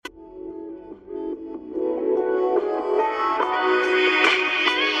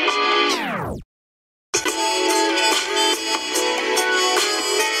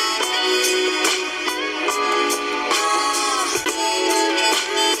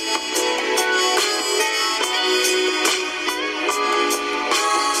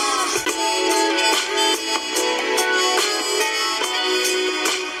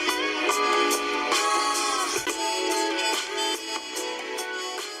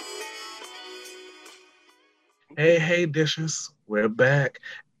Hey, hey, dishes. We're back.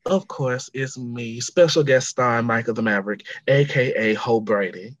 Of course, it's me, special guest star Michael the Maverick, aka Ho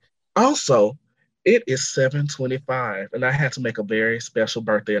Brady. Also, it is 7:25, and I had to make a very special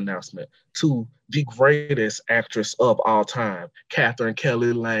birthday announcement to the greatest actress of all time, Catherine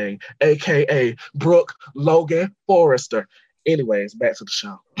Kelly Lang, aka Brooke Logan Forrester. Anyways, back to the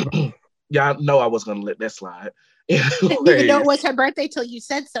show. Y'all know I was gonna let that slide. Didn't even know it Anyways, was her birthday till you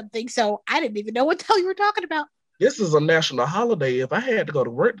said something, so I didn't even know what the hell you were talking about. this is a national holiday. If I had to go to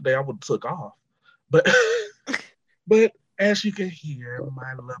work today, I would have took off. But but as you can hear,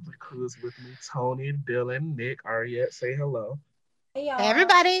 my lovely crew is with me. Tony, Dylan, Nick, Ariette, say hello. Hey Hey, y'all.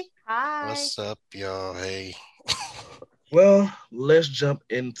 everybody. Hi. What's up, y'all? Hey. Well, let's jump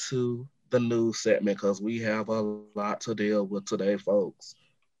into the news segment because we have a lot to deal with today, folks.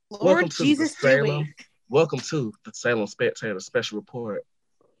 Welcome Lord to the Jesus, do Salem. we? Welcome to the Salem Spectator Special Report,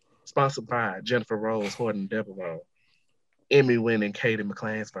 sponsored by Jennifer Rose, Horton Devereaux, Emmy-winning Katie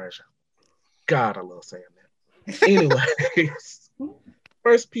McLean's version. God, I love saying that. Anyways,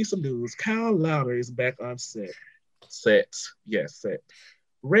 first piece of news: Kyle Lowry is back on set. Set, yes, set.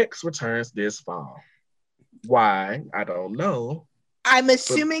 Rex returns this fall. Why? I don't know. I'm But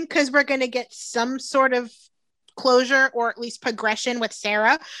assuming because we're going to get some sort of closure or at least progression with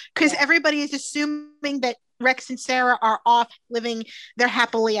Sarah, because Yeah. everybody is assuming that Rex and Sarah are off living their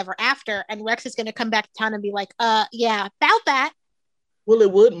happily ever after, and Rex is going to come back to town and be like, yeah, about that. well,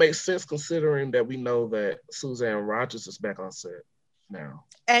 it would make sense considering that we know that Suzanne Rogers is back on set now.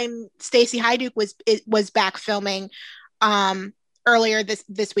 And Stacey Hyduke was back filming um earlier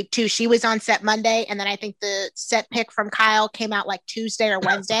this week too. She was on set Monday, and then I think the set pick from Kyle came out like Tuesday or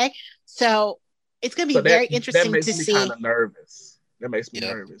Wednesday. So it's going to So be very that interesting to makes me kind see. of nervous. That makes me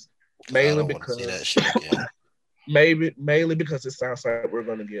Yep. nervous, Because I mainly don't want to see that because shit again. mainly because it sounds like we're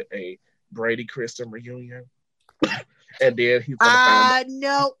gonna get a Brady Kristen reunion, and then he's gonna find.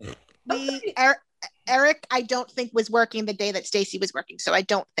 No, we Eric, I don't think was working the day that Stacey was working, so I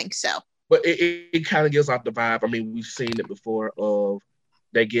don't think so. But it kind of gives off the vibe. I mean, we've seen it before of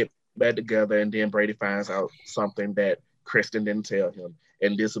they get back together and then Brady finds out something that Kristen didn't tell him,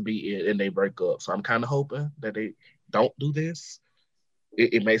 and this will be it, and they break up. So I'm kind of hoping that they don't do this.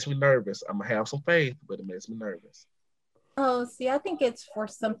 It makes me nervous. I'm gonna have some faith, but it makes me nervous. Oh, see, I think it's for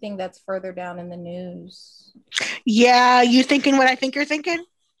something that's further down in the news. Yeah, you thinking what I think you're thinking?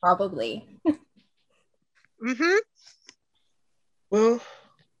 Probably. Mm-hmm. Well,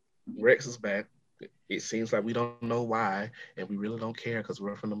 Rex is back. It seems like we don't know why, and we really don't care because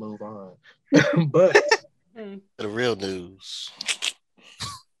we're going to move on. But The real news.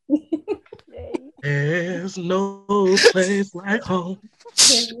 there's no place like home.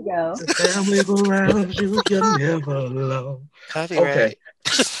 Here you go. The family's around you, you're never alone. Okay.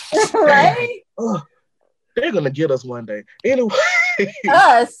 Copyright. Right? Oh, they're gonna get us one day. Anyway,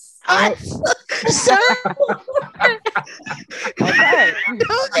 Us. uh, Sir, Okay.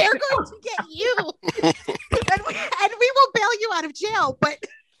 no, they're going to get you, and we will bail you out of jail. But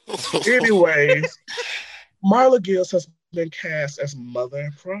anyways, Marla Gibbs has been cast as Mother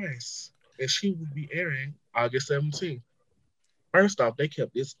Price, and she will be airing August 17th. First off, they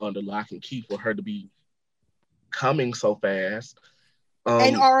kept this under lock and key for her to be coming so fast.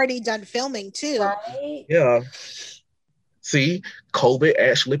 and Um, already done filming too. Right? yeah. See, COVID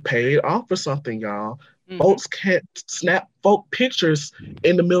actually paid off for something, y'all. Mhm. Folks can't snap folk pictures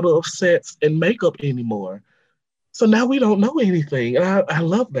in the middle of sets and makeup anymore. So now we don't know anything. And I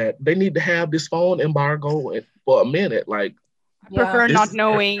love that. They need to have this phone embargo for a minute. Like, I Yeah. prefer this not is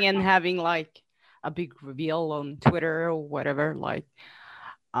knowing and having like a big reveal on Twitter or whatever. Like,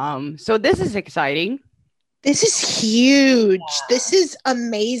 so this is exciting. This is huge. This is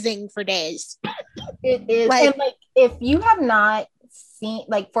amazing for days. It is. Like, And like if you have not seen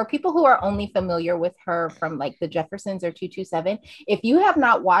like for people who are only familiar with her from like the Jeffersons or 227, if you have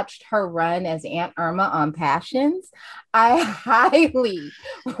not watched her run as Aunt Irma on Passions, I highly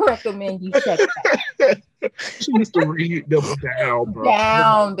recommend you check she used to read them down, bro.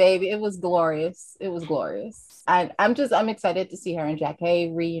 down, baby. It was glorious. It was glorious. I'm excited to see her and Jack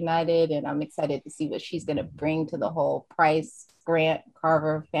Hay reunited, and I'm excited to see what she's gonna bring to the whole Price Grant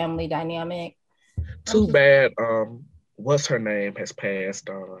Carver family dynamic. I'm Too just bad. What's her name has passed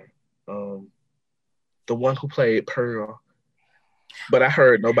on. Um, the one who played Pearl. But I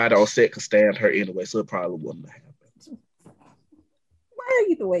heard nobody on set could stand her anyway, so it probably wouldn't have happened. why are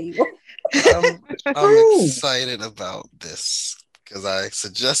you the way you are? I'm excited about this because I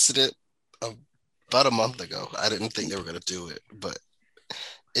suggested it about a month ago. I didn't think they were going to do it, but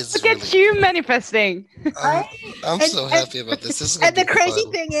is Look really. at you manifesting. I'm so happy about this. This is And the crazy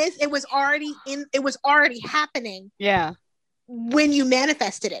fun. thing is, it was already happening Yeah. when you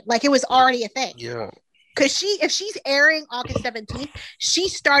manifested it. Like, it was already a thing. Yeah. Because if she's airing August 17th, she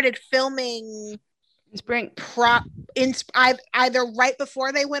started filming In spring. either right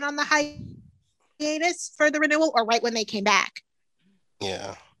before they went on the hiatus for the renewal or right when they came back.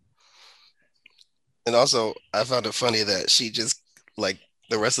 Yeah. And also, I found it funny that she just, like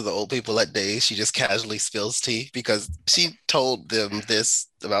the rest of the old people at Days, she just casually spills tea because she told them this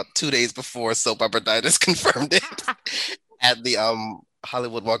about 2 days before Soap Opera Digest confirmed it at the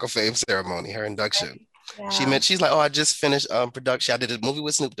Hollywood Walk of Fame ceremony, her induction. Yeah. She's like, oh, I just finished production. I did a movie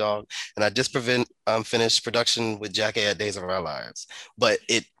with Snoop Dogg, and I just finished production with Jackie at Days of Our Lives. But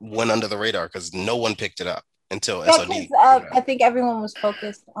it went under the radar because no one picked it up until SOD. I think everyone was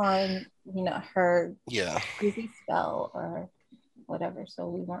focused on, her dizzy spell or whatever, so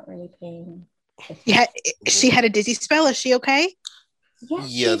we weren't really paying attention. Yeah, she had a dizzy spell. Is she okay?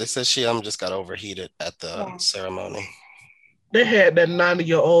 Yeah, they said she just got overheated at the ceremony. They had that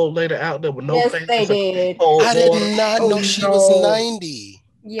 90-year-old lady out there with no face. Yes, they did. I did not know she was 90.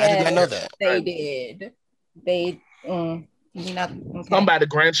 Yeah, I did not know that. They did. Okay. Somebody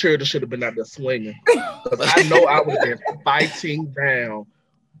grandchildren should have been out there swinging. Because I know I would have been fighting down.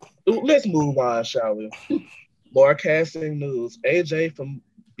 Let's move on, shall we? More casting news. AJ from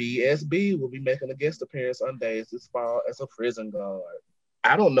BSB will be making a guest appearance on Days this fall as a prison guard.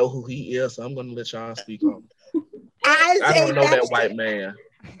 I don't know who he is, so I'm going to let y'all speak on it. I don't know that white man.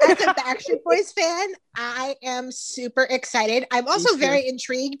 As a Backstreet Boys fan, I am super excited. I'm also very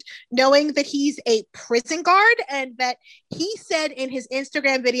intrigued knowing that he's a prison guard and that he said in his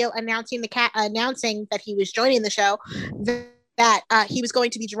Instagram video announcing that he was joining the show that he was going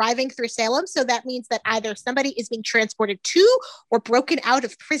to be driving through Salem. So that means that either somebody is being transported to or broken out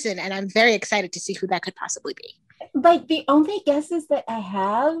of prison. And I'm very excited to see who that could possibly be. Like, the only guesses that I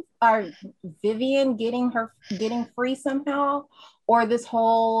have are Vivian getting free somehow, or this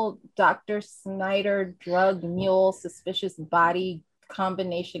whole Dr. Snyder drug mule suspicious body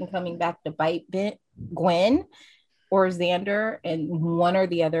combination coming back to bite Gwen or Xander, and one or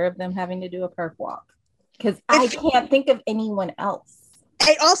the other of them having to do a perp walk. Because I can't think of anyone else.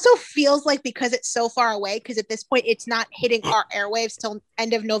 It also feels like, because it's so far away, because at this point it's not hitting our airwaves till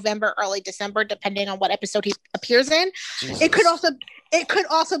end of November, early December, depending on what episode he appears in. Jesus. It could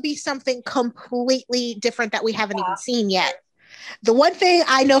also be something completely different that we haven't even seen yet. The one thing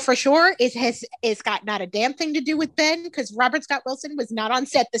I know for sure is it's got not a damn thing to do with Ben, because Robert Scott Wilson was not on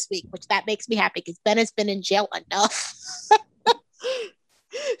set this week, which that makes me happy because Ben has been in jail enough.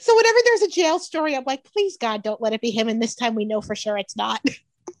 So whenever there's a jail story, I'm like, please God, don't let it be him. And this time we know for sure it's not.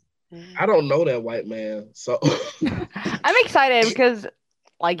 I don't know that white man, so I'm excited because,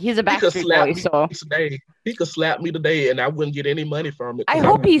 like, he's a Backstreet Boy, so he could slap me today, and I wouldn't get any money from it. I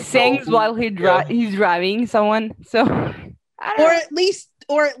hope he sings while he's driving someone. So, or at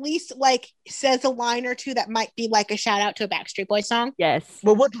least like says a line or two that might be like a shout out to a Backstreet Boy song. Yes.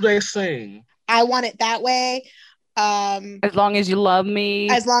 Well, what do they sing? I Want It That Way. As Long As You Love Me.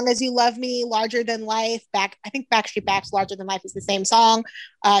 As Long As You Love Me, Larger Than Life. I think Backstreet Back's Larger Than Life is the same song.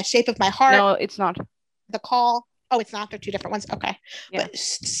 Shape of My Heart. No, it's not. The Call. Oh, it's not. They're two different ones. Okay. Yeah. But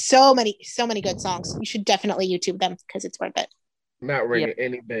so many good songs. You should definitely YouTube them because it's worth it. Not ringing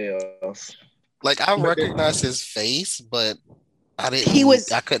any bells. Like, I recognize his face, but I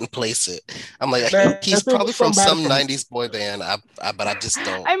couldn't place it. I'm like, he's probably from some 90s boy band. But I just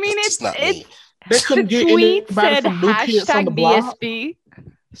don't. I mean, it's not me. They couldn't the get tweet anybody said from New Kids on the Block. BSB.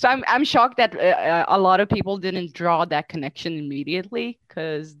 So I'm shocked that a lot of people didn't draw that connection immediately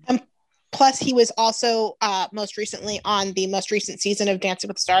because. Plus, he was also most recently on the most recent season of Dancing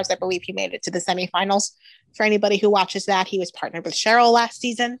with the Stars. I believe he made it to the semifinals. For anybody who watches that, he was partnered with Cheryl last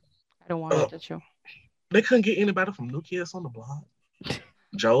season. I don't want that show. They couldn't get anybody from New Kids on the Block.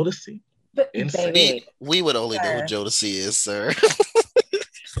 Jodeci. We would only know who Jodeci is, sir.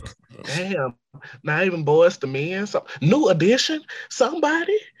 Damn, not even Boys to Men. New Edition,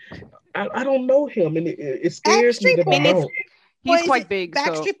 somebody. I don't know him, and it scares me that I don't. He's quite big.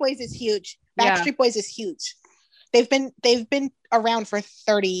 Backstreet Boys is huge. Backstreet Boys is huge. They've been around for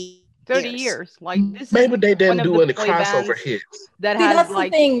 30 years. Like, this maybe they didn't do any crossover hits. That's the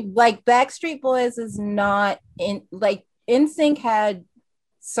thing. Like, Backstreet Boys is not in. Like, NSYNC had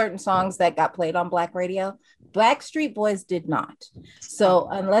certain songs that got played on Black radio. Backstreet Boys did not. So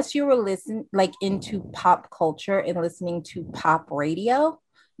unless you were into pop culture and listening to pop radio,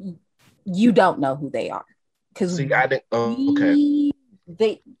 you don't know who they are. Because like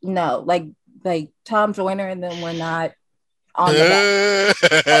Tom Joyner and them were not on the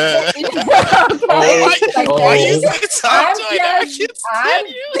back. Why you say Tom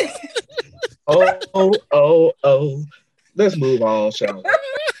Joyner? Oh. Let's move on, shall we?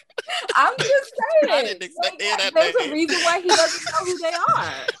 I'm just saying. I didn't expect to hear that There's name. a reason why he doesn't know who they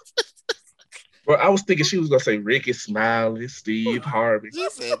are. Well, I was thinking she was gonna say Ricky Smiley, Steve Harvey. You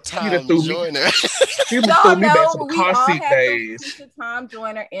said She done Tom threw me- Joyner. She done threw me back to the we car all seat had to days. listen to Tom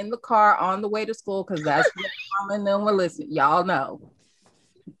Joyner in the car on the way to school because that's what Mom and them were listening. Y'all know.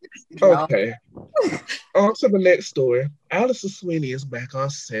 Okay. On to the next story. Allison Sweeney is back on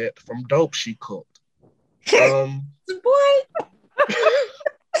set from Dope She Cooked. Boy,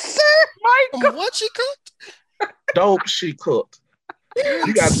 Sir, What she cooked? Dope She Cooked.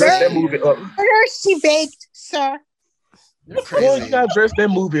 You gotta dress that movie up. she baked, sir. You're Boy, crazy. you gotta dress that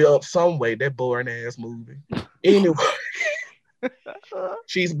movie up some way, that boring ass movie. Anyway,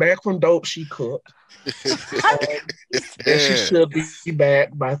 she's back from Dope She Cooked. And she should be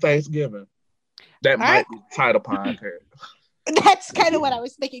back by Thanksgiving. That might be the title podcast. That's kind of what I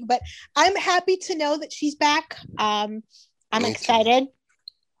was thinking, but I'm happy to know that she's back. I'm Me too. excited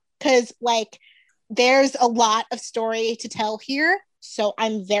because like there's a lot of story to tell here. So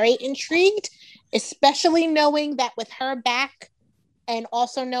I'm very intrigued, especially knowing that with her back and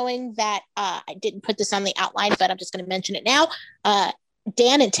also knowing that I didn't put this on the outline, but I'm just going to mention it now.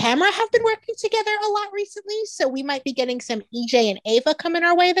 Dan and Tamara have been working together a lot recently, so we might be getting some EJ and Ava coming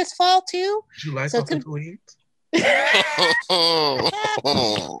our way this fall too. Did you like So something it's to eat?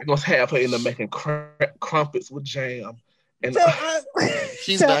 It was have her in there making crumpets with jam. And So,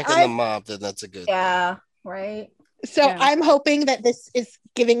 She's so back in the mob, then that's a good yeah, right. So Yeah. I'm hoping that this is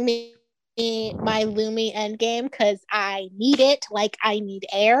giving me my Lumi endgame because I need it like I need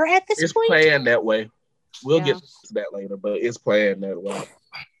air at this it's point. playing that way. We'll Yeah. get to that later, but it's playing that way.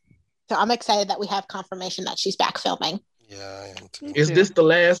 So I'm excited that we have confirmation that she's back filming. Yeah, I am too. Is this the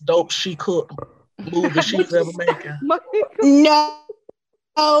last Dope She Cooked movie she's ever making? No,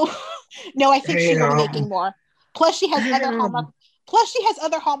 no, I think she will be Damn. making more. Plus, she has other Hallmark. Plus, she has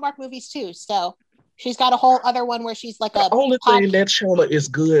other Hallmark movies too. So she's got a whole other one where she's like a The only pod- thing that channel is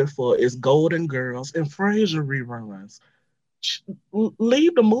good for is Golden Girls and Frasier reruns.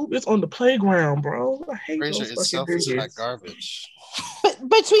 Leave the movies on the playground, bro. I hate Frasier those itself fucking is like movies. garbage. But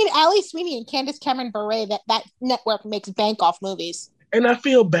between Ali Sweeney and Candace Cameron Bure, that network makes bank off movies. And I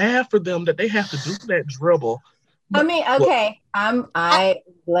feel bad for them that they have to do that dribble. I mean, okay, I'm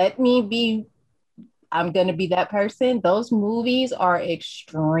gonna be that person. Those movies are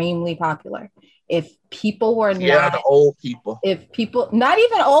extremely popular. If people were Yeah, not, the old people. if people, not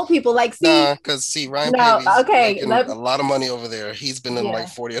even old people, like see, Because Ryan No, Pavy's okay, making let- a lot of money over there. He's been in Yeah. like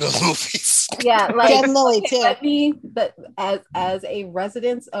 40 of those movies. yeah, like Definitely too. let me, but as a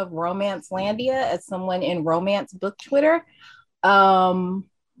resident of Romance Landia, as someone in romance book Twitter,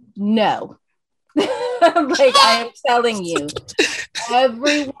 no. Like I am telling you,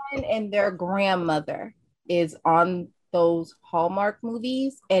 everyone and their grandmother is on those Hallmark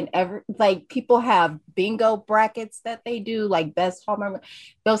movies, and like people have bingo brackets that they do, like best Hallmark.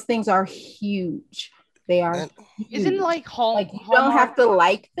 Those things are huge. They are. And- Isn't huge. like Like you don't have to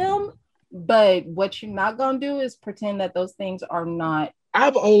like them, but what you're not gonna do is pretend that those things are not.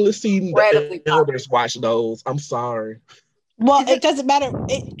 I've only seen Incredibly the elders watch those. I'm sorry. Well, it doesn't matter.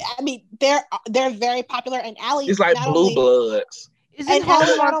 I mean, they're very popular, and Ali. It's like not Blue only- Bloods. Isn't And Ali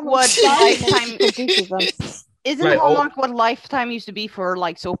not Hallmark only what stars them, Lifetime? she produces them. Isn't Like, Hallmark what Lifetime used to be for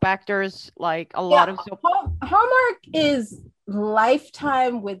like soap actors? Like a lot of soap. Hallmark is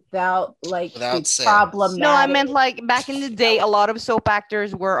Lifetime without like Without the sex. problematic. No, I meant like back in the day, a lot of soap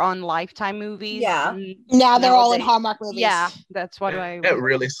actors were on Lifetime movies. Yeah. and Now they're all in nowadays- Hallmark movies. Yeah, that's what I. That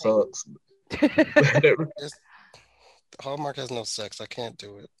really sucks. That- Hallmark has no sex. I can't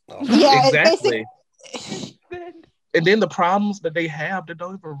do it. No. Yeah, exactly. basically. And then the problems that they have, they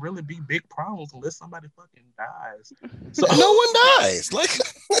don't even really be big problems unless somebody fucking dies. So No one dies. Like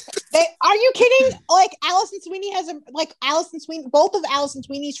Are you kidding? Like Allison Sweeney both of Allison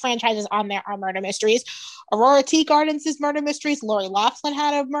Sweeney's franchises on there are murder mysteries. Aurora Teagarden's is murder mysteries. Lori Loughlin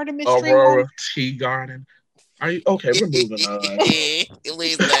had a murder mystery. Aurora one. Tea Garden. Are you okay? We're moving on.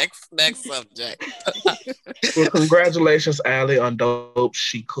 Please, next subject. Well, congratulations, Allie, on Dope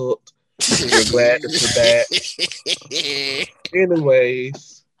She Cooked. We're glad that you're back.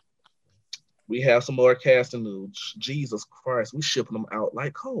 Anyways, we have some more casting news. Jesus Christ, we shipping them out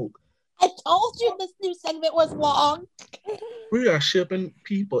like coke. I told you this new segment was long. We are shipping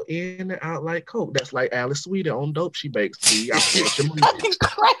people in and out like coke. That's like Alice Sweetie on Dope She Bakes. See, I can't believe it. Fucking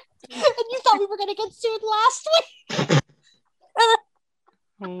Christ. And you thought we were gonna get sued last week.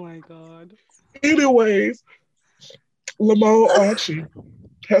 Oh my god. Anyways, Lamone Archie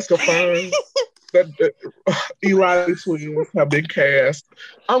has confirmed that Eli twins have been cast.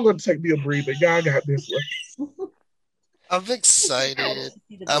 I'm going to take me a breather. Y'all got this one. I'm excited.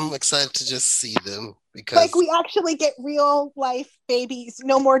 I'm excited to just see them because Like we actually get real life babies,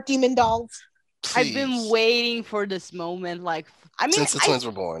 no more demon dolls. I've been waiting for this moment. Like, I mean, since the twins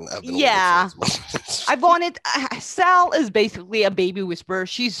were born. I've been yeah, waiting for this moment. I wanted. Sal is basically a baby whisperer.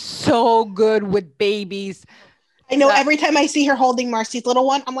 She's so good with babies. I know every time I see her holding Marcy's little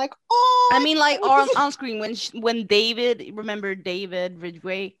one, I'm like, oh. I mean, like on screen when David, remember David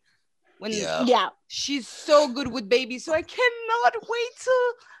Ridgway, when she's so good with babies. So I cannot wait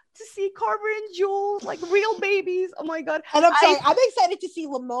to see Carver and Jules like real babies. Oh my god! And I'm sorry, I'm excited to see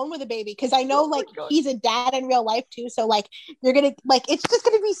Lamone with a baby because I know like he's a dad in real life too. So like you're gonna like it's just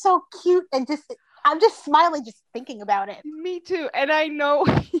gonna be so cute and just I'm just smiling just thinking about it. Me too, and I know.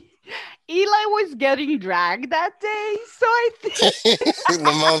 Eli was getting dragged that day, so I think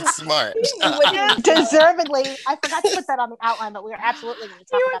Lamone's smart. Deservedly. I forgot to put that on the outline, but we are absolutely going to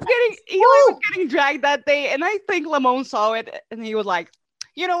talk about that. Eli was getting dragged that day, and I think Lamone saw it, and he was like,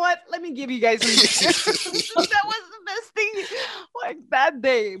 you know what? Let me give you guys some. That was the best thing like that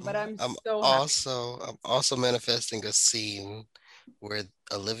day, but I'm also manifesting a scene where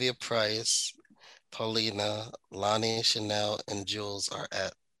Olivia Price, Paulina, Lonnie Chanel, and Jules are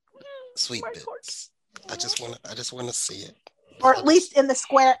at Sweet Bits. I just want to see it, or at least in the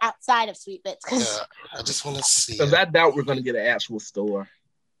square outside of Sweet Bits. Yeah, I just want to see. Because I doubt we're going to get an actual store.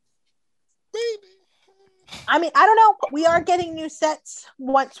 Maybe. I mean, I don't know. We are getting new sets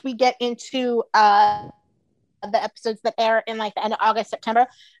once we get into the episodes that air in like the end of August, September.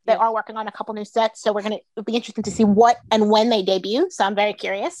 They are working on a couple new sets, so it'll be interesting to see what and when they debut. So I'm very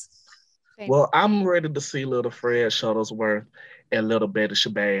curious. Well, I'm ready to see little Fred Shuttlesworth and little Betty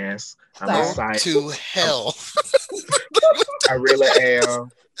Shabazz. I'm excited. To hell. I really am.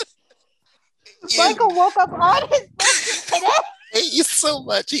 Michael woke up on his bed today. I hate you so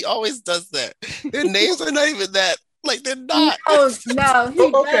much. He always does that. Their names are not even that. Like they're not. Oh no,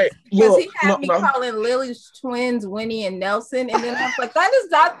 okay. Because he had me calling Lily's twins Winnie and Nelson, and then I was like, that is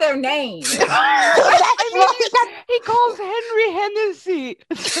not their name. He calls Henry Hennessy.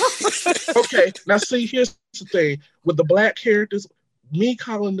 Okay, now see, here's the thing with the Black characters. Me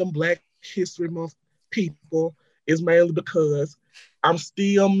calling them Black History Month people is mainly because I'm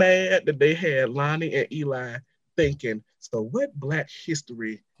still mad that they had Lonnie and Eli thinking, so what Black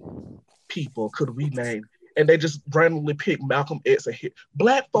history people could we name? And they just randomly pick Malcolm X and hit.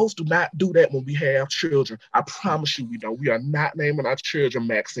 Black folks do not do that when we have children. I promise you we don't. We are not naming our children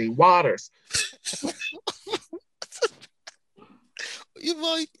Maxine Waters.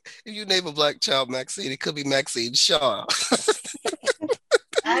 If you name a Black child Maxine, it could be Maxine Shaw.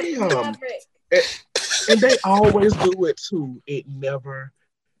 And they always do it too. It never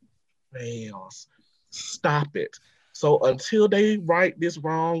fails. Stop it. So until they right this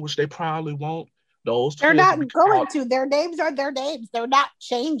wrong, which they probably won't, they're not going to. Their names are their names. They're not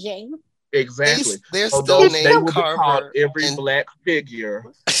changing. Exactly. They're still named they will Carver. Be called every Black figure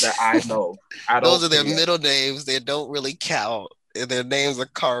that I know. Those are their middle names. They don't really count. And their names are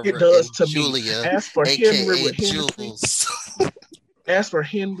Carver. It does to Julia, me. As for AKA Henry with Jules. As for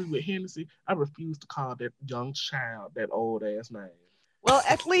Henry with Hennessy, I refuse to call that young child that old ass name. Well,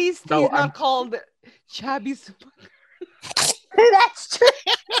 at least he's not called Chubby. That's true.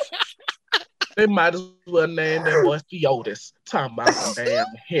 They might as well name that boy Theotis. Talking about some damn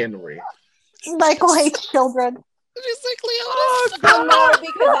Henry. Michael hates children. Just like Leotis. Oh, no,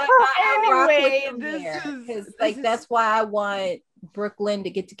 because anyway, that's why I want Brooklyn to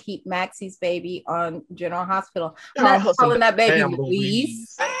get to keep Maxie's baby on General Hospital. I'm not calling that baby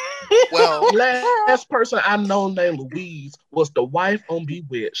Louise. Well, last person I know named Louise was the wife on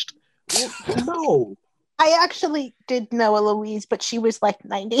Bewitched. No. I actually did know a Louise, but she was like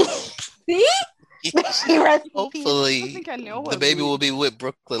 90. See? Hopefully, the baby will be with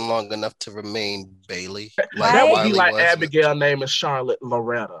Brooklyn long enough to remain Bailey. That would be like Abigail naming Charlotte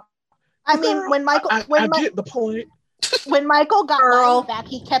Loretta. I mean, when Michael, I get the point. When Michael got Wiley back,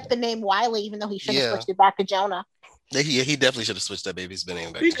 he kept the name Wiley, even though he should have switched it back to Jonah. He definitely should have switched that baby's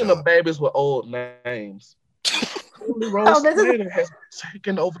name back. Speaking of babies with old names, Rose Slater has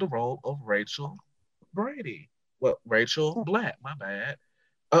taken over the role of Rachel Brady. Well, Rachel Black, my bad.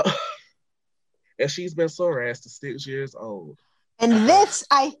 And she's been so harassed to 6 years old. And this,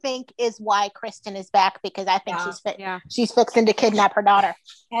 I think, is why Kristen is back, because I think she's fixing to kidnap her daughter.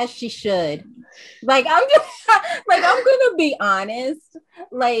 As she should. Like, I'm gonna be honest.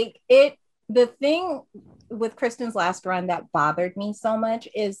 Like, the thing with Kristen's last run that bothered me so much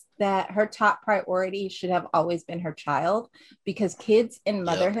is that her top priority should have always been her child, because kids and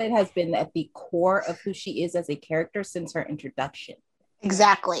motherhood has been at the core of who she is as a character since her introduction.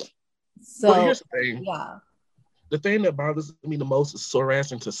 Exactly. So well, here's the thing. Yeah. The thing that bothers me the most is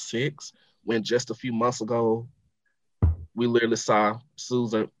Soras into 6, when just a few months ago, we literally saw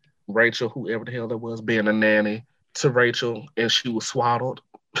Susan, Rachel, whoever the hell that was, being a nanny to Rachel, and she was swaddled.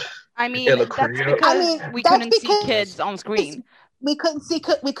 I mean, that's because we couldn't see kids on screen. We couldn't see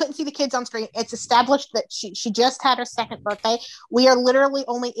the kids on screen. It's established that she just had her 2nd birthday. We are literally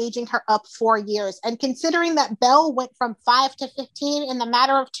only aging her up 4 years, and considering that Belle went from 5 to 15 in the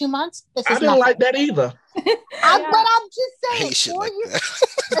matter of 2 months, this is I didn't like that either. But I'm just saying, 4 years.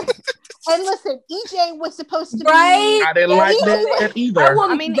 And listen, EJ was supposed to be. I didn't like that either.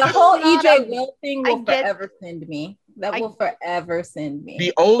 I mean, the whole EJ Will thing will forever send me. That will forever send me.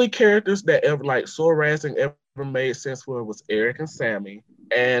 The only characters that ever, like, Soras and ever made sense for was Eric and Sammy,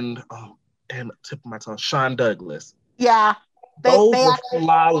 and tip of my tongue, Sean Douglas. Yeah, those were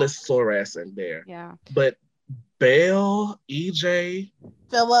flawless Soras in there. Yeah, but Belle, EJ,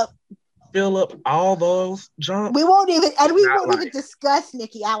 Philip, all those jumps. We won't even discuss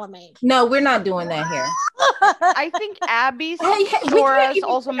Nikki Alamein. No, we're not doing that here. I think Abby Soras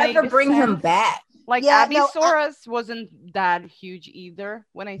also made bring him back. Like Abby Soras wasn't that huge either.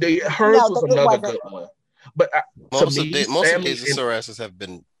 When I think hers was another good one. But most of Daisy Soras's have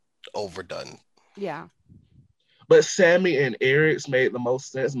been overdone. Yeah. But Sammy and Eric's made the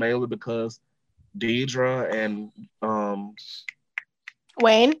most sense, mainly because Deidre and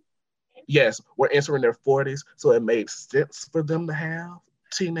Wayne, yes, were entering their 40s, so it made sense for them to have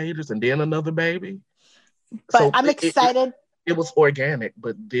teenagers and then another baby. But so I'm excited. It was organic,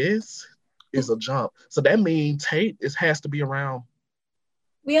 but this is a jump. So that means Tate has to be around.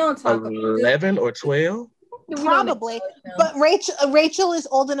 We don't talk 11 or 12. Probably, but Rachel is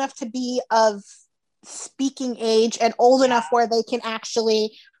old enough to be of speaking age and old enough where they can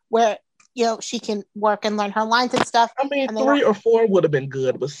actually, where she can work and learn her lines and stuff. I mean, 3 or 4 would have been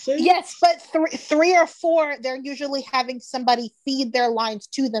good, but 6. Yes, but 3 or 4, they're usually having somebody feed their lines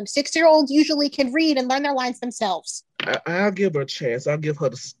to them. 6-year-olds usually can read and learn their lines themselves. I'll give her a chance. I'll give her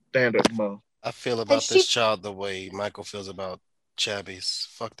the standard mo. I feel about this child the way Michael feels about Chabby's.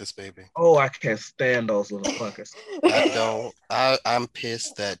 Fuck this baby. Oh, I can't stand those little fuckers. I'm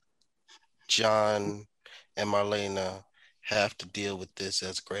pissed that John and Marlena have to deal with this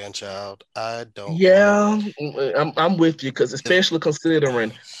as grandchild. I don't. Yeah, I'm with you, because especially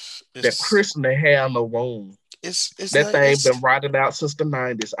considering that Kristen had no womb. That thing been rotted out since the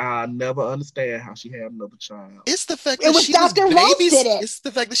 90s. I never understand how she had another child. It's the fact that she was It's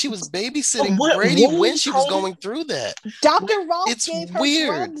the fact that she was babysitting Brady when she was going through that. Dr. Rolfe gave her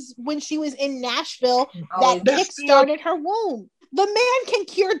drugs when she was in Nashville that kick-started her womb. The man can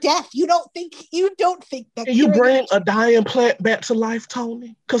cure death. You don't think that? Can you bring a dying plant back to life,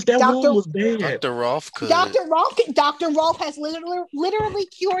 Tony? Because that womb was dead. Dr. Rolfe could. Dr. Rolfe has literally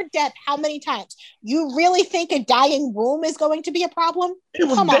cured death. How many times? You really think a dying womb is going to be a problem? It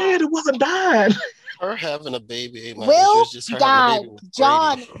was dead. It wasn't dying. Her having a baby. Will died.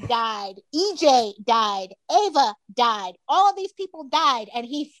 John died. EJ died. Ava died. All of these people died, and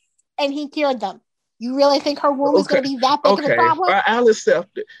he cured them. You really think her womb is going to be that big of a problem? I'll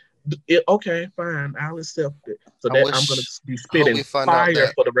accept it. Okay, fine. I'll accept it. So that I'm going to be spitting fire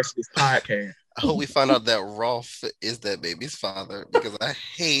for the rest of this podcast. I hope we find out that Rolfe is that baby's father, because I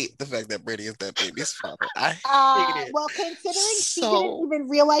hate the fact that Brady is that baby's father. I hate it. Well, considering she didn't even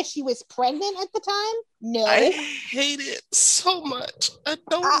realize she was pregnant at the time, no. I hate it so much. I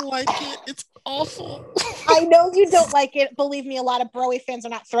don't like it. It's awful. I know you don't like it. Believe me, a lot of Broy fans are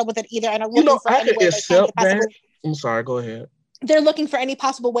not thrilled with it either, and are looking for any way they can to possibly. I'm sorry. Go ahead. They're looking for any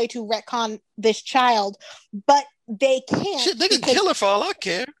possible way to retcon this child, but they can't. Shit, they can kill her for all I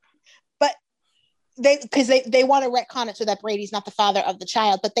care. But they want to retcon it so that Brady's not the father of the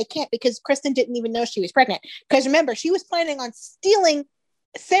child, but they can't, because Kristen didn't even know she was pregnant. Because remember, she was planning on stealing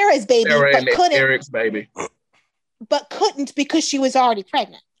Sarah's baby, but couldn't. Eric's baby. But couldn't because she was already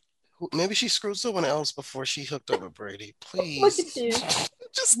pregnant. Maybe she screwed someone else before she hooked up with Brady. Please. Look at you.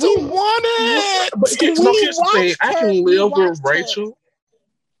 Just don't want it. But here's the thing. I can live with Rachel.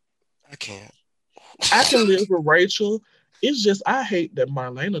 I can't. I can live with Rachel. It's just I hate that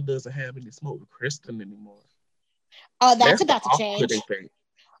Marlena doesn't have any smoke with Kristen anymore. Oh, that's about to change.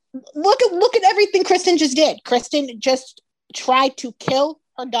 Look at everything Kristen just did. Kristen just tried to kill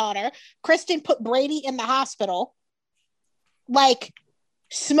her daughter. Kristen put Brady in the hospital. Like,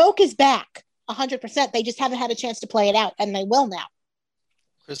 smoke is back 100%. They just haven't had a chance to play it out, and they will now.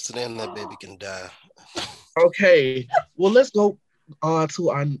 Kristen and that baby can die. Okay, well, let's go on to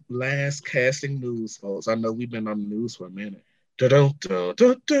our last casting news, folks. I know we've been on the news for a minute. Freddie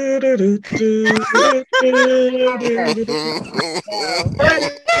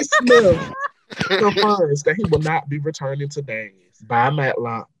Smith confirms that he will not be returning to Days by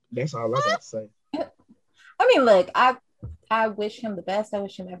Matlock. That's all I got to say. I mean, look, I wish him the best. I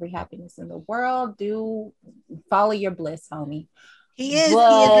wish him every happiness in the world. Do follow your bliss, homie. He is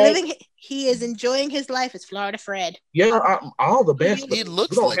living. He is enjoying his life as Florida Fred. Yeah, all the best. He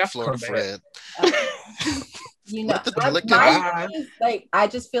looks like Florida Fred. You know, I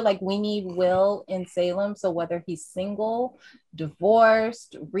just feel like we need Will in Salem. So whether he's single,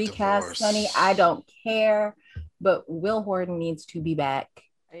 divorced, recast Sonny, I don't care. But Will Horton needs to be back.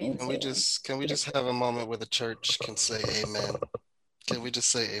 Can we just have a moment where the church can say amen? Can we just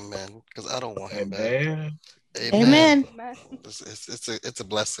say amen? Because I don't want him back. Amen. It's a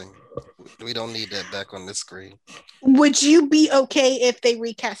blessing. We don't need that back on the screen. Would you be okay if they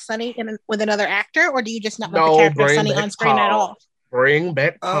recast Sonny with another actor, or do you just not want the character Sonny on screen at all? Bring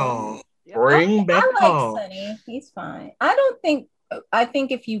back Paul. Bring back Paul. I like Sonny. He's fine. I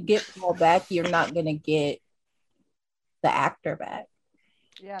think if you get Paul back, you're not gonna get the actor back.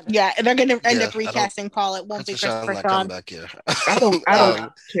 Yeah, they're gonna end up recasting Paul. It won't be Christopher Sean. Back here. I don't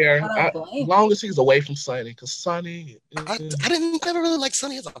care. As long as he's away from Sonny, because Sonny. I never really like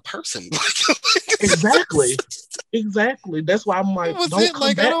Sonny as a person. Exactly. That's why I'm like, don't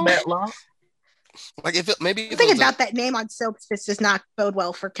come back, Matlock. Like if it, maybe the thing about that name on soaps just does not bode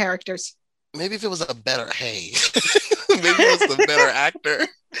well for characters. Maybe if it was a better maybe it was a better actor.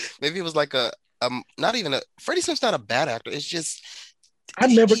 Maybe it was like not even Freddie Smith's not a bad actor. It's just. I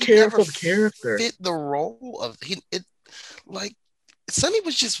never cared for the character. Fit the role of like Sonny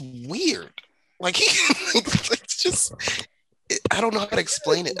was just weird. Like it's just I don't know how to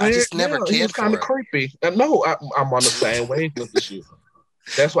explain it. I just never cared. He was kind of creepy. No, I'm on the same wavelength as you.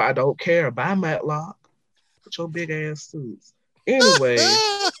 That's why I don't care. Bye, Matlock. Put your big ass suits. Anyway,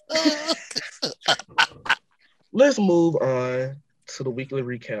 let's move on to the weekly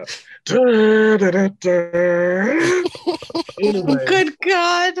recap. Anyway, good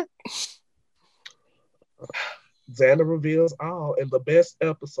God. Xander reveals all in the best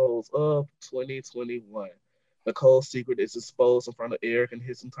episodes of 2021. Nicole's secret is exposed in front of Eric and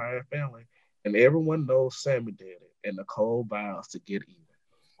his entire family, and everyone knows Sammy did it, and Nicole vows to get even.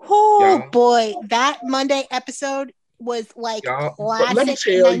 Oh boy, that Monday episode was like classic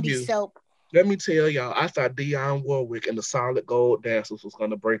 90s soap. Let me tell y'all, I thought Dionne Warwick and the Solid Gold Dancers was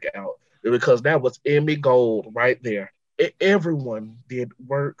going to break out because that was Emmy Gold right there. Everyone did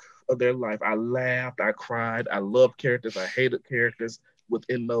work of their life. I laughed, I cried, I loved characters, I hated characters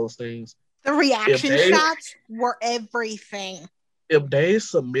within those things. The reaction shots were everything. If they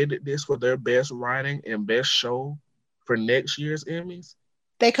submitted this for their best writing and best show for next year's Emmys,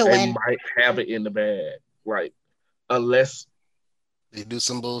 they win. Might have it in the bag, right? Unless they do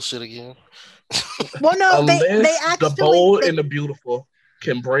some bullshit again. Well, no, they actually the Bold and the Beautiful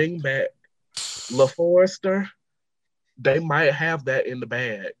can bring back LaForester. They might have that in the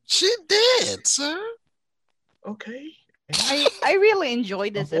bag. She did, sir. Okay. I really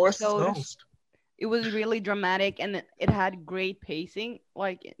enjoyed this episode. It was really dramatic and it had great pacing,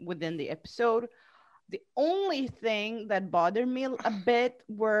 like within the episode. The only thing that bothered me a bit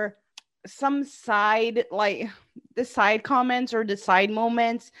were some side comments or the side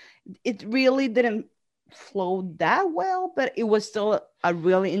moments. It really didn't flow that well, but it was still a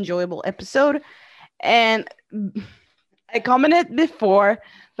really enjoyable episode. And I commented before,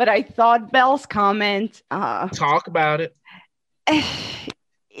 but I thought Belle's comment talk about it.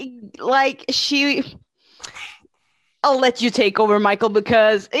 I'll let you take over, Michael,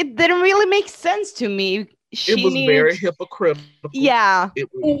 because it didn't really make sense to me. It was very hypocritical. Yeah. It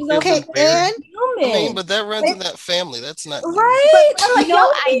was okay. But that runs in that family. That's not right. But,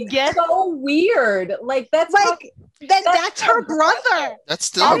 I get so weird. Like that's like that's her brother. That's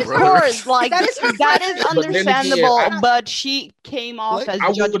still her brother. Of course, like that is understandable. But she came off as judgmental.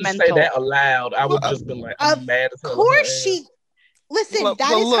 I wouldn't say that aloud. I would just been like, I'm mad as hell. Of course she. Listen,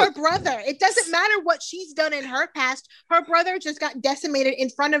 that is her brother. It doesn't matter what she's done in her past. Her brother just got decimated in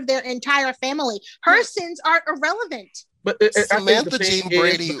front of their entire family. Her sins aren't irrelevant. But Samantha Jean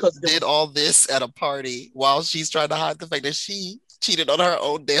Brady did all this at a party while she's trying to hide the fact that she cheated on her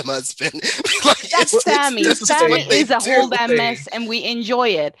own damn husband. That's Sammy. Sammy is a whole damn mess, and we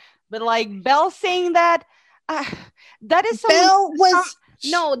enjoy it. But like Belle saying that, that is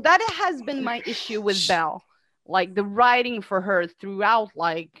that has been my issue with Belle. Like the writing for her throughout,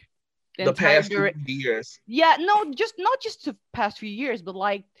 like the past few years. Yeah, not just the past few years, but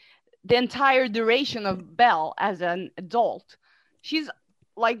like the entire duration of Belle as an adult. She's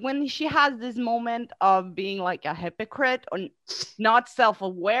like, when she has this moment of being like a hypocrite or not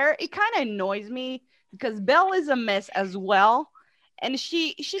self-aware, it kind of annoys me because Belle is a mess as well. And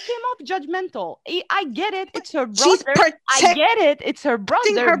she came off judgmental. I get it. It's her brother. I get it. It's her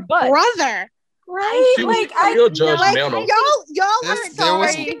brother. Brother. Right? Like, I feel judgmental. Y'all are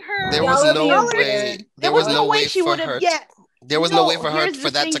targeting her. There was no way she would have. There was no way for her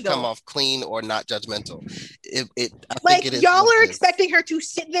for that to come off clean or not judgmental. I think it is. Y'all are expecting her to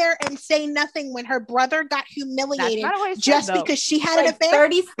sit there and say nothing when her brother got humiliated just because she had an affair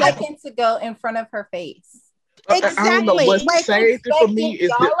 30 seconds ago in front of her face. Exactly. I don't know what's for me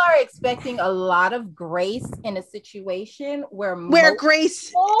is y'all are expecting a lot of grace in a situation where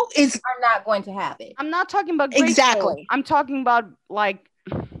grace are not going to have it. I'm not talking about grace. Exactly. I'm talking about like,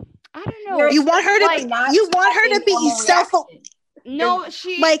 I don't know. You want her to you want her to be self. No,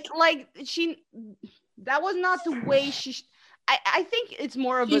 she that was not the way she. I think it's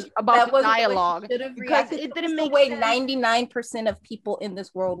more of about the dialogue because it didn't make the way sense. 99% of people in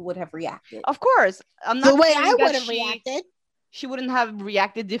this world would have reacted. Of course, I'm not the way I would have reacted. She wouldn't have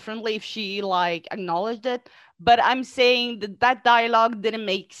reacted differently if she like acknowledged it. But I'm saying that dialogue didn't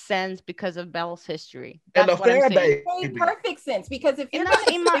make sense because of Belle's history. That's what I'm saying. It made perfect sense because if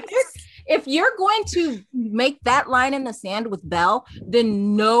you're going to make that line in the sand with Belle,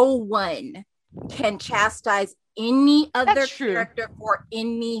 then no one can chastise any other character for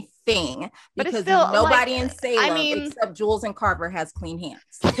anything, because still, nobody in Salem except Jules and Carver has clean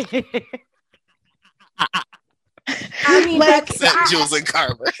hands. I mean, except Jules and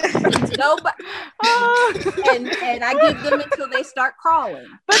Carver. Nobody, and I give them until they start crawling.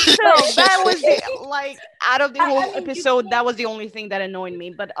 But still, that was out of the whole episode, that was the only thing that annoyed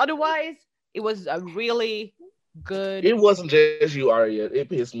me. But otherwise, it was a really good. It wasn't just you, Aria. It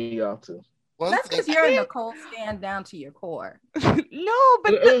pissed me off too. That's because you're a Nicole stand down to your core. No,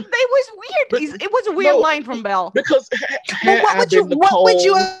 but it was weird. It was a weird line from Belle. Because what would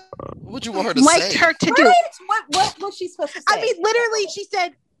you want her to like say? her to do? What was she supposed to say? I mean, literally, she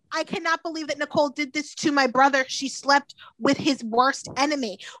said, "I cannot believe that Nicole did this to my brother. She slept with his worst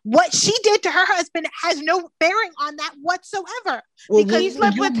enemy." What she did to her husband has no bearing on that whatsoever. Well, because he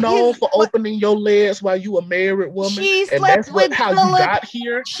slept with for opening your legs while you a married woman. She slept with how you got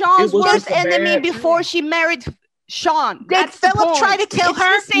here. Sean's worst enemy before she married Sean. Did Philip try to kill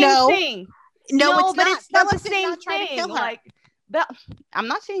her? It's the same thing. No, but it's not the Philip same did not try to thing. kill her. I'm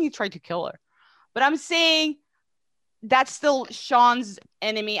not saying he tried to kill her, but I'm saying that's still Sean's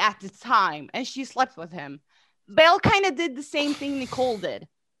enemy at the time, and she slept with him. Belle kind of did the same thing Nicole did,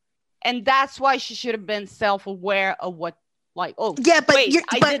 and that's why she should have been self-aware of what, I did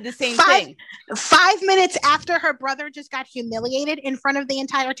the same thing. 5 minutes after her brother just got humiliated in front of the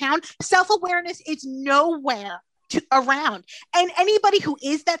entire town, self-awareness is nowhere around, and anybody who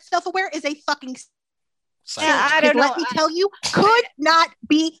is that self-aware is a fucking. I don't know. Let me tell you, could not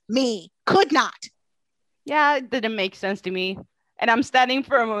be me. Could not. Yeah, it didn't make sense to me. And I'm standing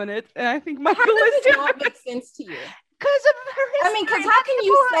for a minute, and I think Michael is not make sense to you. Because of her. I mean, because how can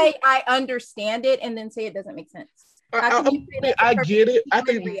you say I understand it and then say it doesn't make sense? I get it. I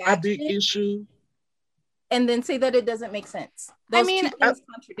think my big issue. And then say that it doesn't make sense. Those two things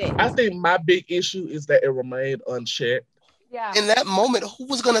contradict. I think my big issue is that it remained unchecked. Yeah. In that moment, who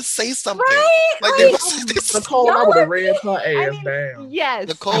was gonna say something? Right? Nicole, I would have ran her ass down. Yes.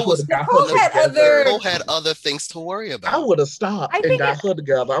 Nicole had other things to worry about. I would have stopped and got her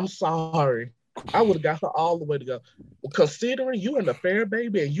together. I'm sorry. I would have got her all the way together. Considering you an affair,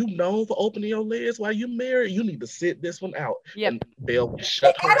 baby, and you known for opening your legs while you married, you need to sit this one out. Yep. And Belle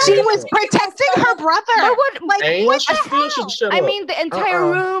shut her She was protecting her brother. What the hell? I mean, the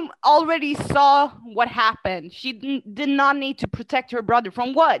entire room already saw what happened. She did not need to protect her brother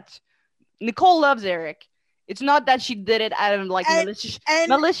from what? Nicole loves Eric. It's not that she did it out of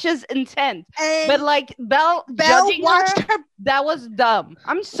malicious intent. But Belle judging her, that was dumb.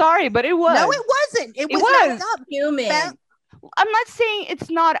 I'm sorry, but it was. No, it wasn't. It was not dumb. Human. I'm not saying it's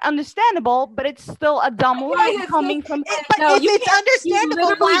not understandable, but it's still a dumb line coming from. But if it's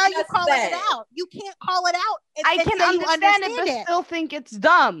understandable, why are you calling it out? You can't call it out. I can understand it, but still think it's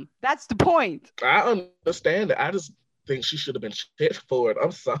dumb. That's the point. I understand it. I just think she should have been checked for it.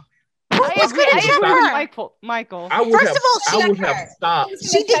 I'm sorry. I agree, Michael. I would have stopped.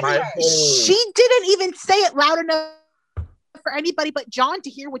 She didn't even say it loud enough for anybody but John to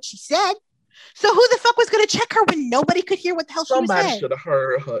hear what she said. So who the fuck was going to check her when nobody could hear what the hell she was saying? Somebody should have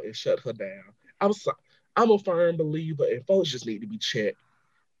heard her and shut her down. I'm sorry. I'm a firm believer, and folks just need to be checked.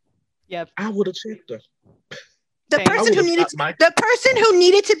 Yep. I would have checked her. The person who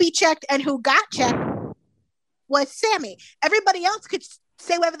needed to be checked and who got checked was Sammy. Everybody else could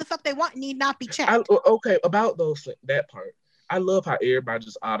say whatever the fuck they want and need not be checked. Okay, about that part. I love how everybody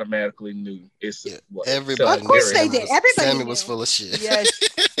just automatically knew everybody. Of course they did. Everybody Sammy knew. was full of shit. Yes.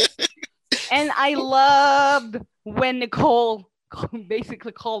 And I loved when Nicole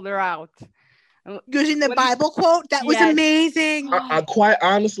basically called her out. Using the Bible quote, that was amazing. I quite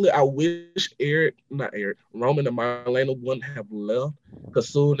honestly, I wish Roman and Marlena wouldn't have left. Because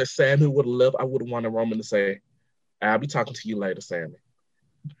soon as Sammy would have left, I would have wanted Roman to say, "I'll be talking to you later, Sammy."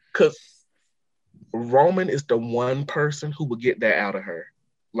 Because Roman is the one person who would get that out of her,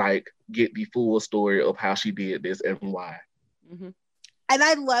 like get the full story of how she did this and why. Mm-hmm. And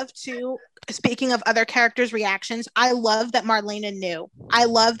I love too, speaking of other characters' reactions, I love that Marlena knew. I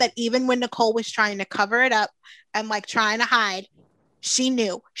love that even when Nicole was trying to cover it up and like trying to hide, she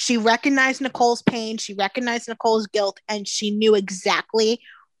knew. She recognized Nicole's pain, she recognized Nicole's guilt, and she knew exactly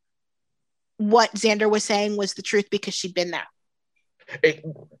what Xander was saying was the truth because she'd been there.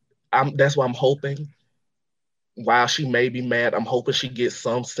 That's why I'm hoping, while she may be mad, I'm hoping she gets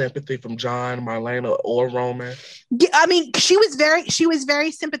some sympathy from John, Marlena, or Roman. Yeah, I mean, she was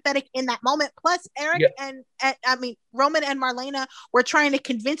very sympathetic in that moment. Plus, Eric and Roman and Marlena were trying to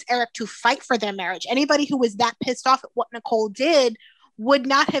convince Eric to fight for their marriage. Anybody who was that pissed off at what Nicole did would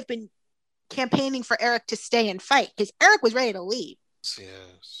not have been campaigning for Eric to stay and fight because Eric was ready to leave.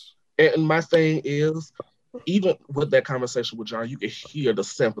 Yes. And my thing is, even with that conversation with John, you could hear the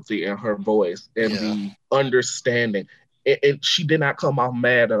sympathy in her voice and the understanding. And she did not come off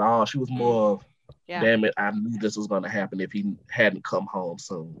mad at all. She was more of, damn it, I knew this was going to happen if he hadn't come home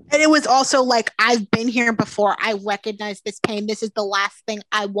soon. And it was also like, I've been here before. I recognize this pain. This is the last thing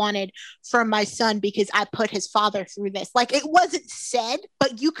I wanted from my son because I put his father through this. Like, it wasn't said,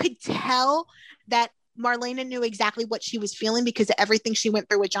 but you could tell that Marlena knew exactly what she was feeling because of everything she went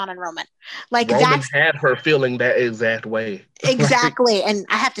through with John and Roman. Like Roman had her feeling that exact way. Exactly. And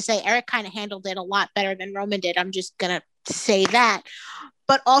I have to say, Eric kind of handled it a lot better than Roman did. I'm just going to say that.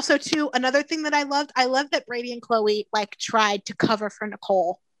 But also, too, another thing that I loved that Brady and Chloe like tried to cover for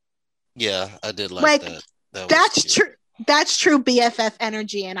Nicole. Yeah, I did like that. That's true. That's true BFF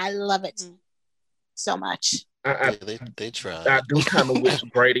energy, and I love it so much. They tried. I do kind of wish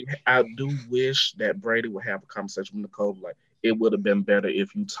Brady. I do wish that Brady would have a conversation with Nicole. Like, it would have been better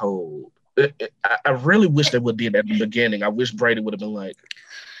if you told. I really wish they would have did at the beginning. I wish Brady would have been like,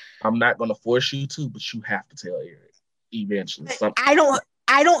 "I'm not going to force you to, but you have to tell Eric eventually."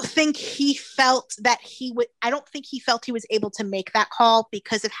 I don't think he felt that he would. I don't think he felt he was able to make that call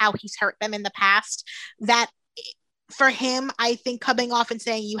because of how he's hurt them in the past. That. For him, I think coming off and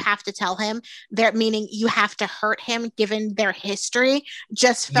saying you have to tell him, that meaning you have to hurt him given their history,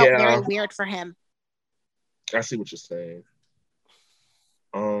 just felt very weird for him. I see what you're saying.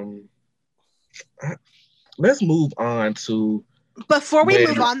 Let's move on to. Before we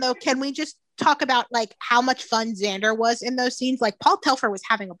move on, though, can we just talk about like how much fun Xander was in those scenes? Like Paul Telfer was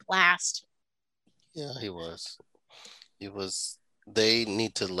having a blast. Yeah, he was. He was. They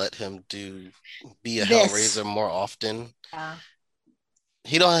need to let him be a Hellraiser more often. Yeah.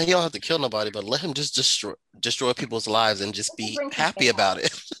 He don't have to kill nobody, but let him just destroy people's lives and just be happy about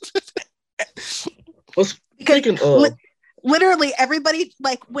it. Well, speaking of, literally everybody,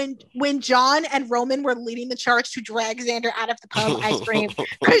 like when John and Roman were leading the charge to drag Xander out of the pub, I screamed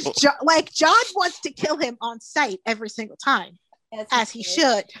because John wants to kill him on sight every single time, as he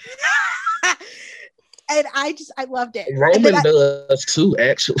should. And I loved it. Roman does too,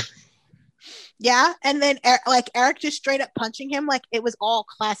 actually. Yeah, and then Eric just straight up punching him like it was all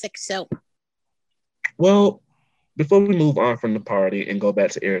classic soap. Well, before we move on from the party and go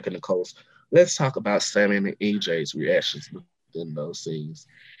back to Eric and Nicole's, let's talk about Sammy and EJ's reactions within those scenes.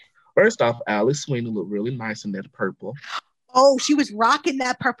 First off, Alice Sweeney looked really nice in that purple. Oh, she was rocking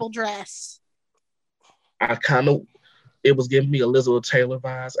that purple dress. It was giving me Elizabeth Taylor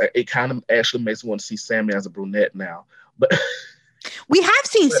vibes. It kind of actually makes me want to see Sammy as a brunette now. But we have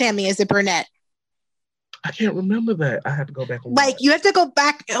seen Sammy as a brunette. I can't remember that. I had to go back and watch. You have to go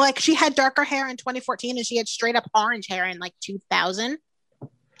back. Like, she had darker hair in 2014 and she had straight up orange hair in like 2000.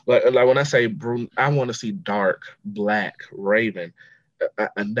 Like when I say brunette, I want to see dark, black, raven.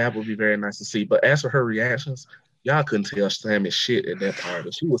 And that would be very nice to see. But as for her reactions, y'all couldn't tell Sammy shit at that party.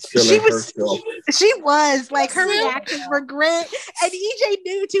 She was feeling herself. She was like, her reactions were great, and EJ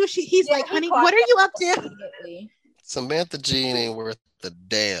knew too. He's like, "Honey, what are you up to?" Samantha Jean ain't worth the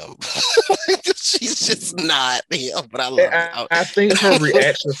damn. She's just not. Yeah, but I love. I think her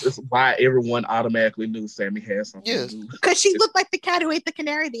reactions is why everyone automatically knew Sammy had something. Yes, because she looked like the cat who ate the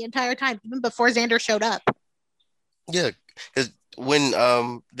canary the entire time, even before Xander showed up. Yeah, because when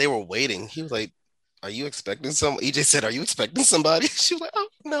they were waiting, he was like, "Are you expecting some?" EJ said, "Are you expecting somebody?" She was like, "Oh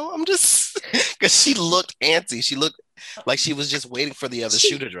no, I'm just," because she looked antsy. She looked like she was just waiting for the other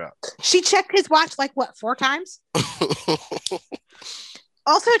shoe to drop. She checked his watch like what, 4 times?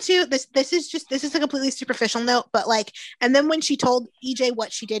 Also, too, this is a completely superficial note, but like, and then when she told EJ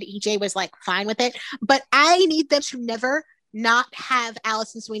what she did, EJ was like fine with it. But I need them to never not have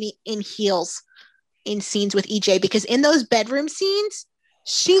Alison Sweeney in heels in scenes with EJ, because in those bedroom scenes,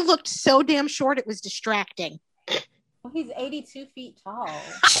 she looked so damn short it was distracting. Well, he's 82 feet tall.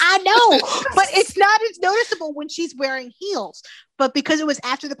 I know, but it's not as noticeable when she's wearing heels. But because it was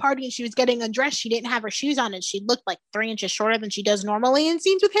after the party and she was getting undressed, she didn't have her shoes on and she looked like 3 inches shorter than she does normally in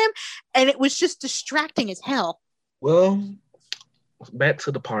scenes with him. And it was just distracting as hell. Well, back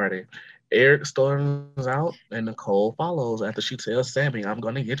to the party. Eric storms out and Nicole follows after she tells Sammy, "I'm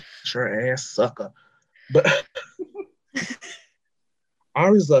going to get your ass, sucker." But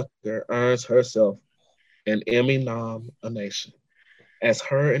Ari Zucker earns herself an Emmy nomination as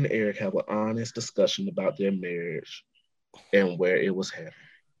her and Eric have an honest discussion about their marriage and where it was headed.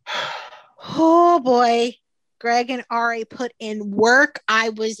 Oh boy. Greg and Ari put in work. I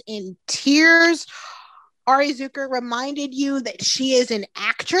was in tears. Ari Zucker reminded you that she is an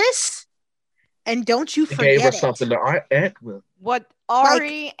actress. And don't you forget gave her something to act with. What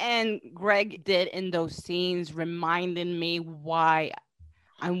Ari and Greg did in those scenes reminded me why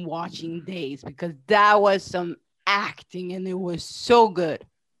I'm watching Days, because that was some acting and it was so good.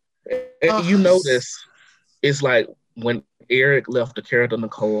 And you notice it's like when Eric left, the character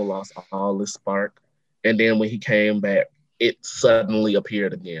Nicole lost all his spark. And then when he came back, it suddenly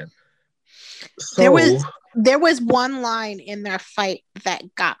appeared again. So there was one line in their fight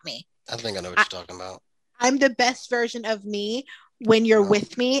that got me. I think I know what you're talking about. I'm the best version of me when you're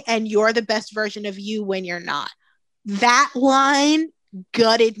with me, and you're the best version of you when you're not. That line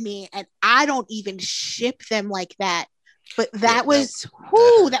gutted me, and I don't even ship them like that. But that was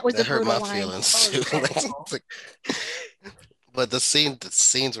a hurt my line. Feelings too. But the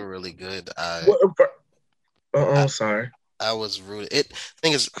scenes were really good. Sorry. I was rooted.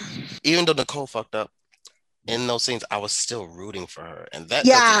 Thing is, even though Nicole fucked up in those scenes, I was still rooting for her, and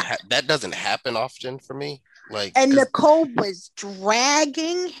that doesn't happen often for me. Like, and Nicole was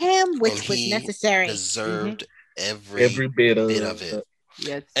dragging him, which was necessary. Deserved every bit of it.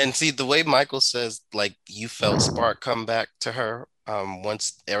 Yes. And see, the way Michael says, like, you felt spark come back to her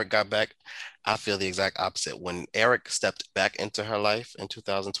once Eric got back, I feel the exact opposite. When Eric stepped back into her life in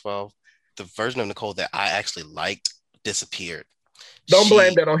 2012, the version of Nicole that I actually liked disappeared. Don't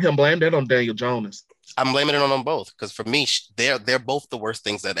blame that on him. Blame that on Daniel Jonas. I'm blaming it on them both, because for me, they're both the worst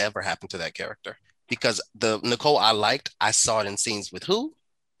things that ever happened to that character. Because the Nicole I liked, I saw it in scenes with who?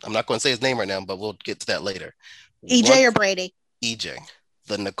 I'm not going to say his name right now, but we'll get to that later. EJ or Brady? EJ.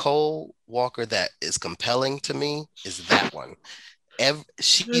 The Nicole Walker that is compelling to me is that one.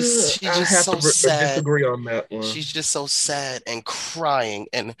 She's just so sad. Disagree on that one. She's just so sad and crying,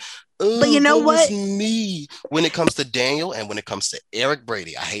 and but you know what? Me when it comes to Daniel and when it comes to Eric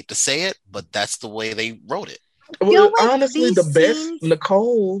Brady, I hate to say it, but that's the way they wrote it. Well, honestly, the best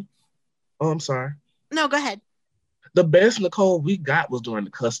Nicole. Oh, I'm sorry. No, go ahead. The best Nicole we got was during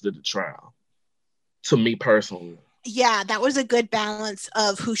the custody trial. To me personally. Yeah, that was a good balance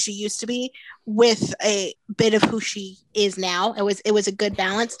of who she used to be with a bit of who she is now. It was a good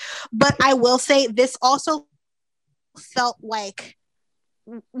balance. But I will say this also felt like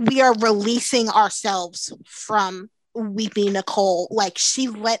we are releasing ourselves from weeping Nicole. Like, she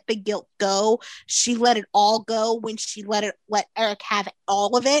let the guilt go. She let it all go when she let Eric have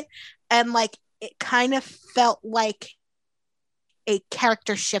all of it. And like, it kind of felt like a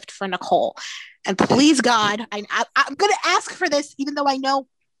character shift for Nicole. And please God, I'm going to ask for this, even though I know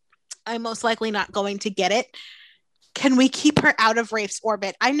I'm most likely not going to get it. Can we keep her out of Rafe's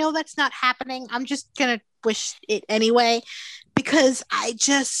orbit? I know that's not happening. I'm just going to wish it anyway, because I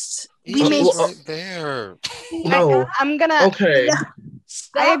just... right there. No. I'm going to... Okay.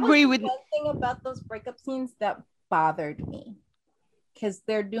 I agree with... One thing about those breakup scenes that bothered me. Because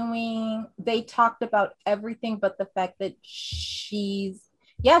they talked about everything but the fact that she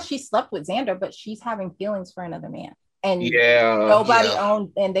slept with Xander, but she's having feelings for another man. And nobody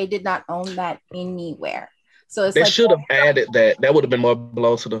owned, and they did not own that anywhere. So it's they should have added that. That would have been more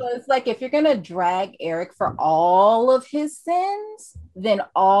below to the. So it's like, if you're gonna drag Eric for all of his sins, then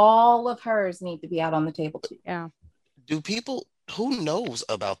all of hers need to be out on the table too. Yeah. Do people who knows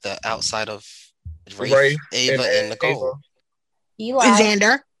about that outside of Rafe, Ava, and Nicole? Eli.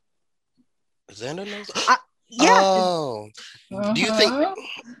 Xander knows. Yeah. Oh, do you think?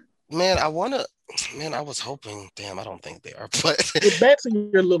 Man, I wanna. Man, I was hoping. Damn, I don't think they are. But back to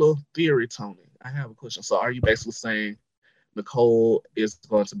your little theory, Tony. I have a question. So, are you basically saying Nicole is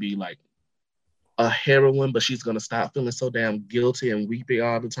going to be like a heroine, but she's going to stop feeling so damn guilty and weepy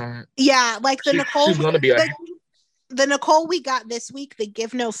all the time? Yeah, like the Nicole. She's going to be the Nicole we got this week, the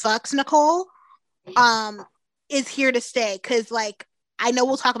give no fucks Nicole, is here to stay. Because like, I know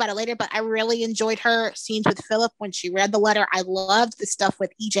we'll talk about it later, but I really enjoyed her scenes with Philip when she read the letter. I loved the stuff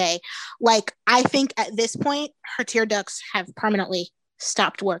with EJ. Like, I think at this point, her tear ducts have permanently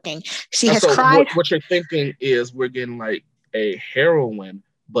stopped working. She has cried. What you're thinking is we're getting like a heroine,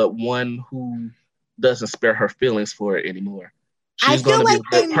 but one who doesn't spare her feelings for it anymore. She's going to be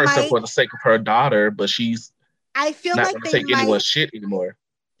a good person for the sake of her daughter, but she's not going to take anyone's shit anymore.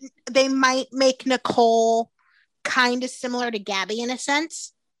 They might make Nicole kind of similar to Gabby in a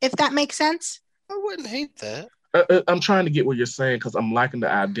sense, if that makes sense. I wouldn't hate that. I'm trying to get what you're saying because I'm liking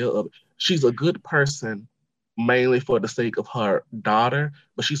the idea of it. She's a good person mainly for the sake of her daughter,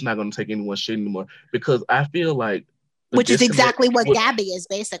 but she's not going to take anyone's shit anymore because I feel like which is exactly what Gabby is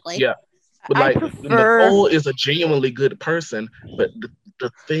basically. Yeah. But like Nicole is a genuinely good person, but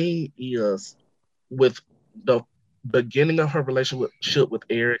the thing is with the beginning of her relationship with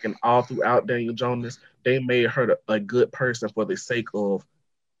Eric and all throughout Daniel Jonas, they made her a good person for the sake of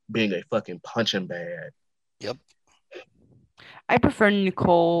being a fucking punching bag. Yep. I prefer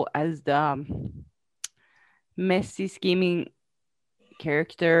Nicole as the messy, scheming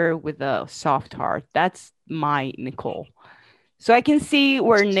character with a soft heart. That's my Nicole. So I can see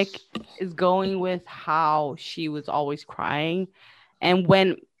where Nick is going with how she was always crying. And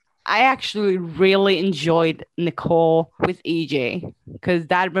when I actually really enjoyed Nicole with EJ because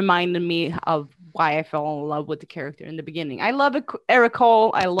that reminded me of why I fell in love with the character in the beginning. I love Eric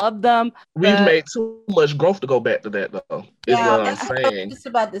Cole. I love them. We've made too much growth to go back to that, though. Is what I'm saying. I was just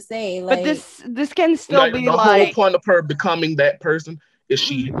about to say, like, but this can still be the whole point of her becoming that person is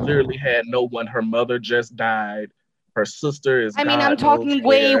she literally had no one. Her mother just died. Her sister is. I'm talking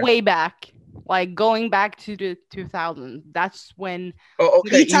way back. Like going back to the 2000s. That's when. Oh,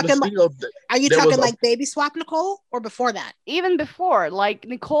 okay. Are you talking like Baby Swap Nicole or before that? Even before, like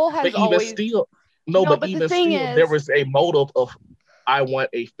Nicole has always. But even still, there was a motive of, I want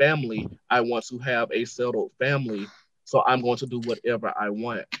a family. I want to have a settled family. So I'm going to do whatever I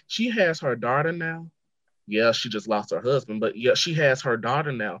want. She has her daughter now. Yeah, she just lost her husband, but yeah, she has her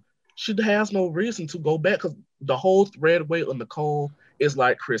daughter now. She has no reason to go back because the whole thread weight of Nicole is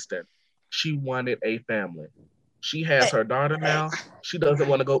like Kristen. She wanted a family. She has her daughter now. She doesn't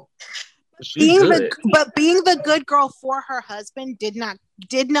want to go. Being the good girl for her husband did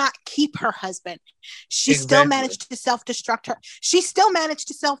not keep her husband. She still managed to self-destruct her. She still managed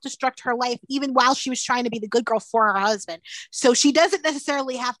to self-destruct her life even while she was trying to be the good girl for her husband. So she doesn't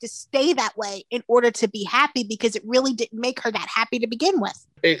necessarily have to stay that way in order to be happy because it really didn't make her that happy to begin with.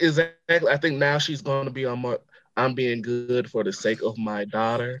 Exactly. I think now she's going to be on more. I'm being good for the sake of my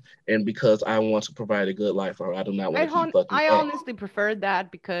daughter and because I want to provide a good life for her. I do not want to keep fucking I honestly prefer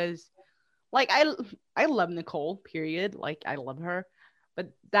that because like I love Nicole, period. Like I love her.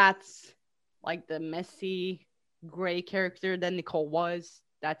 But that's like the messy gray character that Nicole was.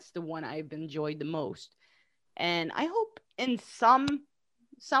 That's the one I've enjoyed the most. And I hope in some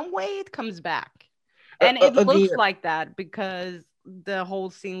way it comes back. And it looks like that because the whole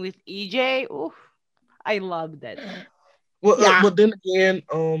scene with EJ, oof, I loved it. Well, then again,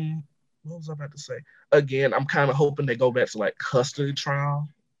 what was I about to say? Again, I'm kind of hoping they go back to like custody trial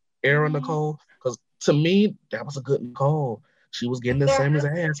era Nicole, because to me that was a good Nicole. She was getting the same as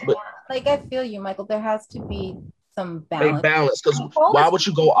ass, but like I feel you, Michael. There has to be some balance. Because why would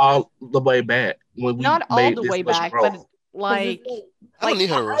you go all the way back when we not all the way back, growth? But like I don't need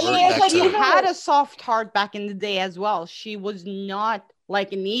her to revert back to you had a soft heart back in the day as well. She was not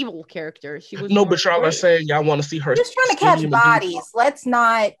like an evil character. She was but y'all are saying y'all want to see her just trying to catch bodies. Let's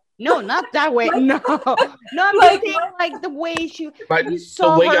not. No, not that way. No, I'm like, saying like the way she like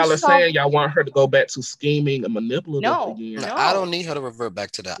the way y'all are saying y'all want her to go back to scheming and manipulative again. No, I don't need her to revert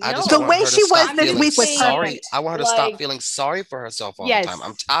back to that. I just the want way her to she was stop this week was sorry. perfect. I want her to stop feeling sorry for herself all the time.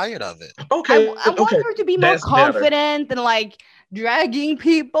 I'm tired of it. Okay, I want her to be more confident and like dragging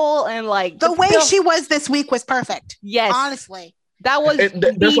people and like the way she was this week was perfect. Yes, honestly, that was.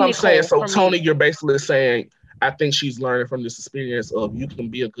 That's what I'm saying. So Tony, you're basically saying, I think she's learning from this experience of you can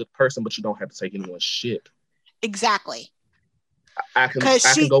be a good person, but you don't have to take anyone's shit. Exactly. I can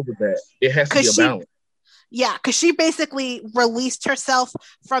go with that. It has to be a balance. Yeah, because she basically released herself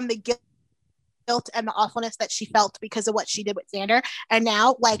from the guilt and the awfulness that she felt because of what she did with Xander. And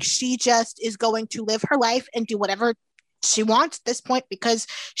now, like, she just is going to live her life and do whatever she wants at this point because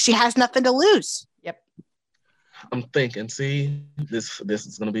she has nothing to lose. Yep. I'm thinking, see, this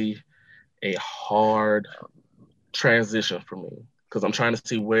is going to be a hard transition for me because I'm trying to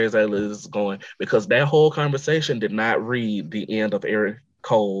see where exactly this is going, because that whole conversation did not read the end of Eric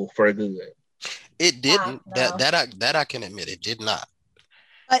Cole for good. It didn't. No. That I can admit, it did not.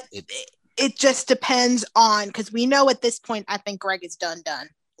 But it just depends on, because we know at this point, I think Greg is done.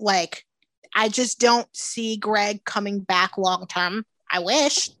 Like, I just don't see Greg coming back long term. I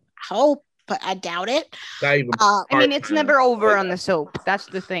wish, hope, but I doubt it. I mean, it's never over on the soap. That's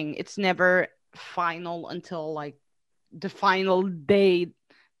the thing. It's never final until like the final days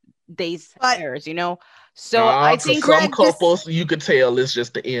airs, you know. So I think some couples you could tell it's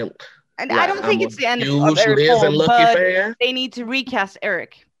just the end. And like, I don't think it's the end of Eric Cole, but they need to recast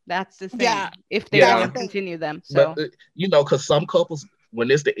Eric. That's the thing. Yeah. If they want to continue them. So but, because some couples,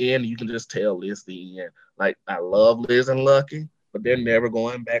 when it's the end, you can just tell it's the end. Like, I love Liz and Lucky, but they're never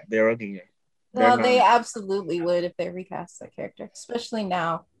going back there again. No, they absolutely would if they recast that character, especially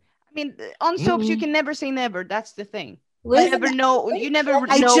now. I mean, on soaps, you can never say never. That's the thing. You never know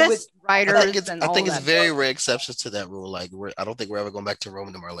with writers. I think it's very rare exceptions to that rule. Like, I don't think we're ever going back to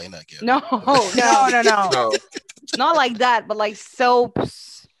Roman and Marlena again. No. Not like that, but like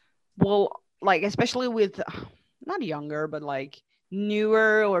soaps will, like, especially with not younger, but like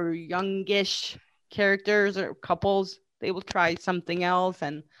newer or youngish characters or couples, they will try something else.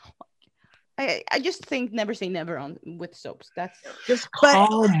 And I just think never say never on with soaps. That's just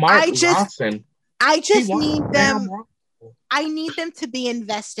call Mark Lawson. I just need them. I need them to be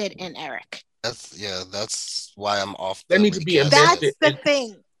invested in Eric. That's why I'm off. They need to be invested. That's the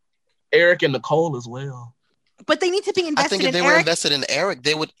thing. Eric and Nicole as well. But they need to be invested. I think if they were invested in Eric,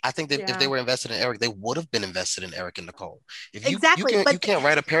 they would. I think that if they were invested in Eric, they would have been invested in Eric and Nicole. If you can't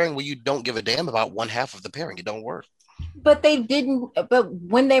write a pairing where you don't give a damn about one half of the pairing, it don't work. But they didn't. But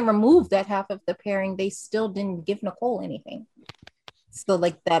when they removed that half of the pairing, they still didn't give Nicole anything. So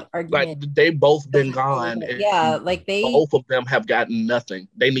like that argument, like they both been gone. Yeah, like both of them have gotten nothing.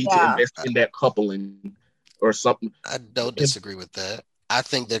 They need to invest in that coupling or something. I don't disagree with that. I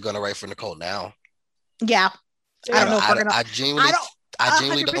think they're going to write for Nicole now. Yeah, I don't know if we're gonna. I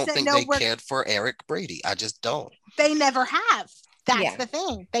genuinely don't think they cared for Eric Brady. I just don't. They never have. That's the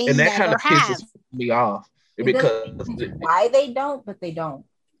thing. They never have. And that kind of pisses me off because why they don't, but they don't.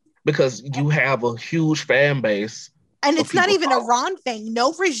 Because you have a huge fan base. And it's not even a Ron thing.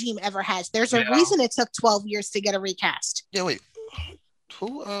 No regime ever has. There's a reason it took 12 years to get a recast. Yeah, wait.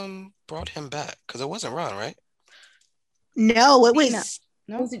 Who brought him back? Because it wasn't Ron, right? No, it was.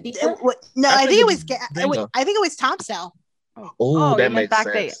 No, was it I think it was. I think it was Tom Sell. Oh, that makes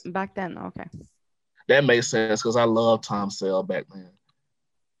sense. Back then, okay. That makes sense because I loved Tom Sell back then.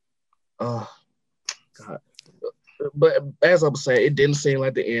 Oh, God. But as I was saying, it didn't seem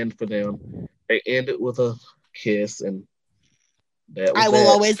like the end for them. They ended with a kiss, and that was I will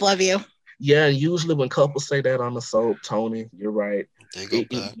always love you. Yeah, usually when couples say that on the soap, Tony, you're right.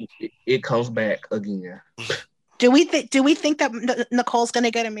 It comes back again. Do we think that Nicole's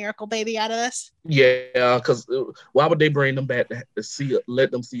gonna get a miracle baby out of this? Yeah, because why would they bring them back to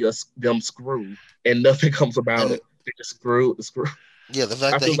let them see them screw and nothing comes about it? They just screw. Yeah, the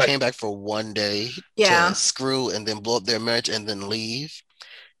fact that he came back for one day to screw and then blow up their marriage and then leave.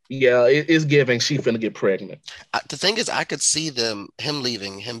 Yeah, it's giving she finna get pregnant. The thing is, I could see him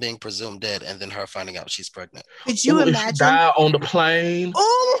leaving, him being presumed dead, and then her finding out she's pregnant. Could you imagine? Die on the plane.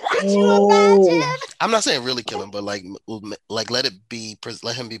 Could you imagine? I'm not saying really kill him, but like let him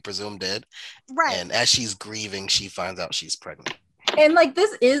be presumed dead. Right. And as she's grieving, she finds out she's pregnant. And like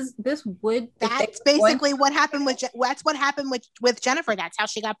that's basically what happened with Jennifer. That's how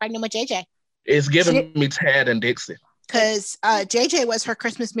she got pregnant with JJ. It's giving me Tad and Dixie. Because JJ was her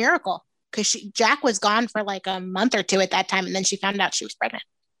Christmas miracle. Because Jack was gone for like a month or two at that time, and then she found out she was pregnant.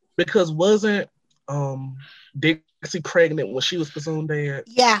 Because wasn't Dixie pregnant when she was presumed dead?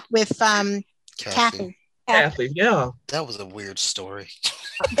 Yeah, with Kathy. Kathy, yeah. That was a weird story.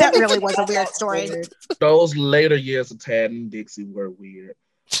 That really was a weird story. Those later years of Tad and Dixie were weird.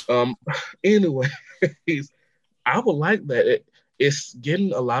 Anyways, I would like that. It's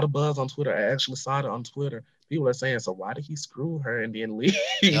getting a lot of buzz on Twitter. I actually saw it on Twitter. People are saying, so why did he screw her and then leave?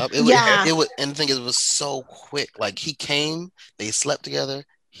 Yep, it was, and the thing is, it was so quick. Like he came, they slept together,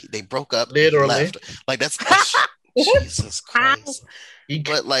 they broke up, literally. Left. Like that's Jesus Christ. He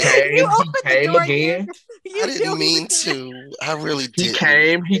came again. I didn't mean to. I really did.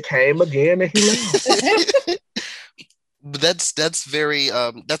 He came again, and he left. But that's very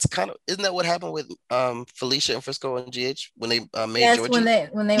that's kind of, isn't that what happened with Felicia and Frisco and GH when they made Georgie?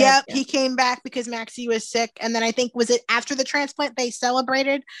 when they yep, he came back because Maxie was sick, and then I think, was it after the transplant they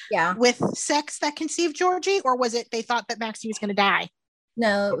celebrated with sex that conceived Georgie, or was it they thought that Maxie was going to die?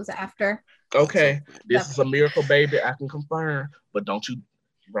 No, it was after. Okay, this is a miracle baby, I can confirm, but don't you,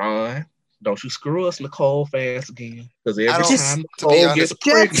 Ron, don't you screw us Nicole fast again, because every time Nicole gets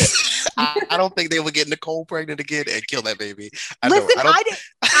pregnant. I don't think they would get Nicole pregnant again and kill that baby. I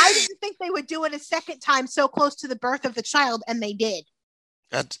didn't think they would do it a second time so close to the birth of the child, and they did.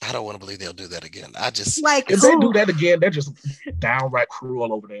 I don't want to believe they'll do that again. I just if they do that again, they're just downright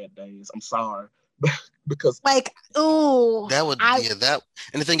cruel over their days. I'm sorry. Because that would that,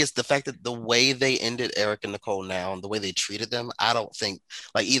 and the thing is the fact that the way they ended Eric and Nicole now and the way they treated them, I don't think,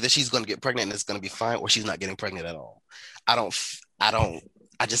 like, either she's going to get pregnant and it's going to be fine, or she's not getting pregnant at all.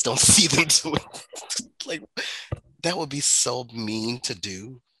 I just don't see them doing like that. Would be so mean to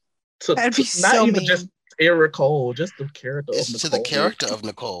do. That'd be so mean. Just Eric Cole, just the character of Nicole. To the character of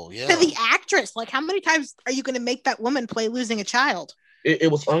Nicole, yeah. To the actress, like, how many times are you going to make that woman play losing a child?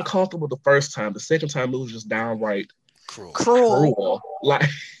 It was uncomfortable the first time. The second time it was just downright cruel. Like,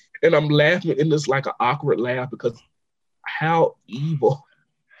 and I'm laughing, and it's like an awkward laugh because how evil.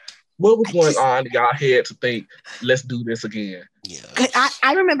 What was going on in y'all head to think, let's do this again? Yeah.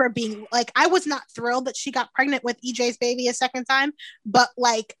 I remember being like, I was not thrilled that she got pregnant with EJ's baby a second time, but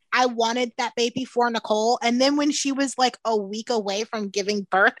like, I wanted that baby for Nicole. And then when she was like a week away from giving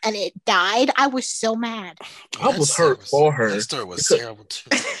birth and it died, I was so mad. I was hurt for her. That story was terrible too.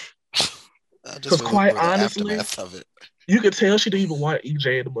 Because quite honestly, you could tell she didn't even want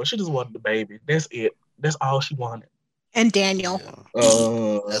EJ anymore. She just wanted the baby. That's it. That's all she wanted. And Daniel. Yeah.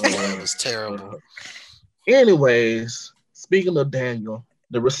 That was terrible. Anyways, speaking of Daniel,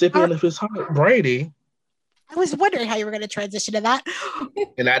 the recipient of his heart, Brady. I was wondering how you were going to transition to that.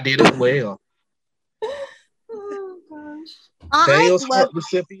 And I did it well. Oh, gosh. Daniel's heart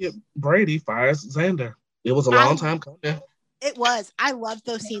recipient, Brady, fires Xander. It was a long time coming. It was. I loved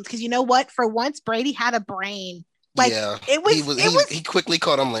those scenes because you know what? For once, Brady had a brain. Like, yeah, it was. He quickly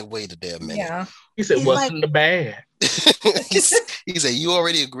caught him. Like, wait a damn minute. Yeah. He said, "What's in the bag?" He said, "You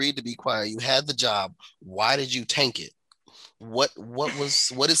already agreed to be quiet. You had the job. Why did you tank it? What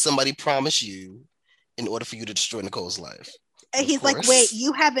did somebody promise you in order for you to destroy Nicole's life?" And he's like, "Wait,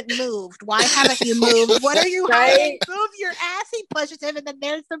 you haven't moved. Why haven't you moved? What are you hiding? Move your ass." He pushes him, and then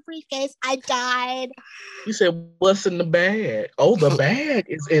there's the briefcase. I died. He said, "What's in the bag?" Oh, the bag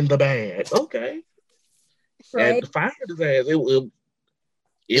is in the bag. Okay. Right. And fired his ass.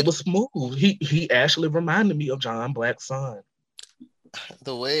 It was smooth. He actually reminded me of John Black's son.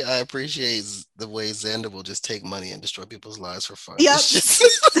 The way I appreciate the way Xander will just take money and destroy people's lives for fun. Yep. Listen.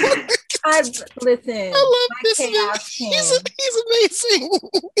 I love this man. He's amazing.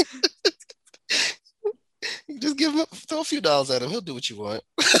 You just throw a few dollars at him. He'll do what you want.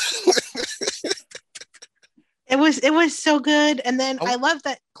 It was so good. And then I love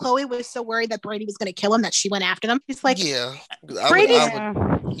that Chloe was so worried that Brady was going to kill him that she went after them. He's like, yeah, Brady.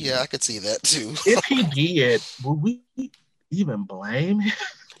 I could see that too. If he did, would we even blame him?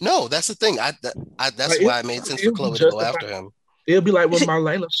 No, that's the thing. That's why it made sense for Chloe to go after him. It'll be like when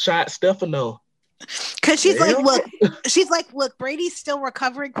Marlena shot Stefano. Because she's like, look, Brady's still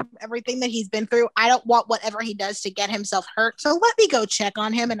recovering from everything that he's been through. I don't want whatever he does to get himself hurt. So let me go check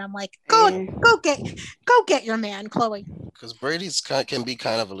on him. And I'm like, go get your man, Chloe. Because Brady's can be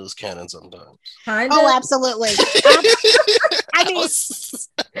kind of a loose cannon sometimes. Kinda. Oh, absolutely. I mean,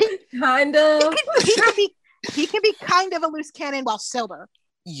 kind of. He can be kind of a loose cannon while sober.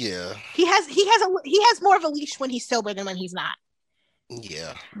 Yeah. He has more of a leash when he's sober than when he's not.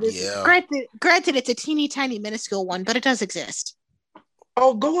 Yeah. Granted, it's a teeny tiny minuscule one, but it does exist.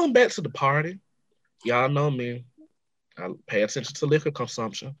 Oh, going back to the party, y'all know me. I pay attention to liquor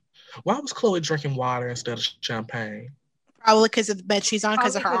consumption. Why was Chloe drinking water instead of champagne? Probably because of the bed she's on,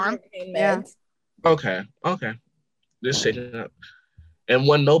 because of her arm. Yeah. Okay. This shit up. And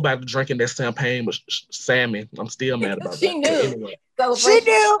wasn't nobody drinking that champagne but Sammy. I'm still mad about She that. knew. Anyway.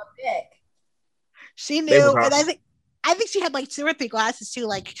 She knew. And I think she had like 2 or 3 glasses too.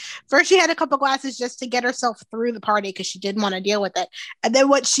 Like, first she had a couple glasses just to get herself through the party because she didn't want to deal with it. And then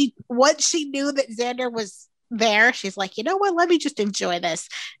once she knew that Xander was there, she's like, you know what? Let me just enjoy this.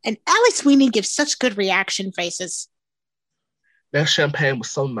 And Ally Sweeney gives such good reaction faces. That champagne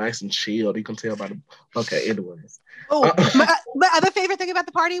was so nice and chilled. You can tell by the. Okay, anyways. Oh, my other favorite thing about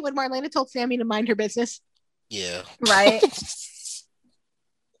the party when Marlena told Sammy to mind her business. Yeah. Right.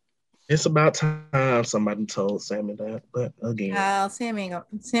 It's about time somebody told Sammy that. But again,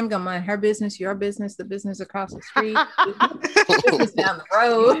 Sam gonna mind her business, your business, the business across the street, business down the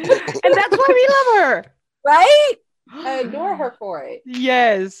road, and that's why we love her, right? I adore her for it.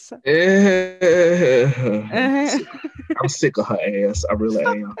 Yes. I'm sick of her ass. I really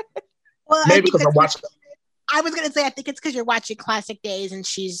am. Well, maybe because I'm watching. I was gonna say I think it's because you're watching Classic Days and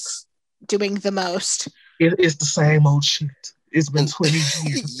she's doing the most. It's the same old shit. It's been 20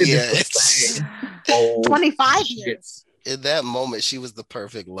 years. Yes. 25 years. In that moment, she was the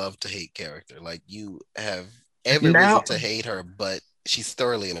perfect love to hate character. Like, you have every reason to hate her, but she's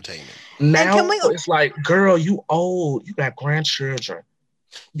thoroughly entertaining. Now it's like, girl, you old. You got grandchildren.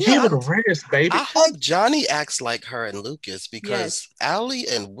 Give it a rest, baby. I hope Johnny acts like her and Lucas, because Allie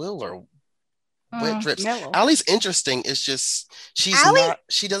and Will are wet drips. Allie's interesting. It's just she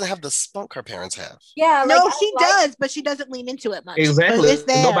doesn't have the spunk her parents have. Yeah, no, she does, but she doesn't lean into it much. Exactly.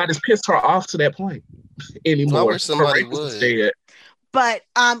 Nobody's pissed her off to that point anymore. I wish somebody would. But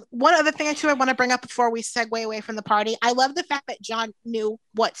one other thing I want to bring up before we segue away from the party, I love the fact that John knew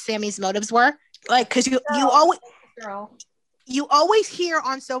what Sammy's motives were. Like, because you always hear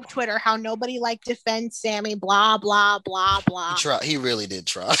on soap Twitter how nobody defends Sammy, blah, blah, blah, blah. He really did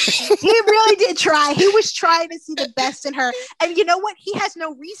try. He really did try. He was trying to see the best in her. And you know what? He has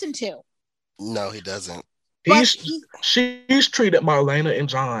no reason to. No, he doesn't. She's treated Marlena and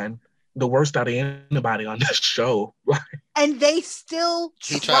John the worst out of anybody on this show. And they still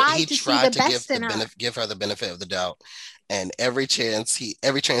tried to see the best in her. Give her the benefit of the doubt. And every chance he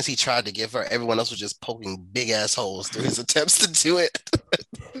tried to give her, everyone else was just poking big ass holes through his attempts to do it.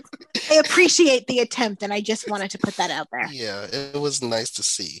 I appreciate the attempt, and I just wanted to put that out there. Yeah, it was nice to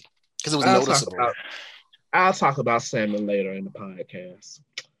see because it was noticeable. I'll talk about Sammy later in the podcast.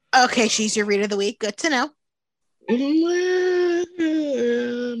 Okay, she's your read of the week. Good to know.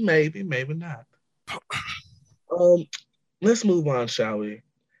 Maybe not. Let's move on, shall we?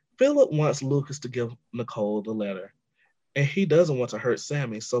 Philip wants Lucas to give Nicole the letter. And he doesn't want to hurt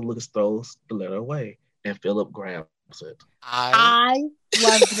Sammy, so Lucas throws the letter away, and Philip grabs it. I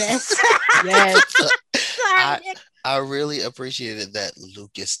love this. Yes. I really appreciated that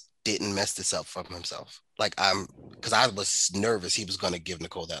Lucas didn't mess this up for himself. Because I was nervous he was going to give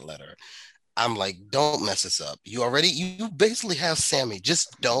Nicole that letter. I'm like, don't mess this up. You basically have Sammy.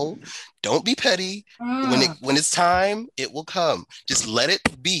 Just don't be petty. When it's time, it will come. Just let it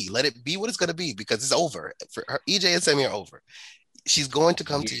be. Let it be what it's going to be, because it's over. For her, EJ and Sammy are over. She's going to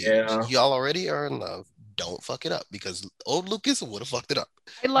come to you. Y'all already are in love. Don't fuck it up, because old Lucas would have fucked it up.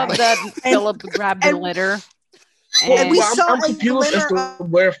 I love that Philip grabbed the letter. I'm confused as to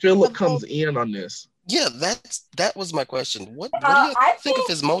where Philip comes in on this. Yeah, that was my question. What do you think of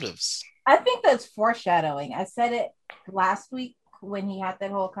his motives? I think that's foreshadowing. I said it last week when he had that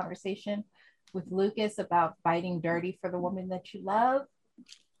whole conversation with Lucas about fighting dirty for the woman that you love.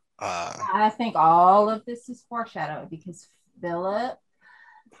 I think all of this is foreshadowing, because Philip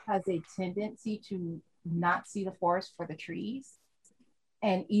has a tendency to not see the forest for the trees.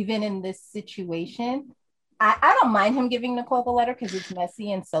 And even in this situation, I don't mind him giving Nicole the letter because it's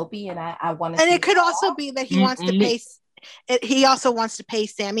messy and soapy, and I want to. And it could also be that he wants to pay. He also wants to pay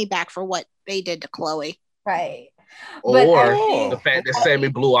Sammy back for what they did to Chloe. Right. Or the fact that Sammy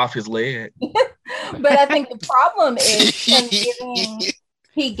blew off his leg. But I think the problem is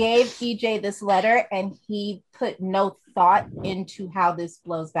he gave EJ this letter and he put no thought into how this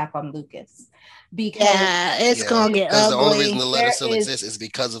blows back on Lucas. Because it's going to get ugly. The only reason the letter still exists is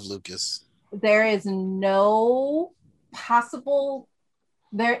because of Lucas. There is no possible...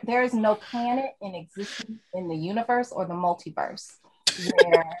 There is no planet in existence in the universe or the multiverse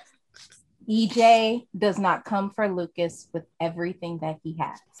where EJ does not come for Lucas with everything that he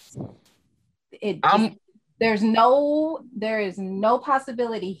has. There is no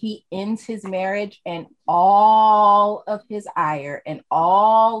possibility he ends his marriage and all of his ire and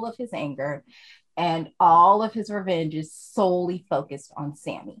all of his anger and all of his revenge is solely focused on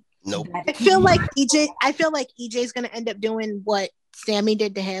Sammy. Nope. I feel like EJ is going to end up doing what Sammy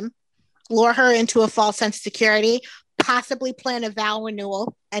did to him, lure her into a false sense of security, possibly plan a vow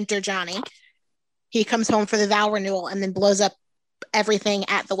renewal, enter Johnny. He comes home for the vow renewal and then blows up everything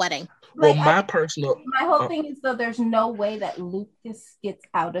at the wedding. Well, my whole thing is, though, there's no way that Lucas gets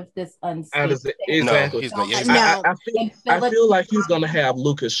out of this unscathed. Exactly. I feel like he's going to have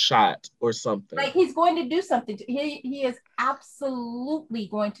Lucas shot or something. Like he's going to do something. He is absolutely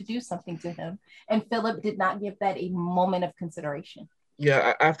going to do something to him. And Philip did not give that a moment of consideration.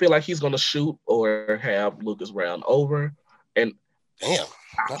 Yeah, I feel like he's going to shoot or have Lucas round over. And damn,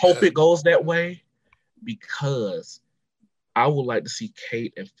 I hope it goes that way, because I would like to see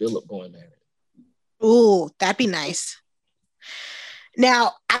Kate and Philip going at it. Ooh, that'd be nice.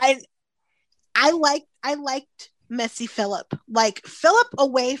 Now, I liked messy Philip. Like Philip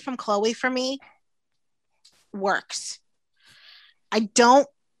away from Chloe for me works. I don't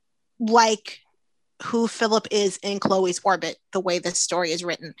like who Philip is in Chloe's orbit, the way this story is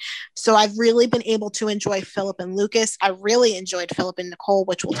written. So I've really been able to enjoy Philip and Lucas. I really enjoyed Philip and Nicole,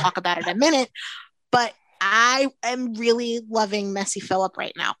 which we'll talk about in a minute. But I am really loving messy Philip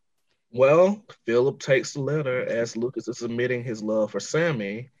right now. Well, Philip takes the letter as Lucas is admitting his love for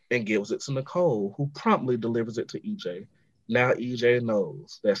Sammy and gives it to Nicole, who promptly delivers it to EJ. Now EJ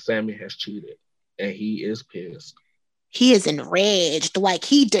knows that Sammy has cheated, and he is pissed. He is enraged. Like,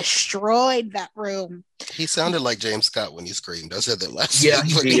 he destroyed that room. He sounded like James Scott when he screamed. I said that last week.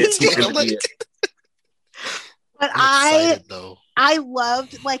 He did. But I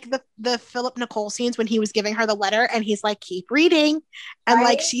loved like the Philip Nicole scenes when he was giving her the letter and he's like, keep reading. And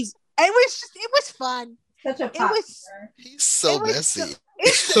right? Like it was fun. Such a he's so messy.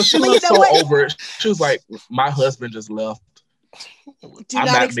 So she was so over it. She was like, my husband just left. Do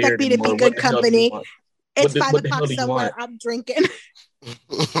not expect me to be good company. It's 5 o'clock somewhere. I'm drinking.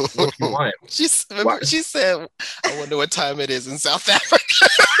 What you want? She said, I wonder what time it is in South Africa.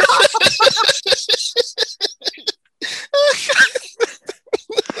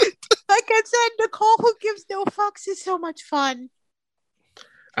 Like I said, Nicole who gives no fucks is so much fun.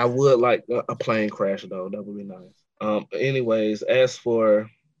 I would like a plane crash though. That would be nice. Anyways, as for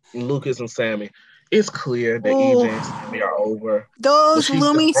Lucas and Sammy, it's clear that EJ and Sammy are over. Those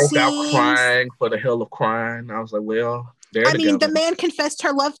Lumi scenes. Out crying for the hell of crying. I was like, well, I mean, the man confessed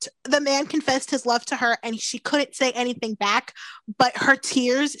his love to her, and she couldn't say anything back, but her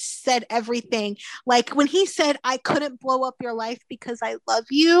tears said everything. Like when he said, I couldn't blow up your life because I love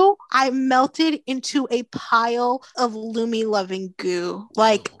you, I melted into a pile of Lumi loving goo.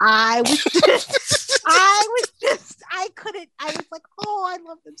 Like I was like, oh, I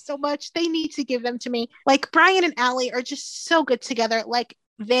love them so much. They need to give them to me. Like Brian and Allie are just so good together. Like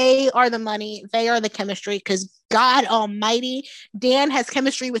they are the money. They are the chemistry because God almighty, Dan has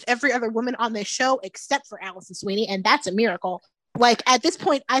chemistry with every other woman on this show except for Allison Sweeney. And that's a miracle. Like at this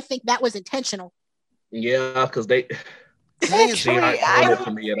point, I think that was intentional. Yeah, because they... It's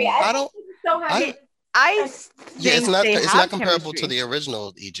not comparable to the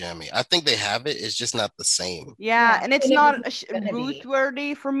original EJamie. I think they have it. It's just not the same. Yeah, and it's not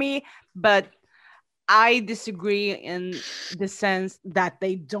root-worthy for me, but I disagree in the sense that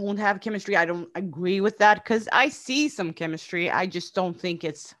they don't have chemistry. I don't agree with that because I see some chemistry. I just don't think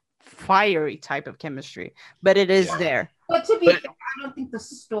it's fiery type of chemistry, but it is there. But to be fair, I don't think the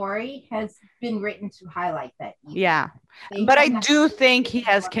story has been written to highlight that either. Yeah, but I do think he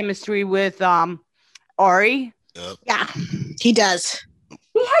has chemistry with Ari. Yep. Yeah, he does.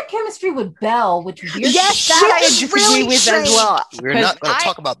 He had chemistry with Belle, which yes, that I disagree really with as well. We're not going to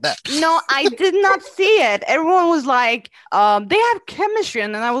talk about that. No, I did not see it. Everyone was like, they have chemistry,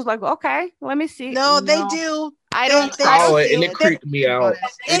 and then I was like, okay, let me see. No, they do. I don't and it creeped me out.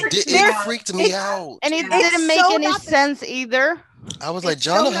 It freaked me out. And it didn't make any sense either. I was like,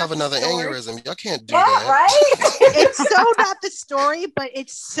 John will have another aneurysm. Y'all can't do that. Right? It's so not the story, but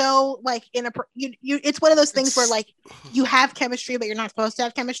it's so like it's one of those things where like you have chemistry, but you're not supposed to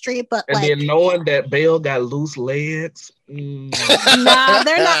have chemistry. But and then knowing that Belle got loose legs. Nah,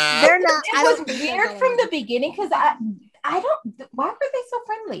 they're not. It was weird from the beginning because I don't. Why were they so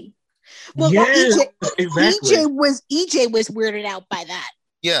friendly? Well, exactly. EJ was weirded out by that.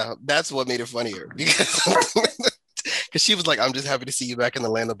 Yeah, that's what made it funnier because she was like, "I'm just happy to see you back in the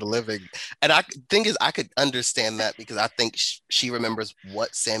land of the living." And I could understand that because I think she remembers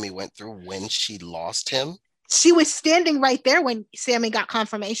what Sammy went through when she lost him. She was standing right there when Sammy got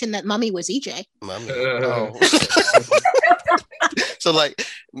confirmation that Mummy was EJ. Mummy. Oh. So like,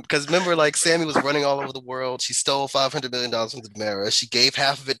 because remember, like Sammy was running all over the world. She stole $500 million from the mirror. She gave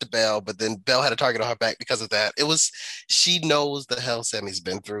half of it to Belle, but then Belle had a target on her back because of that. She knows the hell Sammy's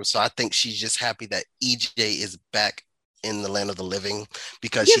been through. So I think she's just happy that EJ is back in the land of the living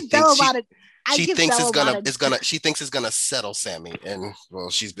because she thinks it's gonna settle Sammy, and well,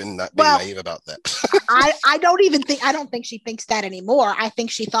 she's been not being naive about that. I don't think she thinks that anymore. I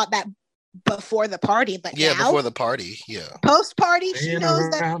think she thought that before the party, but now, before the party, post party, she knows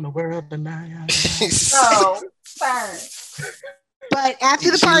that. Around the world tonight. Oh, but after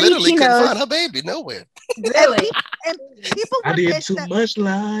the party, she literally she couldn't knows. find her baby nowhere. Really, and people were I did pissed too much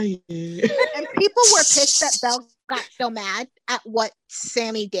lying. And people were pissed that Belle got so mad at what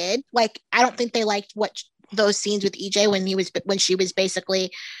Sammy did. Like, I don't think they liked those scenes with EJ when she was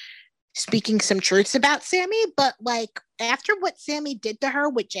basically speaking some truths about Sammy, but like after what Sammy did to her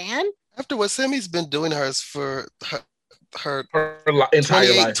with Jan, after what Sammy's been doing hers for her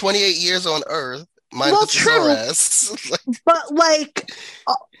entire life, 28 years on Earth, minus Zoras. But like,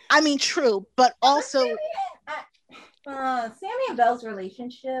 I mean, true, but also Sammy and Belle's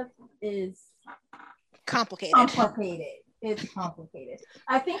relationship is complicated. It's complicated.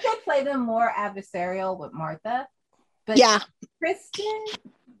 I think they play them more adversarial with Martha, but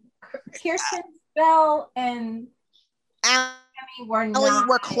Kirsten, Belle, and Sammy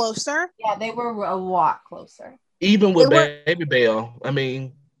were closer. Yeah, they were a lot closer. Even with Baby Belle, I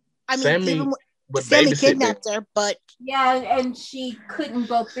mean, Sammy kidnapped her, but and she couldn't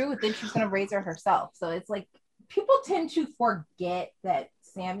go through with it. She's gonna raise her herself. So it's like people tend to forget that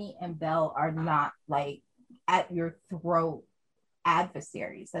Sammy and Belle are not like at your throat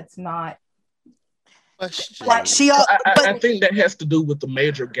adversaries. That's not. I think that has to do with the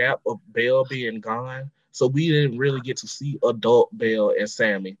major gap of Belle being gone. So we didn't really get to see adult Belle and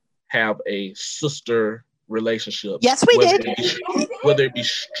Sammy have a sister relationship. Yes, we did. Whether it be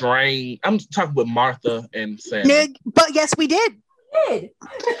strained. I'm talking with Martha and Sammy. But yes, we did. Martha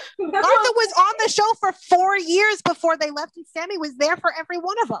was on the show for 4 years before they left, and Sammy was there for every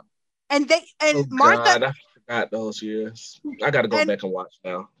one of them. And Martha. God, I forgot those years. I got to go back and watch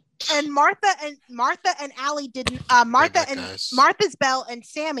now. And Martha and Allie didn't. Martha's Belle and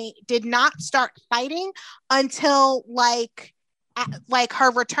Sammy did not start fighting until like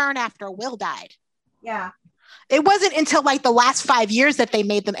her return after Will died. Yeah, it wasn't until like the last 5 years that they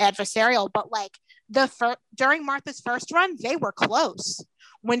made them adversarial. But like during Martha's first run, they were close.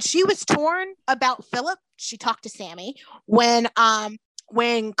 When she was torn about Philip, she talked to Sammy. When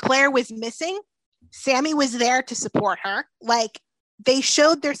Claire was missing, Sammy was there to support her. Like. They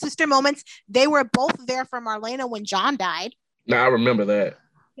showed their sister moments. They were both there for Marlena when John died. No, I remember that.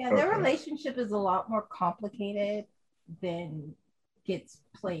 Yeah, their relationship is a lot more complicated than gets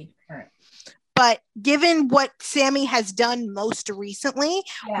played currently. But given what Sammy has done most recently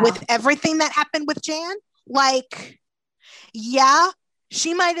with everything that happened with Jan, like, yeah,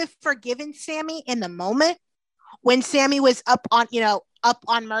 she might have forgiven Sammy in the moment when Sammy was up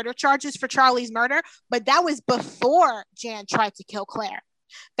on murder charges for Charlie's murder, but that was before Jan tried to kill Claire.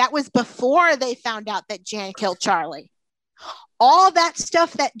 That was before they found out that Jan killed Charlie. All that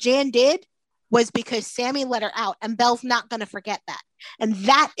stuff that Jan did was because Sammy let her out, and Belle's not going to forget that. And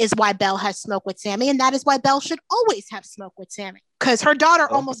that is why Belle has smoke with Sammy, and that is why Belle should always have smoke with Sammy, because her daughter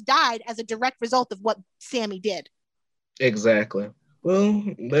almost died as a direct result of what Sammy did. Exactly. Well,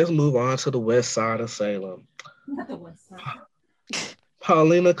 let's move on to the west side of Salem. Not the west side.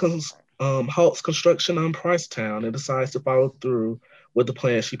 Paulina halts construction on Pricetown and decides to follow through with the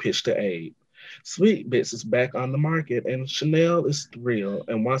plan she pitched to Abe. Sweet Bits is back on the market, and Chanel is thrilled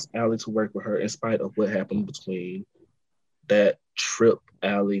and wants Allie to work with her in spite of what happened between that Trip,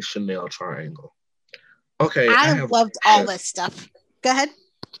 Allie, Chanel triangle. Okay. I loved all this stuff. Go ahead.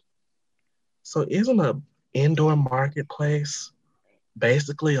 So isn't an indoor marketplace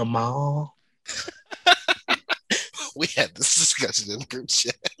basically a mall? We had this discussion in the group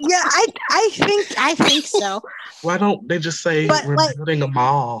chat. Yeah, I think so. Why don't they just say we're building a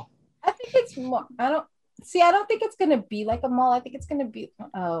mall? I think it's more. I don't think it's gonna be like a mall. I think it's gonna be.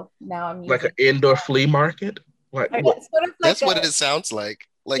 Oh, now I'm like an indoor flea market. Like that's what it sounds like.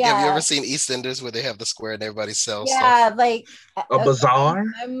 Like, have you ever seen EastEnders where they have the square and everybody sells stuff? Yeah, like a bazaar.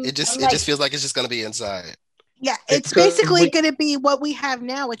 It just feels like it's just gonna be inside. Yeah, it's basically going to be what we have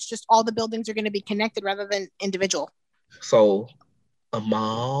now. It's just all the buildings are going to be connected rather than individual. So, a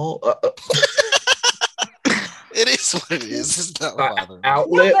mall. It is what it is. It's not bothering.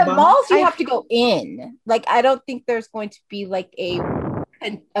 Outlet. Yeah, but malls you have to go in. Like, I don't think there's going to be like a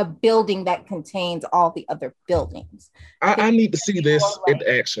building that contains all the other buildings. I need to see this in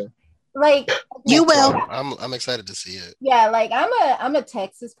action. Like you will. I'm excited to see it. Yeah, like I'm a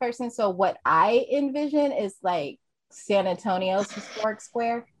Texas person, so what I envision is like San Antonio's historic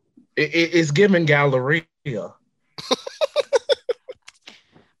square. It's giving Galleria.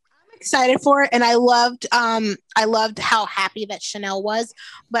 Excited for it, and I loved how happy that Chanel was,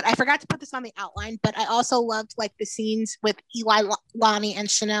 but I forgot to put this on the outline. But I also loved like the scenes with Eli, Lonnie, and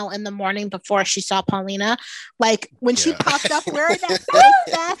Chanel in the morning before she saw Paulina. Like when she popped up wearing that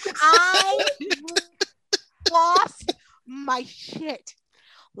face mask, I lost my shit.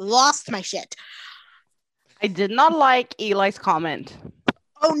 I did not like Eli's comment.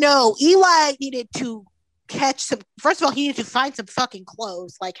 Oh no, Eli needed to catch some. First of all, he needed to find some fucking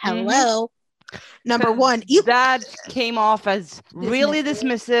clothes. Like, hello. Number one, that came off as really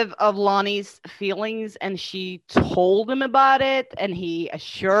dismissive of Lonnie's feelings, and she told him about it, and he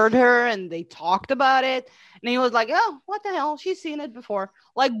assured her, and they talked about it, and he was like, "Oh, what the hell? She's seen it before."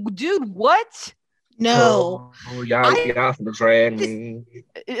 Like, dude, what? No. Oh, y'all finna drag me.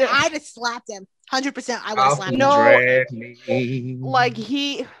 I'd have slapped him. 100%. I would have slapped him. Drag me. Like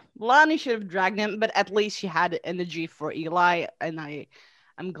Lonnie should have dragged him, but at least she had energy for Eli, and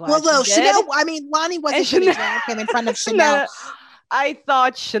I'm glad. Well, no, Chanel. I mean, Lonnie wasn't going to drag him in front of Chanel. No, I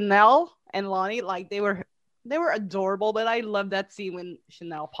thought Chanel and Lonnie, like, they were adorable, but I loved that scene when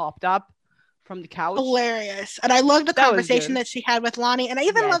Chanel popped up from the couch. Hilarious. And I loved the conversation that she had with Lonnie, and I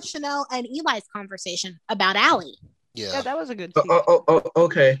even loved Chanel and Eli's conversation about Allie. Yeah, that was a good scene.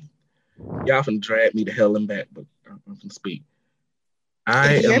 Okay. Y'all finna drag me to hell and back, but I'm finna speak.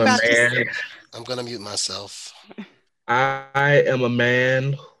 I am a man. I'm gonna mute myself. I am a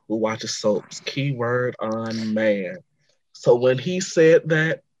man who watches soaps. Keyword on man. So when he said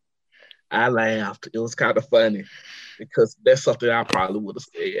that, I laughed. It was kind of funny because that's something I probably would have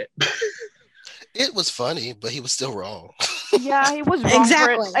said. It was funny, but he was still wrong. Yeah, he was wrong.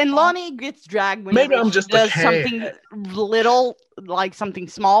 Exactly. And Lonnie gets dragged when maybe I'm just does something little, like something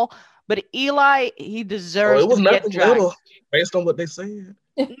small. But Eli, he deserves to get dragged. Little, based on what they said.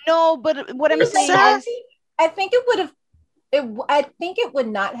 No, but what I'm saying is, I think it would have. I think it would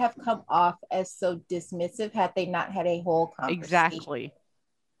not have come off as so dismissive had they not had a whole conversation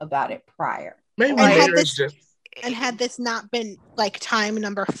about it prior. Maybe and had this not been like time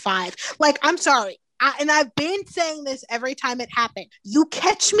number 5. Like, I'm sorry. And I've been saying this every time it happened. You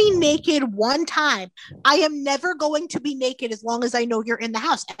catch me naked one time, I am never going to be naked as long as I know you're in the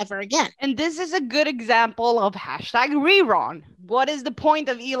house ever again. And this is a good example of hashtag rerun. What is the point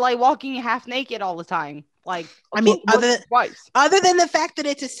of Eli walking half naked all the time? Like, I mean, other than the fact that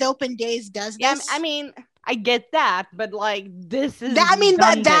it's a soap and Days does this. Yeah, I mean, I get that, but like, this is. I mean,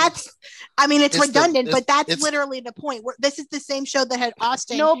 it's redundant, but that's literally the point. This is the same show that had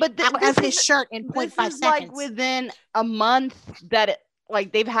Austin out of his shirt in 0.5 seconds. Like within a month that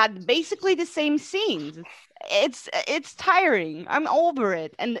they've had basically the same scenes. It's tiring. I'm over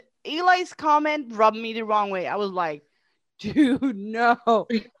it. And Eli's comment rubbed me the wrong way. I was like, dude, no.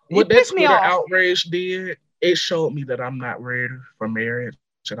 What that Twitter outrage did, it showed me that I'm not ready for marriage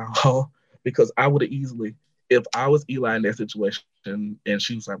at all. Because I would have easily, if I was Eli in that situation and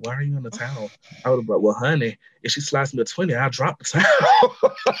she was like, "Why are you in the towel?" I would have been like, "Well, honey, if she slides me a 20, I'll drop the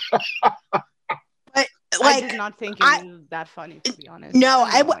towel." But I did not think it was that funny, to be honest. No,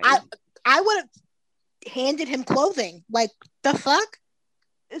 I would have handed him clothing. Like, the fuck?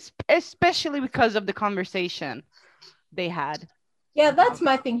 Especially because of the conversation they had. Yeah, that's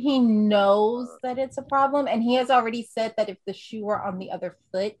my thing. He knows that it's a problem, and he has already said that if the shoe were on the other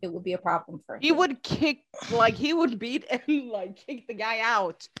foot, it would be a problem for him. He would he would beat and kick the guy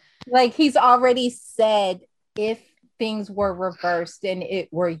out. Like, he's already said, if things were reversed and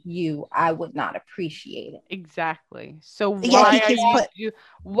it were you, I would not appreciate it. Exactly. So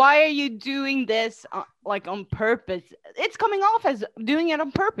why are you doing this on purpose? It's coming off as doing it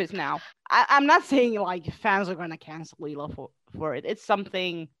on purpose now. I'm not saying fans are gonna cancel Lila for it. It's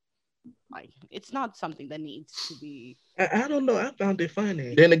something it's not something that needs to be. I don't know. I found it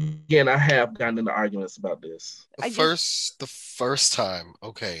funny. Then again, I have gotten into arguments about this. The first time,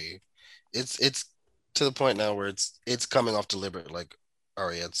 okay, it's to the point now where it's coming off deliberate, like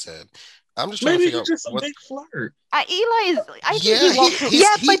Ariad said. I'm just trying to figure out just a big flirt. Eli is.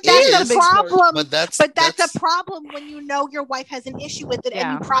 But that's a problem. But that's a problem when you know your wife has an issue with it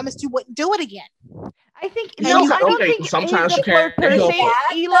and you promised you wouldn't do it again. I think I don't think sometimes you can't.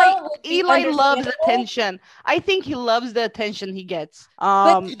 Eli loves attention. I think he loves the attention he gets.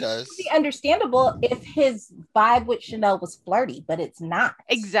 He does. It would be understandable if his vibe with Chanel was flirty, but it's not.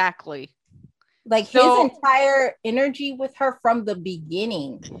 Exactly. Like, his entire energy with her from the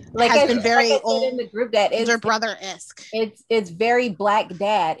beginning, has been very old in the group that older brother-esque. It's very black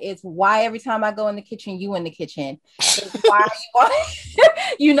dad. It's why every time I go in the kitchen, you in the kitchen. It's why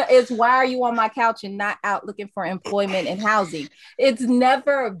it's why are you on my couch and not out looking for employment and housing? It's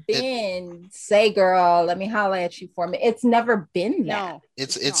never been say, girl, let me holler at you for me. It's never been that. No,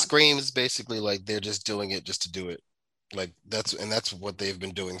 it screams basically like they're just doing it just to do it. Like, that's what they've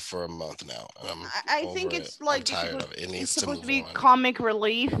been doing for a month now. I think it's I'm tired of it. It needs to move be on. Comic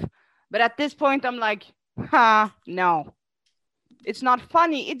relief, but at this point, I'm like, no, it's not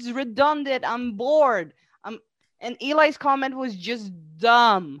funny. It's redundant. I'm bored. And Eli's comment was just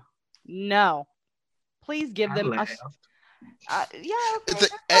dumb. No, please give them Okay.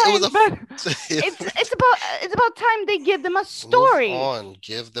 It's about time they give them a story. Move on,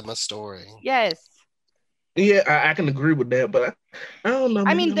 give them a story. Yes. Yeah, I can agree with that, but I don't know.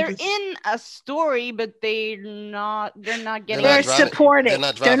 I mean, they're in a story, but they're not getting. They're supporting.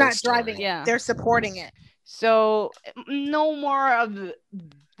 They're not driving it. Yeah, they're supporting it. So no more of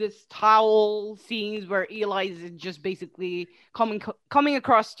this towel scenes where Eli is just basically coming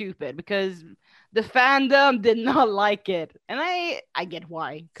across stupid, because the fandom did not like it, and I get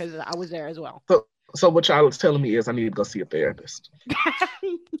why, because I was there as well. So what y'all is telling me is I need to go see a therapist.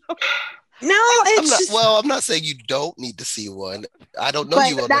 No, I'm not saying you don't need to see one. I don't know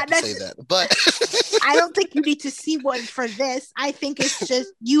you will not say that, but I don't think you need to see one for this. I think it's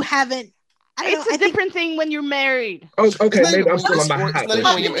just you haven't. It's a different thing when you're married. Oh, okay, maybe I'm still on my hot.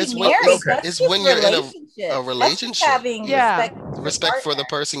 It's when you're in a relationship. Having respect for the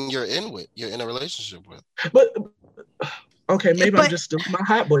person you're in a relationship with. But okay, maybe I'm just still in my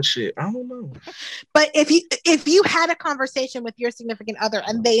hot boy shit. I don't know. But if you had a conversation with your significant other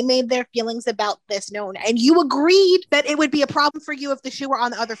and they made their feelings about this known, and you agreed that it would be a problem for you if the shoe were on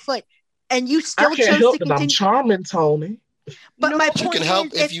the other foot, and you still chose to continue. I'm charming, Tony. But you can help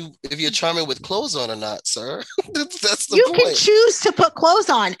if you're charming with clothes on or not, sir. That's the point. You can choose to put clothes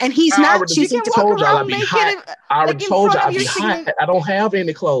on, and he's not choosing to told y'all I'd be hot. I already told y'all I'd be hot. I don't have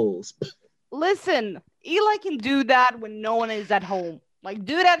any clothes. Listen, Eli can do that when no one is at home. Like,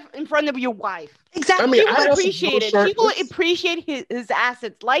 do that in front of your wife. Exactly. I mean, people appreciate it. People appreciate his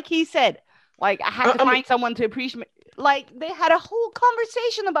assets. Like he said, like, I had to find someone to appreciate. Like, they had a whole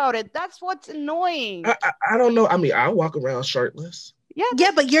conversation about it. That's what's annoying. I don't know. I mean, I walk around shirtless.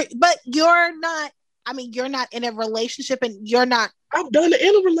 Yeah, but you're not. I mean, you're not in a relationship, and you're not. I've done it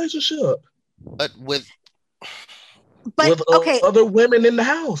in a relationship, but with other women in the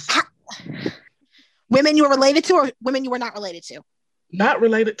house. Women you were related to, or women you were not related to? Not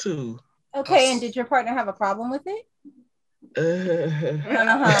related to. Okay, and did your partner have a problem with it?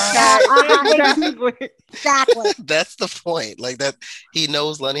 Exactly. That's the point. Like, that he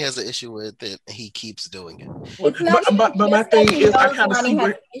knows Lonnie has an issue with it, and he keeps doing it. But my thing is, I kind of see has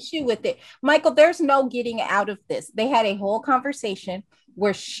an issue with it. Michael, there's no getting out of this. They had a whole conversation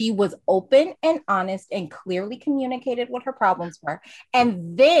where she was open and honest and clearly communicated what her problems were.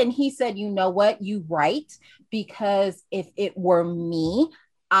 And then he said, you know what, you right, because if it were me,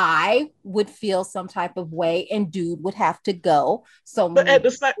 I would feel some type of way, and dude would have to go. So, but at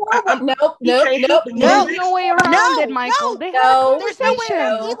the same, no way around it, Michael. There's no way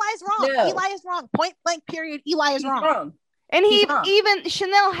around. Eli's wrong. Eli is wrong. Point blank. Period. Eli is wrong. And even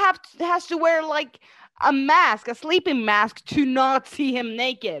Chanel has to wear like a mask, a sleeping mask, to not see him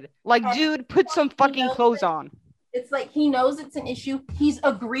naked. Like, dude, put some fucking clothes on. It's like he knows it's an issue. He's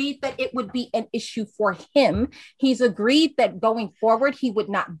agreed that it would be an issue for him. He's agreed that going forward, he would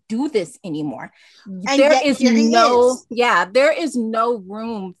not do this anymore. And there is no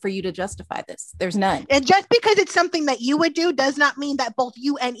room for you to justify this. There's none. And just because it's something that you would do does not mean that both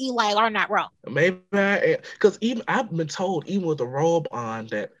you and Eli are not wrong. Maybe because even I've been told, even with the robe on,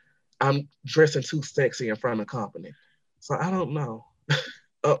 that I'm dressing too sexy in front of company. So I don't know.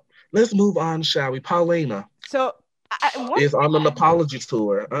 Let's move on, shall we? Paulina. So is on an apology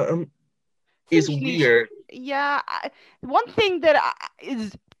tour. It's weird. Yeah. One thing that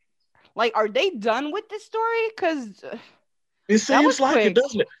is like, are they done with this story? Because it seems like quick. It,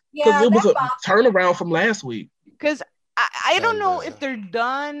 doesn't it? Because it was a turnaround from last week. Because I don't know if they're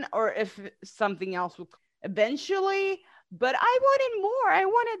done or if something else will eventually. But I wanted more. I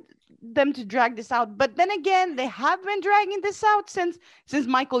wanted them to drag this out. But then again, they have been dragging this out since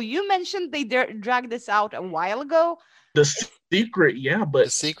Michael, you mentioned they dragged this out a while ago. The secret, but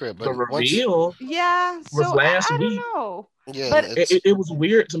the reveal, was last week. I don't know. Yeah, but it was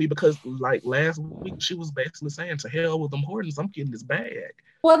weird to me because like last week she was basically saying, "To hell with them Hortons, I'm getting this bag."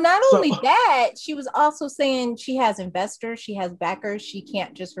 Well, not only that, she was also saying she has investors, she has backers, she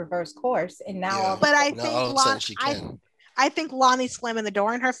can't just reverse course. And now, but I think I think Lonnie slamming the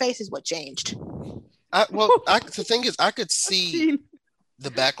door in her face is what changed. The thing is, I could see the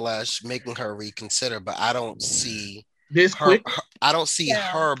backlash making her reconsider, but I don't see this quick. I don't see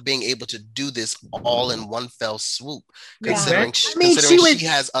her being able to do this all in one fell swoop, considering she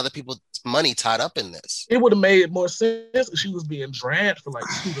has other people's money tied up in this. It would have made more sense if she was being dragged for like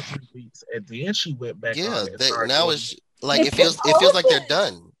 2 to 3 weeks, and then she went back. Yeah, now it's like it feels like they're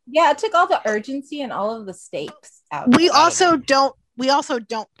done. Yeah, it took all the urgency and all of the stakes out. We also don't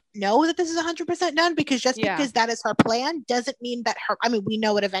know that this is 100% done, because because that is her plan doesn't mean that we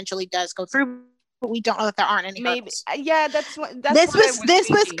know it eventually does go through, but we don't know that there aren't any hurdles. That's what this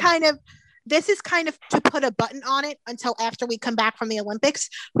was kind of this is kind of to put a button on it until after we come back from the Olympics.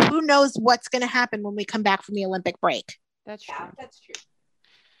 Who knows what's going to happen when we come back from the Olympic break? That's true. Yeah, that's true.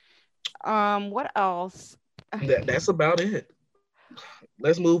 What else? That's about it.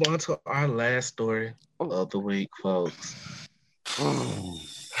 Let's move on to our last story of the week, folks.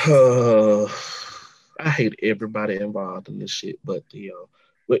 I hate everybody involved in this shit but Theo.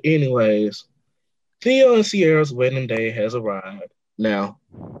 But anyways, Theo and Sierra's wedding day has arrived. Now,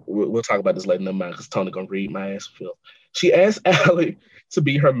 we'll talk about this later in mind because Tony gonna read my ass filth. She asked Allie to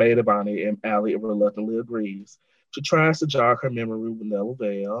be her maid of honor, and Allie reluctantly agrees. She tries to jog her memory with Nella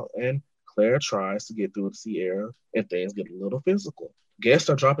Vale, and Claire tries to get through to Sierra, and things get a little physical. Guests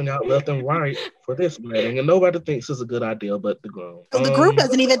are dropping out left and right for this wedding, and nobody thinks it's a good idea but the groom. The group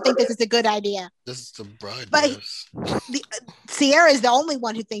doesn't even think this is a good idea. This is the bride. But Sierra is the only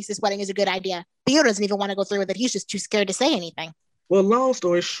one who thinks this wedding is a good idea. Theo doesn't even want to go through with it. He's just too scared to say anything. Well, long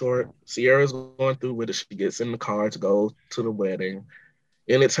story short, Sierra's going through with it. She gets in the car to go to the wedding,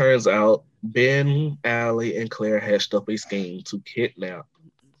 and it turns out Ben, Allie, and Claire hatched up a scheme to kidnap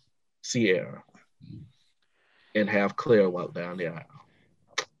Sierra and have Claire walk down the aisle.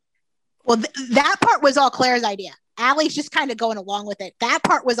 Well, that part was all Claire's idea. Allie's just kind of going along with it. That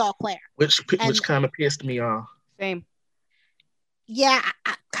part was all Claire. Which kind of pissed me off. Same. Yeah,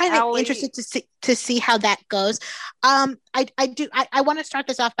 I'm kind of interested to see how that goes. I want to start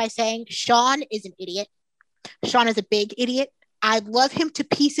this off by saying Sean is an idiot. Sean is a big idiot. I love him to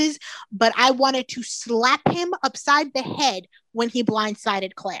pieces, but I wanted to slap him upside the head when he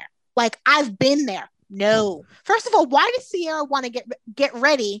blindsided Claire. Like, I've been there. No. First of all, why does Sierra want to get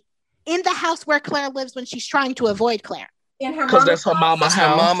ready in the house where Claire lives when she's trying to avoid Claire? Because that's her mama's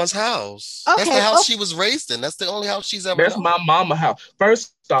house. Her mama's house. Okay, that's the house she was raised in. That's the only house she's ever. That's known. My mama house.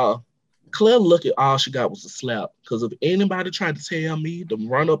 First off, Claire look at all she got was a slap. Because if anybody tried to tell me to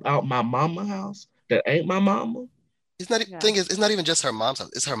run up out my mama house, that ain't my mama. Thing is, it's not even just her mom's house.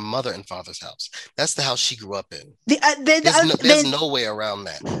 It's her mother and father's house. That's the house she grew up in. There's no way around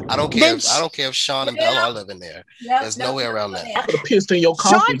that. I don't care. I don't care if Sean and Bella are living there. There's no way around that. I could have pissed in your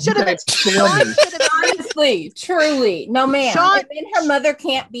coffee. Sean should have. Honestly, truly, no, ma'am. And then her mother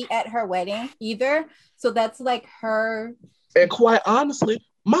can't be at her wedding either. So that's like her. And quite honestly,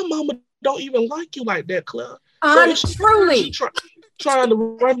 my mama don't even like you like that, Claire. Truly, trying to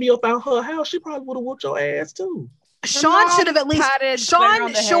run me up out her house, she probably would have whooped your ass too. Sean should have at least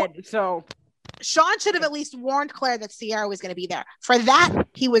Sean should have at least warned Claire that Sierra was going to be there. For that,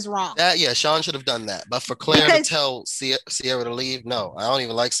 he was wrong. Sean should have done that. But for Claire to tell Sierra to leave, no, I don't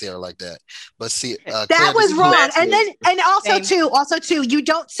even like Sierra like that. But that was wrong. And also too, you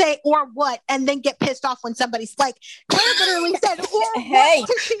don't say or what and then get pissed off when somebody's like, Claire literally said or what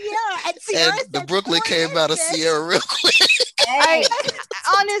to Sierra, and Sierra and the Brooklyn came out of Sierra real quick.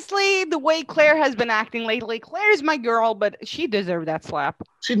 Honestly, the way Claire has been acting lately, Claire's my girl, but she deserved that slap.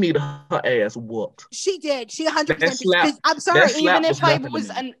 She needed her ass whooped. She did. She 100%. I'm sorry. Even if I was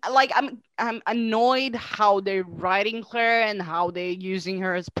I'm annoyed how they're writing Claire and how they're using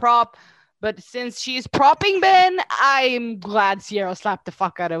her as prop. But since she's propping Ben, I'm glad Sierra slapped the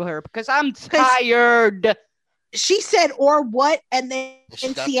fuck out of her because I'm tired. She said or what, and then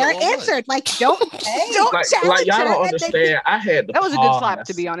Sierra answered like, don't like y'all don't understand. I had to that was a good slap,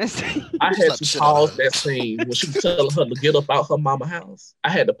 to be honest. I had to pause that scene when she was telling her to get up out her mama house. I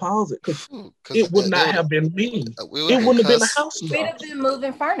had to pause it because it would not have been me. It wouldn't have been a house. We'd have been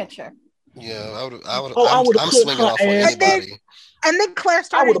moving furniture. Yeah, I would. I'm swinging off on anybody. And then Claire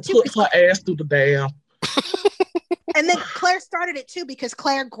started. I would have put her ass through the damn. And then Claire started it too because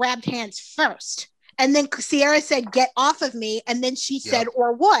Claire grabbed hands first. And then Sierra said, get off of me. And then she said,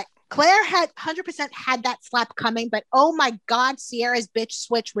 or what? Claire had 100% had that slap coming. But oh my God, Sierra's bitch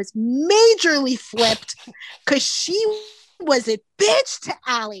switch was majorly flipped because she was a bitch to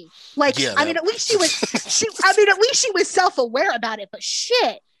Allie. Like, I mean, at least she was self-aware about it. But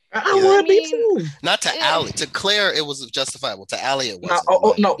shit. I would be too. Not to Allie. To Claire, it was justifiable. To Allie, it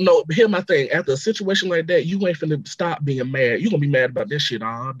wasn't. No. Here's my thing. After a situation like that, you ain't finna stop being mad. You're gonna be mad about this shit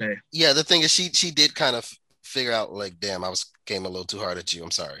all day. Yeah, the thing is, she did kind of figure out, like, damn, came a little too hard at you.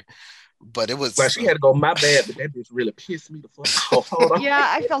 I'm sorry. But it was... Well, she had to go, my bad, but that bitch really pissed me the fuck off. Hold on. Yeah,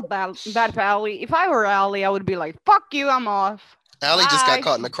 I felt bad for Allie. If I were Allie, I would be like, fuck you, I'm off. Allie just got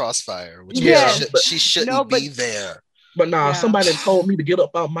caught in the crossfire, which she shouldn't be there. But if somebody told me to get up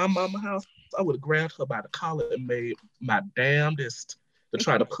out my mama house, I would have grabbed her by the collar and made my damnedest to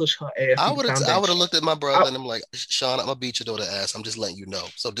try to push her ass. I would have looked at my brother and I'm like, Sean, I'm gonna beat your daughter ass. I'm just letting you know.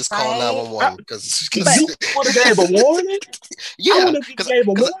 So just call 911 because you would have gave a warning. Yeah,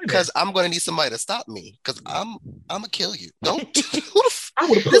 because I'm gonna need somebody to stop me because I'm gonna kill you. Don't. I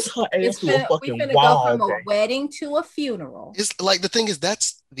would have put her ass through a fucking we finna wall. go from a wedding to a funeral. It's like the thing is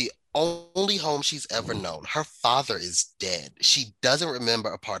that's the only home she's ever known. Her father is dead. She doesn't remember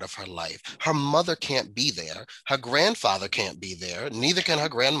a part of her life. Her mother can't be there. Her grandfather can't be there. Neither can her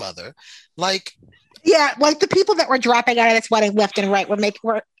grandmother. Like, yeah, like the people that were dropping out of this wedding left and right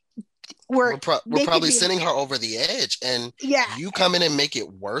we're probably sending her over the edge, and you come in and make it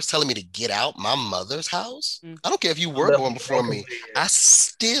worse, telling me to get out my mother's house. I don't care if you were born before me. I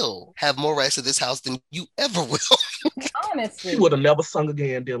still have more rights to this house than you ever will. Honestly, she would have never sung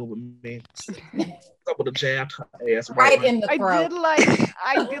again dealing with me. I would have jammed her ass right in the throat.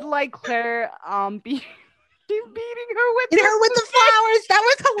 I did like Claire beating her with the flowers. That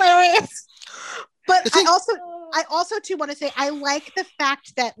was hilarious. But I also too want to say I like the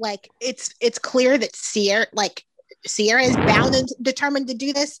fact that like it's clear that Sierra is bound and determined to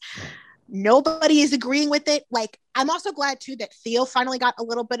do this. Nobody is agreeing with it. Like, I'm also glad too that Theo finally got a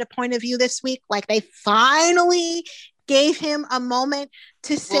little bit of point of view this week. Like, they finally gave him a moment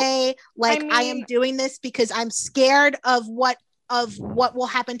to say, I am doing this because I'm scared of what will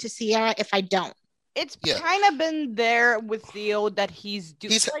happen to Sierra if I don't. It's kind of been there with Theo that he's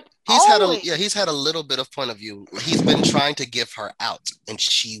had a little bit of point of view. He's been trying to give her out, and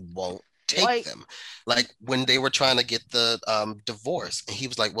she won't take them. Like when they were trying to get the divorce, and he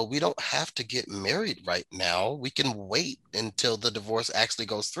was like, "Well, we don't have to get married right now. We can wait until the divorce actually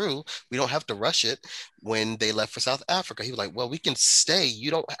goes through. We don't have to rush it." When they left for South Africa, he was like, "Well, we can stay.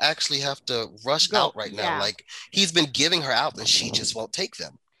 You don't actually have to rush out right now." Like he's been giving her out, and she just won't take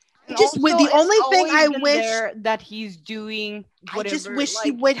them. Just with the only thing I wish that he's doing whatever, I just wish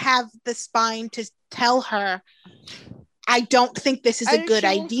he would have the spine to tell her, I don't think this is a good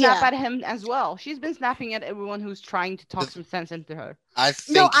idea. Snap at him as well. She's been snapping at everyone who's trying to talk some sense into her. I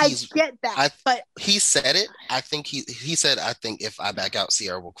get that, but he said it. I think he said, "I think if I back out,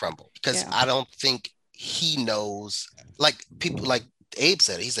 Sierra will crumble," because I don't think he knows. Like people, like Abe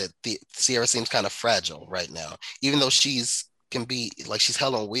said, he said Sierra seems kind of fragile right now, even though she's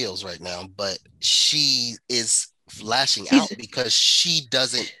hell on wheels right now, but she is lashing out because she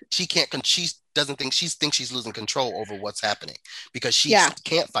thinks she's losing control over what's happening because she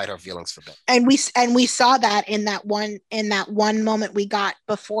can't fight her feelings for Ben. And we saw that in that one moment we got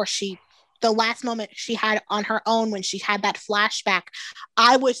before the last moment she had on her own when she had that flashback.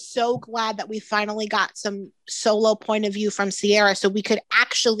 I was so glad that we finally got some solo point of view from Sierra so we could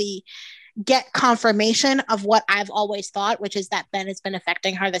actually get confirmation of what I've always thought, which is that Ben has been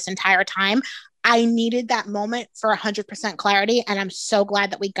affecting her this entire time. I needed that moment for 100% clarity, and I'm so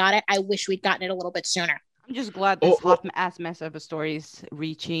glad that we got it. I wish we'd gotten it a little bit sooner. I'm just glad this hot ass mess of a story is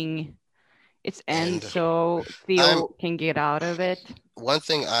reaching its end so Theo can get out of it. One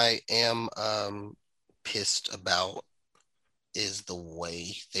thing I am pissed about is the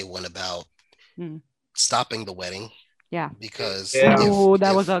way they went about stopping the wedding. Yeah. Because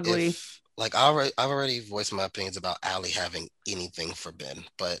that was ugly. Like I've already voiced my opinions about Allie having anything for Ben,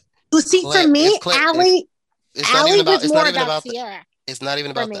 but see, for me, Allie was more about Sierra. It's not even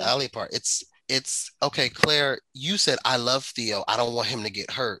about the Allie part. It's okay, Claire, you said I love Theo. I don't want him to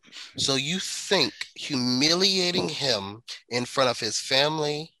get hurt. So you think humiliating him in front of his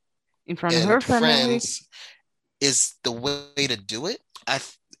family, in front of her friends, is the way to do it?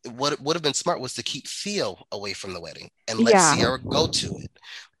 What would have been smart was to keep Theo away from the wedding and let Sierra go to it.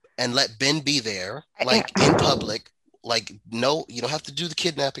 And let Ben be there, like in public. Like, no, you don't have to do the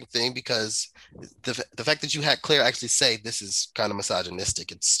kidnapping thing because the fact that you had Claire actually say this is kind of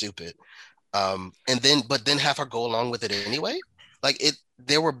misogynistic, it's stupid. But then have her go along with it anyway. Like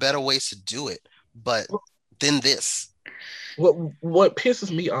there were better ways to do it, but then this. What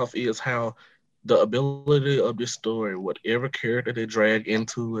pisses me off is how the ability of this story, whatever character they drag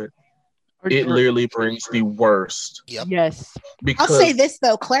into it, it literally brings the worst. Yep. Yes. I'll say this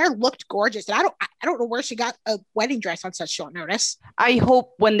though, Claire looked gorgeous, and I don't know where she got a wedding dress on such short notice. I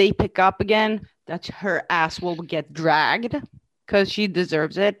hope when they pick up again that her ass will get dragged because she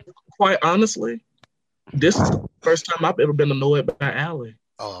deserves it. Quite honestly, this is the first time I've ever been annoyed by Allie.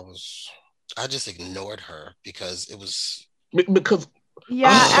 Oh, I just ignored her because it was because.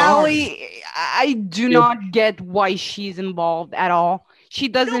 Allie, I do not get why she's involved at all. She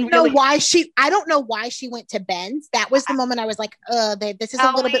doesn't know why I don't know why she went to Ben's. That was the moment I was like, this is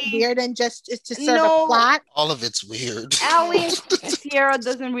a little bit weird and it's to serve a plot. All of it's weird. Allie and Sierra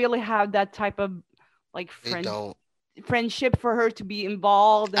doesn't really have that type of like friendship for her to be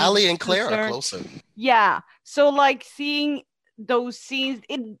involved. Allie and Claire are closer. Yeah. So like seeing those scenes,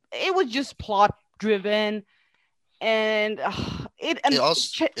 it was just plot driven, and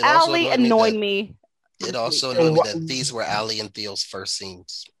Allie annoyed me. It also annoyed me that these were Allie and Theo's first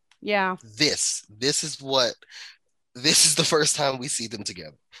scenes. Yeah. This is the first time we see them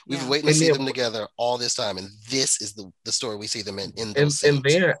together. We've been waiting to see them together all this time, and this is the story we see them in those scenes. And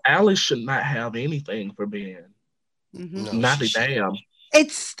then Allie should not have anything for Ben. Mm-hmm. No, not a damn.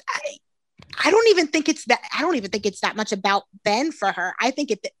 I don't even think it's that much about Ben for her. I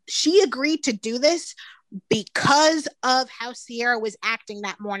think she agreed to do this because of how Ciara was acting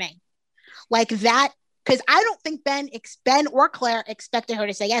that morning. Like that, because I don't think Ben or Claire expected her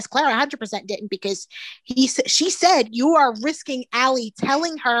to say yes. Claire 100% didn't, because she said, you are risking Allie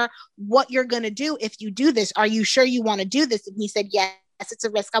telling her what you're going to do if you do this. Are you sure you want to do this? And he said, yes, it's a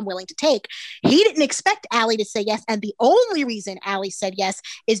risk I'm willing to take. He didn't expect Allie to say yes. And the only reason Allie said yes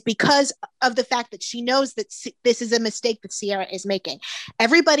is because of the fact that she knows that this is a mistake that Ciara is making.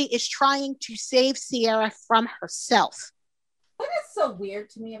 Everybody is trying to save Ciara from herself. What is so weird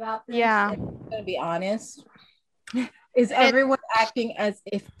to me about this, yeah, I'm gonna be honest, is everyone acting as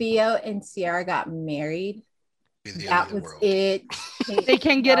if Theo and Ciara got married. That was it. They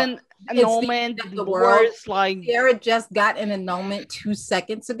can get an annulment. The worst, like Ciara just got an annulment 2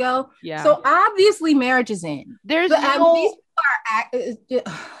 seconds ago. Yeah. So obviously marriage is in. There's these no.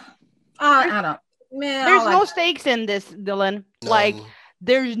 I don't. Man, there's no stakes in this, Dylan. No. Like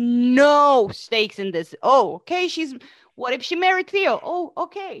there's no stakes in this. Oh, okay. What if she married Theo? Oh,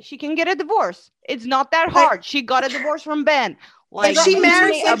 okay. She can get a divorce. It's not that hard. She got a divorce from Ben. Like, if she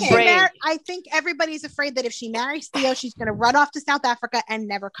marries, I think everybody's afraid that if she marries Theo, she's going to run off to South Africa and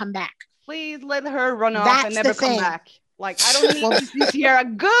never come back. Please let her run off and never come back. Like, I don't need to see Ciara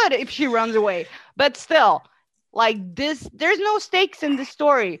good if she runs away. But still, like this, there's no stakes in this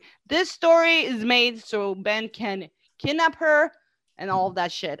story. This story is made so Ben can kidnap her and all of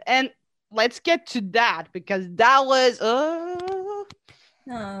that shit. And let's get to that, because that was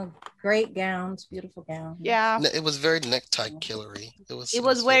great gowns, beautiful gowns. Yeah, it was very necktie killery. It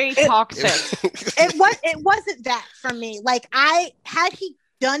was very toxic. It wasn't that for me. Like, had he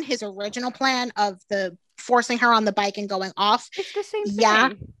done his original plan of the forcing her on the bike and going off, it's the same thing.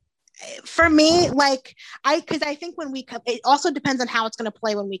 Yeah. For me, like, because I think when we come, it also depends on how it's going to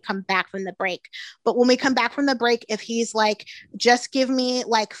play when we come back from the break. But when we come back from the break, if he's like, just give me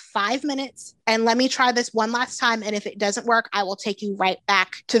like 5 minutes and let me try this one last time, and if it doesn't work, I will take you right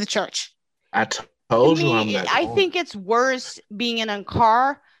back to the church. I told you I'm not. I think it's worse being in a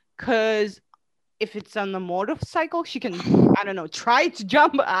car, because if it's on the motorcycle, she can, I don't know, try to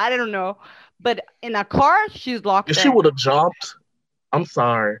jump. I don't know. But in a car, she's locked in. If she would have jumped, I'm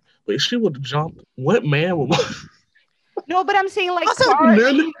sorry, but if she would have jumped, what man would? No, but I'm saying, like, she's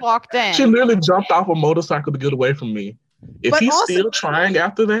locked in. She literally jumped off a motorcycle to get away from me. If he's still trying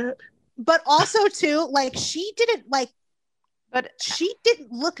after that. But also too, like, she didn't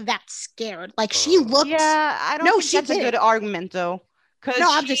look that scared. Like, she looked. Yeah, I don't think that's a good argument though.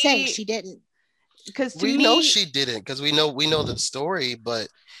 No, I'm just saying she didn't. Because we know she didn't, because we know the story, but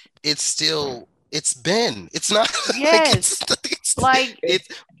it's Ben. It's not. Yes. It's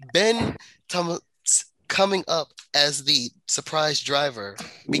Ben coming up as the surprise driver.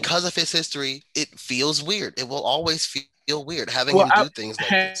 Because of his history, it feels weird. It will always feel weird having him do things like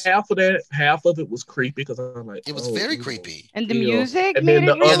this. Half of it was creepy, because I'm like, it was very creepy. And the music, and then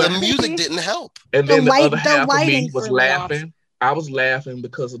the music didn't help. And then the other half of me was laughing. I was laughing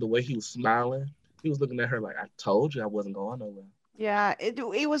because of the way he was smiling. He was looking at her like, I told you I wasn't going nowhere. Yeah,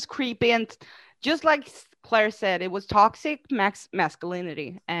 it was creepy, and just like Claire said, it was toxic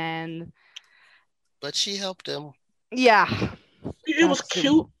masculinity, but she helped him. Yeah, it was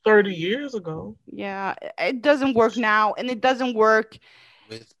cute 30 years ago. Yeah, it doesn't work now, and it doesn't work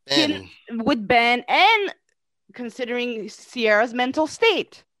with Ben. And considering Ciara's mental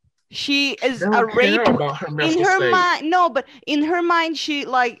state, she is a rape in her mind. No, but in her mind, she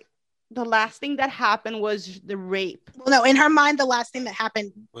like. The last thing that happened was the rape. Well, no, in her mind, the last thing that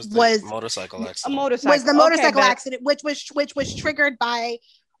happened was the motorcycle accident. Was the motorcycle accident, which was triggered by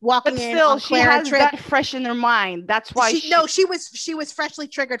walking in. But still, she has that fresh in her mind. That's why she was freshly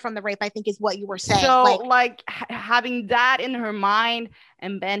triggered from the rape, I think, is what you were saying. So, like having that in her mind,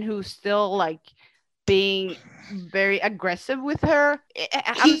 and Ben, who's still like being very aggressive with her.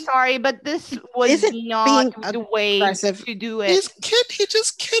 I'm sorry, but this was not the way to do it. He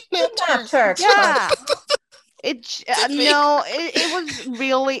just kidnapped her. Yeah. It was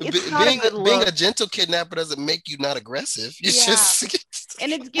really. It's not a good look. Being a gentle kidnapper doesn't make you not aggressive. It's just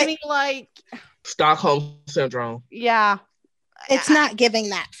and it's giving like Stockholm syndrome. Yeah. It's not giving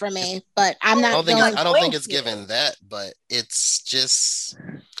that for me, but I'm not. I don't think it's giving that, but it's just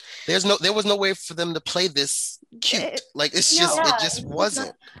there was no way for them to play this cute. Like it just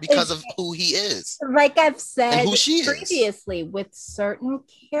wasn't because of who he is. Like I've said and who she previously, with certain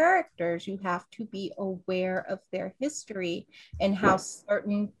characters, you have to be aware of their history and how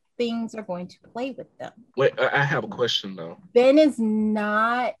certain things are going to play with them. Wait, I have a question though. Ben is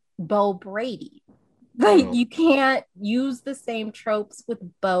not Bo Brady. Like you can't use the same tropes with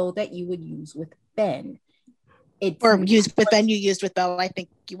Bo that you would use with Ben. Or used with Ben, you used with Bo. I think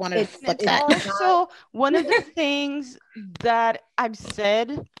you want to flip that. Also, one of the things that I've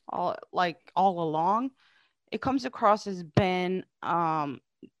said all along, it comes across as Ben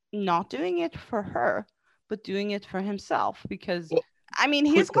not doing it for her, but doing it for himself. Because I mean,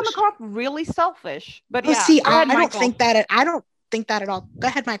 he's come across really selfish. But see, I don't think that. I don't think that at all. Go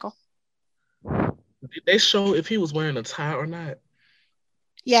ahead, Michael. Did they show if he was wearing a tie or not?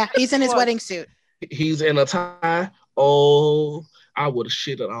 Yeah, he's in his wedding suit. He's in a tie. Oh, I would have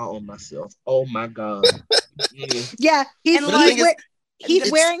shitted all on myself. Oh my god. Yeah,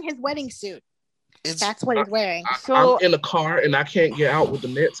 he's wearing his wedding suit. That's what he's wearing. I'm in a car and I can't get out with the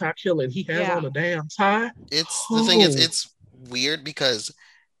necktie killer, and he has on a damn tie. The thing is, it's weird because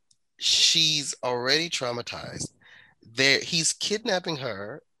she's already traumatized. He's kidnapping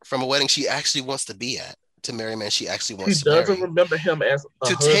her from a wedding she actually wants to be at, to marry a man she actually wants to marry. She doesn't remember him as a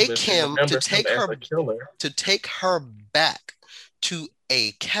husband. To take her back to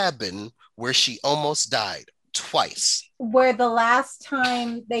a cabin where she almost died twice. Where the last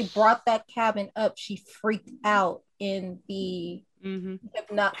time they brought that cabin up, she freaked out in the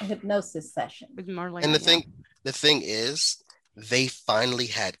hypnosis session. And the thing is, they finally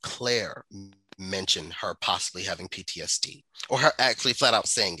had Claire mention her possibly having PTSD, or her actually flat out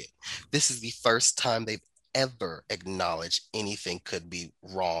saying it. This is the first time they've ever acknowledged anything could be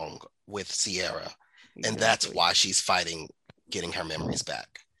wrong with Sierra. Exactly. And that's why she's fighting getting her memories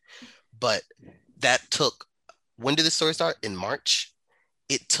back. But that took, when did the story start? In March?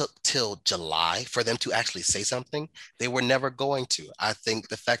 It took till July for them to actually say something. They were never going to. I think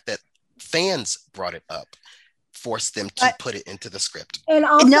the fact that fans brought it up forced them to put it into the script. And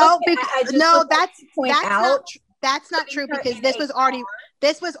also, that's not true, because this was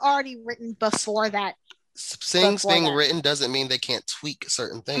already written before that. Things being written doesn't mean they can't tweak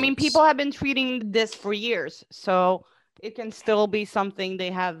certain things. I mean, people have been tweeting this for years, so it can still be something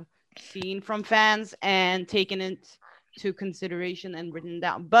they have seen from fans and taken into consideration and written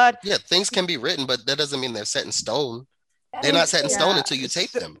down. But yeah, things can be written, but that doesn't mean they're set in stone. They're not set in stone until you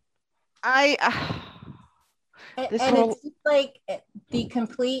tape them. It's like the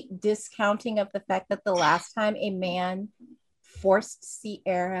complete discounting of the fact that the last time a man forced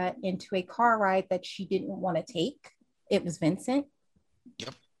Sierra into a car ride that she didn't want to take, it was Vincent.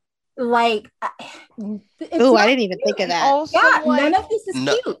 Yep. Like, I didn't even think of that. Also, none of this is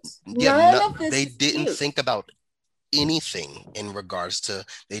cute. None of this they is didn't cute. think about anything in regards to,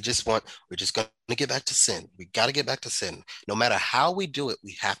 we're just going to get back to sin. We got to get back to sin. No matter how we do it,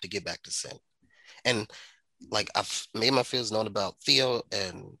 we have to get back to sin. And like, I've made my feels known about Theo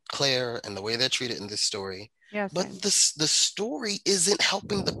and Claire and the way they're treated in this story. Yes, but the story isn't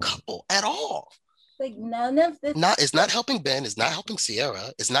helping the couple at all. Like, none of this. It's not helping Ben. It's not helping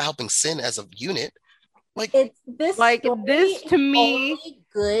Sierra. It's not helping Sin as a unit. Like, this to me only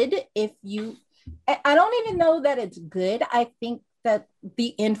good if you. I don't even know that it's good. I think that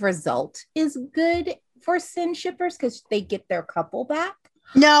the end result is good for Sin shippers because they get their couple back.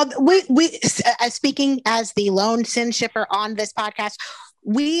 No, we speaking as the lone Sin shipper on this podcast,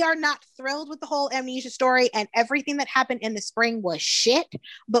 we are not thrilled with the whole Amnesia story, and everything that happened in the spring was shit,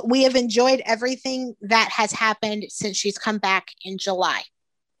 but we have enjoyed everything that has happened since she's come back in July.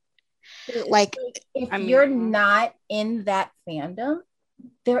 Like, if you're not in that fandom,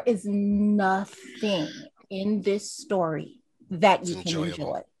 there is nothing in this story that you can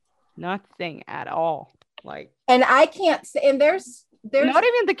enjoy. Nothing at all. Like, and I can't say, and there's not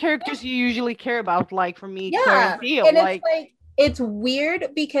even the characters you usually care about, like for me, yeah, Theo, and like it's weird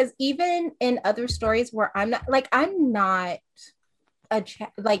because even in other stories where I'm not a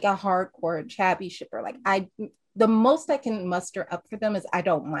hardcore Chabby shipper, like the most I can muster up for them is I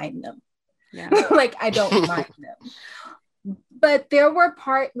don't mind them. Yeah. Like, I don't mind them. But there were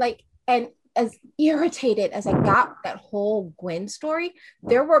and as irritated as I got that whole Gwen story,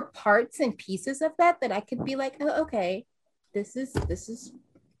 there were parts and pieces of that I could be like, oh, okay, this is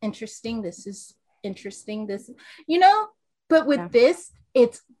interesting. This is interesting. This, but with this,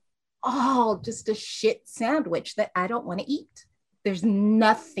 it's all just a shit sandwich that I don't want to eat. There's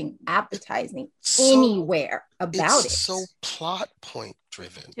nothing appetizing anywhere about it. It's so plot point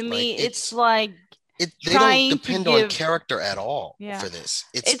driven. To me, it's like They don't depend on character at all for this.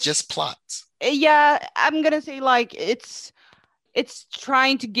 It's just plots. Yeah, I'm gonna say like it's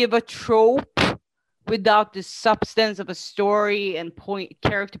trying to give a trope without the substance of a story and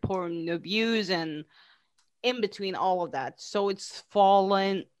character point of views and in between all of that. So it's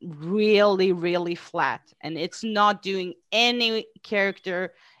fallen really, really flat, and it's not doing any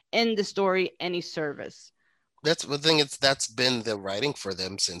character in the story any service. That's the thing. That's been the writing for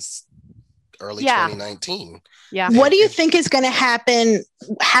them since early 2019. Yeah. What do you think is going to happen?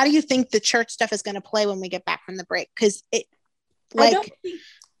 How do you think the church stuff is going to play when we get back from the break? Because everyone's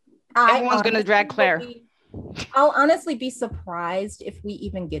going to drag Claire. I'll honestly be surprised if we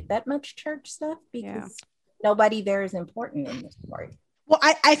even get that much church stuff because nobody there is important in this story. Well,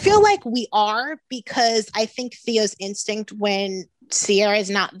 I feel like we are, because I think Theo's instinct when Sierra is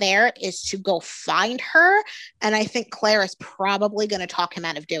not there is to go find her. And I think Claire is probably going to talk him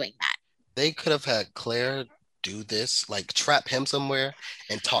out of doing that. They could have had Claire do this, like trap him somewhere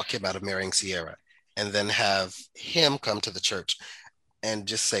and talk him out of marrying Sierra, and then have him come to the church and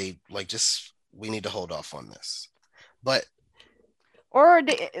just say, like, we need to hold off on this. But or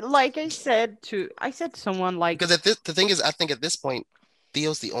like I said to someone, like, because the thing is, I think at this point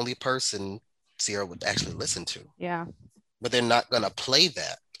Theo's the only person Sierra would actually listen to. Yeah. But they're not gonna play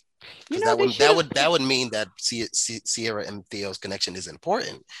that. That would mean that Sierra and Theo's connection is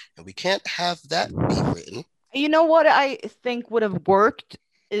important, and we can't have that be written. You know what I think would have worked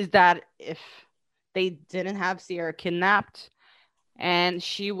is that if they didn't have Sierra kidnapped, and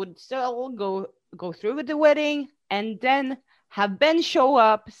she would still go through with the wedding, and then have Ben show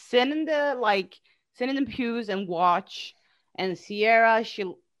up, sit in the pews and watch, and Sierra she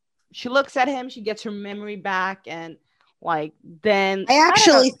looks at him, she gets her memory back, and like then I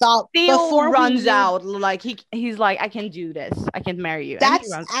actually thought Theo runs out, like he's like, I can do this, I can marry you.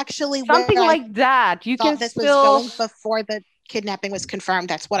 That's actually something like that. You can this still was going before the kidnapping was confirmed.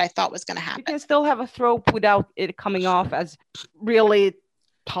 That's what I thought was going to happen. You can still have a trope without it coming off as really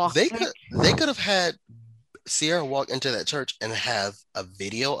toxic. They could have had Sierra walk into that church and have a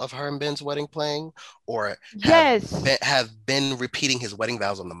video of her and Ben's wedding playing, or have Ben repeating his wedding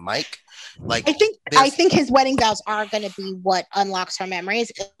vows on the mic. Like I think his wedding vows are going to be what unlocks her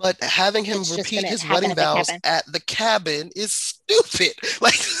memories. But having him repeat his wedding vows at the cabin is stupid.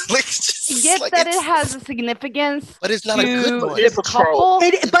 Like I get that it has a significance, but it's not a good one. It's a troll.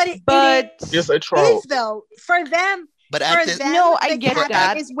 But it's a troll. It is though for them. But I get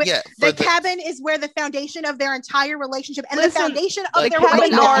that. The cabin is where the foundation of their entire relationship and the foundation of their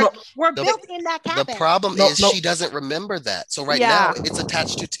wedding were built in that cabin. The problem is she doesn't remember that. So now it's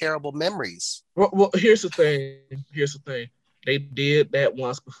attached to terrible memories. Well, here's the thing. They did that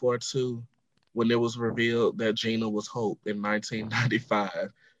once before too, when it was revealed that Gina was Hope in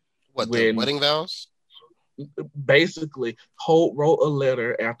 1995. The wedding vows? Basically, Hope wrote a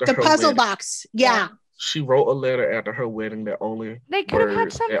letter after the her puzzle wedding. Box. Yeah. She wrote a letter after her wedding that only they could have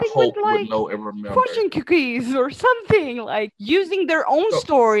had something Hope with like would know and remember. Fortune cookies or something, like using their own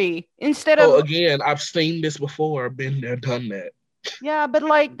story instead of. Again, I've seen this before, been there, done that. Yeah, but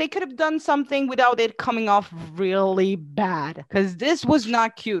like they could have done something without it coming off really bad, because this was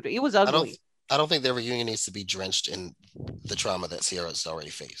not cute. It was ugly. I don't think their reunion needs to be drenched in the trauma that Sierra's already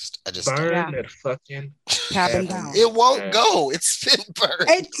faced. I just burn that fucking cabin down. It won't go. It's been burned.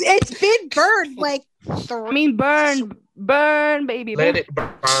 It's been burned. Like burn, baby. Let it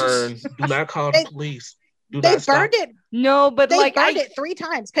burn. Do not call the police. They burned it. No, but they burned it 3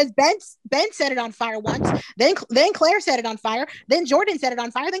 times because Ben set it on fire once. Then Claire set it on fire. Then Jordan set it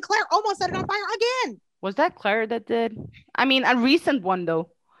on fire. Then Claire almost set it on fire again. Was that Claire that did? I mean, a recent one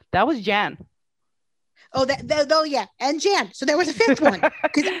though. That was Jan. Oh, yeah, and Jan. So there was a 5th one.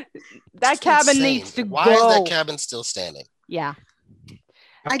 That cabin needs to Why go. Why is that cabin still standing? Yeah.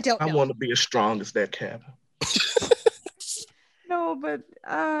 I don't know. I want to be as strong as that cabin. No, but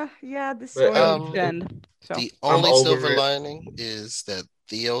the story end. So. The only silver lining is that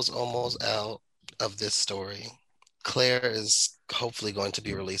Theo's almost out of this story. Claire is hopefully going to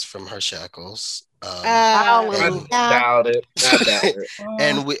be released from her shackles. I doubt it.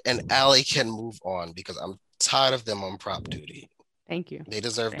 And Allie can move on because I'm tired of them on prop duty. Thank you. They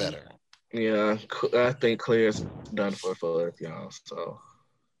deserve better. Yeah, I think Claire's done for y'all. So,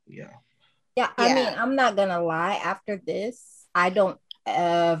 yeah. Yeah, I mean, I'm not gonna lie. After this, I don't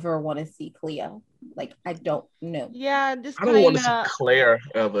ever want to see Cleo. Like, I don't know. Yeah, I don't want to see Claire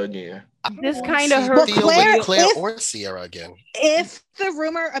ever again. This kind of hurt Claire or Sierra again. If the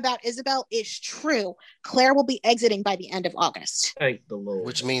rumor about Isabel is true, Claire will be exiting by the end of August. Thank the Lord.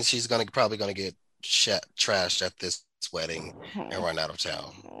 Which means she's probably gonna get trashed at this wedding and run out of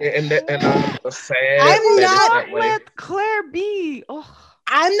town. And I'm sad. I'm not let Claire be. Oh.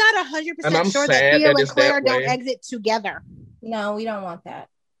 I'm not 100% sure that Theo and Claire don't exit together. No, we don't want that.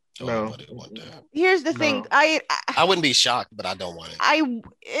 No. Here's the thing. I wouldn't be shocked, but I don't want it.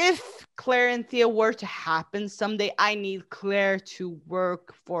 If Claire and Theo were to happen someday, I need Claire to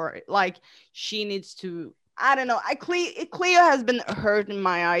work for it. Like, she needs to. I don't know. Cleo has been hurting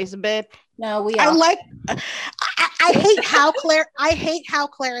my eyes a bit. No, I hate how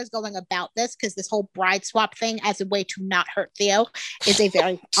Claire is going about this, because this whole bride swap thing as a way to not hurt Theo is a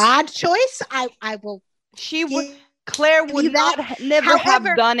very odd choice. I will. Claire would never have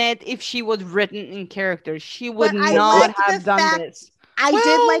done it if she was written in character. She would not have done this. I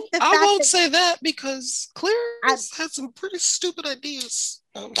did like the fact. I won't say that, because Claire has had some pretty stupid ideas.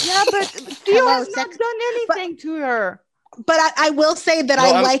 Yeah, but Theo has not done anything to her. But I will say that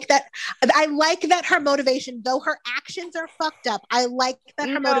I like that her motivation, though her actions are fucked up, I like that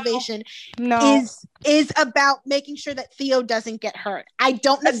her motivation is about making sure that Theo doesn't get hurt. I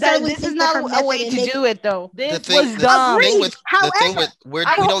don't necessarily this is not a way to do it, though. This was dumb. We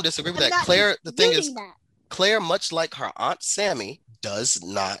don't disagree with that. Claire, the thing is, Claire, much like her aunt Sammy, does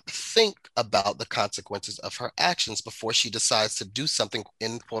not think about the consequences of her actions before she decides to do something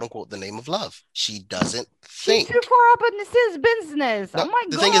in quote unquote the name of love. She doesn't think. She's too far up in his business. No, oh my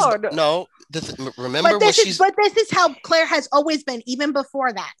God. Thing is, remember but this is how Claire has always been, even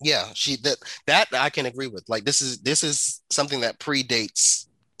before that. Yeah, that I can agree with. Like, this is something that predates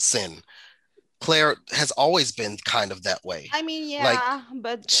Sin. Claire has always been kind of that way. I mean, yeah,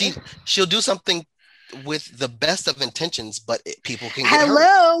 but she'll do something with the best of intentions, but people can get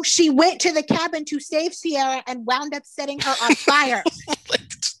hurt. She went to the cabin to save Sierra and wound up setting her on fire.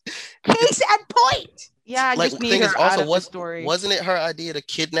 Case at point. Yeah, I just need her out of the story. Wasn't it her idea to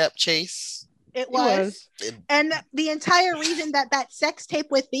kidnap Chase? It was. And the entire reason that sex tape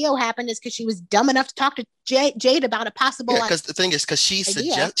with Theo happened is because she was dumb enough to talk to Jade about a possible. Yeah, because the thing is, because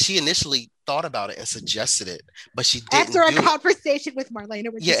she initially thought about it and suggested it, but she didn't. After a conversation with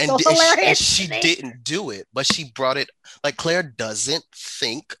Marlena, which is so hilarious. And she didn't do it, but she brought it. Like, Claire doesn't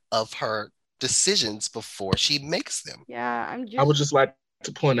think of her decisions before she makes them. Yeah, I would just like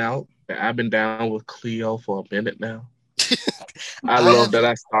to point out that I've been down with Cleo for a minute now. I love that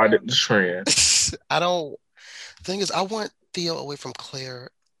I started the trend. The thing is, I want Theo away from Claire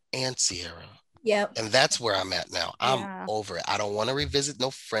and Sierra. Yep. And that's where I'm at now. I'm over it. I don't want to revisit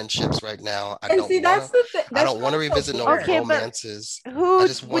no friendships right now. I don't want to revisit no romances. Who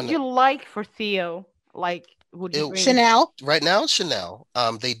would you like for Theo? Like, would you bring Chanel? Right now, Chanel.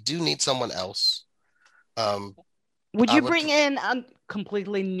 They do need someone else. Would you bring in a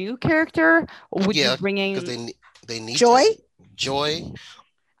completely new character? Or would you bring in... because they need Joy? Joy.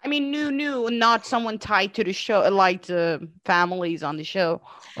 I mean, new, not someone tied to the show, like the families on the show.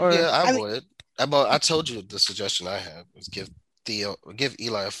 Or I would. I told you the suggestion I had was give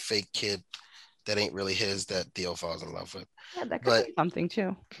Eli a fake kid that ain't really his, that Theo falls in love with. Yeah, that could be something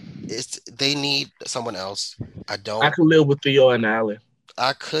too. They need someone else. I could live with Theo and Allie.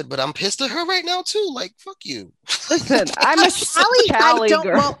 I could, but I'm pissed at her right now too. Like, fuck you. Listen, I'm a Allie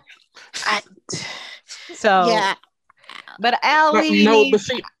girl. So yeah. But Allie, but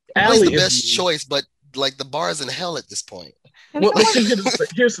see, Allie's the best choice, but like the bar's in hell at this point. Well,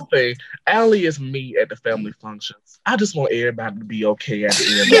 here's the thing. Allie is me at the family functions. I just want everybody to be okay at the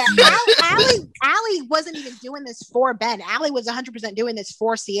end of the night. Allie wasn't even doing this for Ben. Allie was 100% doing this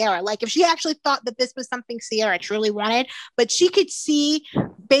for Sierra. Like, if she actually thought that this was something Sierra truly wanted, but she could see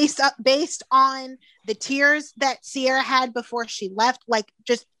based on the tears that Sierra had before she left, like,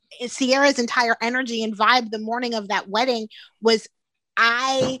 just Sierra's entire energy and vibe the morning of that wedding was,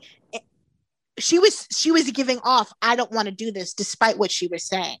 she was giving off, I don't want to do this, despite what she was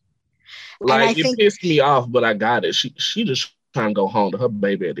saying. Like, it pissed me off, but I got it. She just trying to go home to her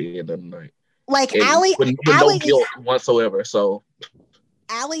baby at the end of the night. Like, Allie, with no guilt whatsoever. So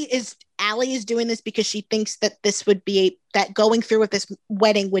Allie is doing this because she thinks that this would be that going through with this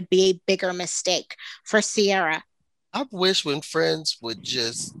wedding would be a bigger mistake for Sierra. I wish when friends would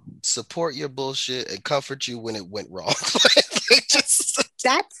just support your bullshit and comfort you when it went wrong.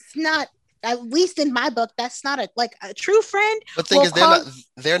 That's not, at least in my book, that's not a true friend. But the thing is,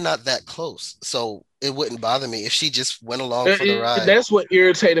 they're not that close, so it wouldn't bother me if she just went along for the ride. That's what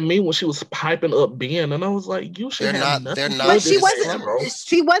irritated me when she was piping up Ben, and I was like, "You should have nothing." They're not. But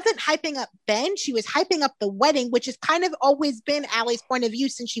she wasn't hyping up Ben. She was hyping up the wedding, which has kind of always been Allie's point of view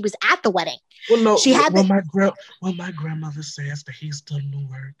since she was at the wedding. Well, no. When my grandmother says that he's done the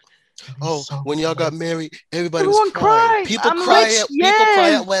work, Oh, when y'all got married, everybody Everyone was crying. cried. People I'm cry like, at yes. people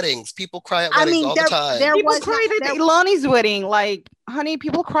cry at weddings. People cry at weddings all the time. People cried at Ilani's wedding. Like, honey,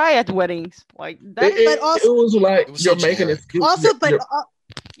 people cry at weddings. Like that. It was like it was you're so making generic. it. Also, but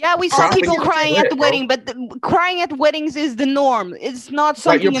yeah, we saw propping people it crying up at the wet, wedding, but crying at weddings is the norm. It's not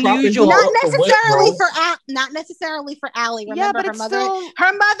something you're propping unusual. people Not necessarily for Allie. Remember, Yeah, but her it's mother. still...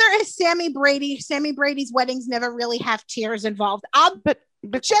 Her mother is Sammy Brady. Sammy Brady's weddings never really have tears involved. But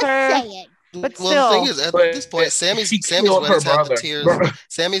just saying. But well, still, the thing is, at this point, Sammy's weddings have the tears.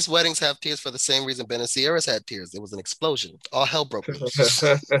 Sammy's weddings have tears for the same reason Ben and Sierra's had tears. It was an explosion. All hell broke loose.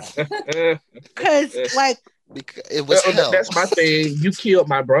 Because, like, it was hell. That's my thing. You killed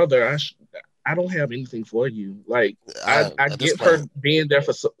my brother. I don't have anything for you. Like, I get her being there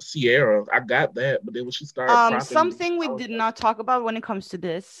for Sierra. I got that, but then when she started, something we did not talk about when it comes to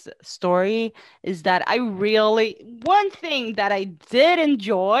this story is that one thing that I did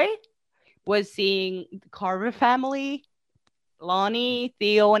enjoy was seeing the Carver family, Lonnie,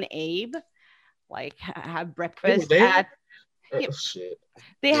 Theo, and Abe, like have breakfast at. Shit.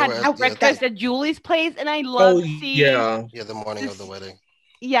 They had breakfast at Julie's place, and I loved seeing. The morning of the wedding.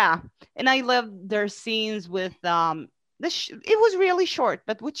 Yeah, and I loved their scenes with it was really short,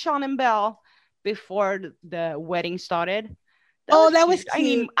 but with Sean and Belle before the wedding started. That was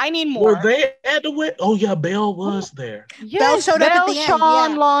cute. I need more. Were they at the wedding? Oh yeah, Belle was there. Yes, Belle showed up at the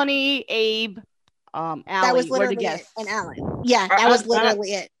Sean, end. Lonnie, Abe, Allie. That was literally it. And Alan. Yeah, that was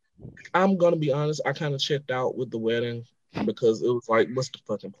literally it. I'm gonna be honest. I kind of checked out with the wedding because it was like, what's the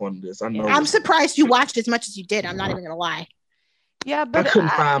fucking point of this? I know. I'm surprised you watched as much as you did. I'm not even gonna lie. Yeah, but I couldn't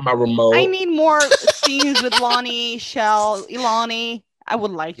find my remote. I need more scenes with Lonnie, Shell, Ilani. I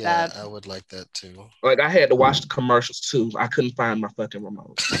would like that. I would like that too. Like, I had to watch the commercials too. I couldn't find my fucking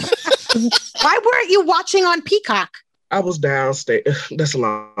remote. Why weren't you watching on Peacock? I was downstairs. That's a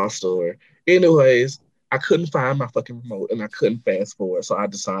long story. Anyways, I couldn't find my fucking remote and I couldn't fast forward, so I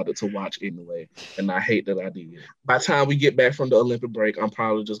decided to watch anyway. And I hate that I did. By the time we get back from the Olympic break, I'm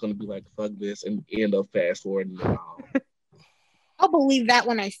probably just gonna be like, fuck this, and end up fast forwarding it all. I'll believe that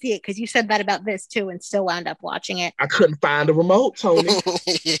when I see it, because you said that about this too and still wound up watching it. I couldn't find the remote, Tony.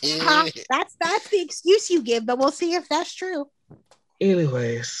 That's the excuse you give, but we'll see if that's true.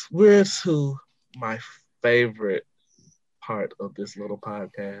 Anyways, we're to my favorite part of this little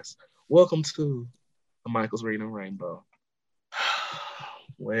podcast. Welcome to the Michael's Reading Rainbow.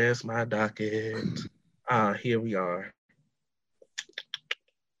 Where's my docket? Here we are.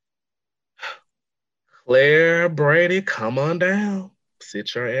 Claire Brady, come on down.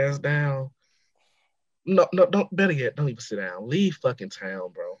 Sit your ass down. No, don't. Better yet, don't even sit down. Leave fucking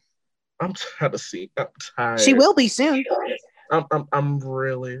town, bro. I'm tired of seeing. I'm tired. She will be soon. I'm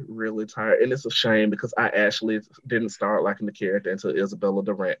really, really tired, and it's a shame because I actually didn't start liking the character until Isabella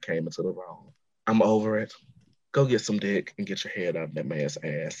Durant came into the role. I'm over it. Go get some dick and get your head out of that man's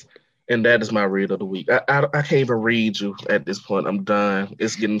ass. And that is my read of the week. I can't even read you at this point. I'm done.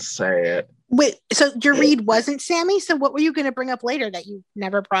 It's getting sad. Wait, so your read wasn't Sammy? So what were you going to bring up later that you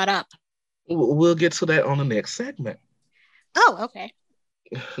never brought up? We'll get to that on the next segment. Oh, okay.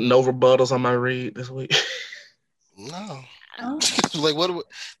 No rebuttals on my read this week. No. Oh. Like,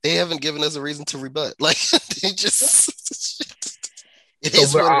 they haven't given us a reason to rebut. Like, they just... It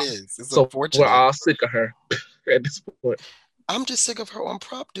is what it is. It's unfortunate. We're all sick of her at this point. I'm just sick of her on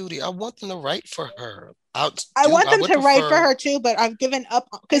prop duty. I want them to write for her. I want them to write for her too, but I've given up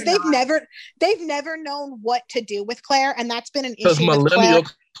because they've never known what to do with Claire, and that's been an issue. Because Millennial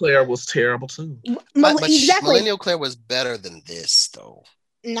Claire was terrible too. Exactly. Millennial Claire was better than this, though.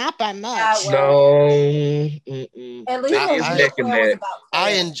 Not by much. No. At least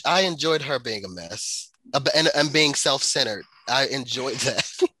I enjoyed her being a mess and being self-centered. I enjoyed that.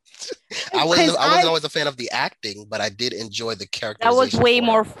 I wasn't always a fan of the acting, but I did enjoy the character. That was way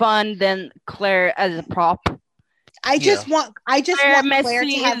more fun than Claire as a prop. I just want Claire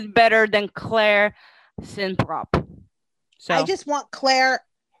to have... is better than Claire sin prop. So I just want Claire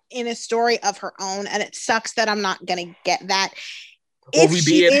in a story of her own, and it sucks that I'm not gonna get that. Well, we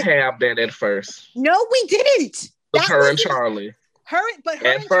did have that at first. No, we didn't. Her and Charlie. Her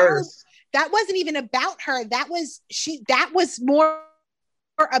and first. That wasn't even about her. That was more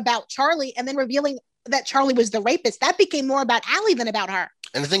about Charlie, and then revealing that Charlie was the rapist. That became more about Allie than about her.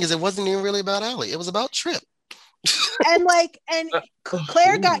 And the thing is, it wasn't even really about Allie. It was about Trip. and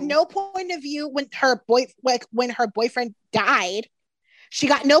Claire got no point of view when her boyfriend died. She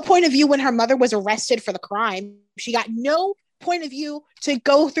got no point of view when her mother was arrested for the crime. She got no point of view to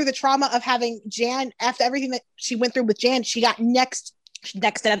go through the trauma of having Jan after everything that she went through with Jan. She got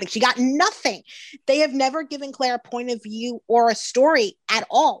next to nothing. She got nothing. They have never given Claire a point of view or a story at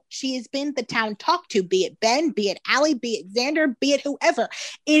all. She has been the town talked to, be it Ben, be it Allie, be it Xander, be it whoever.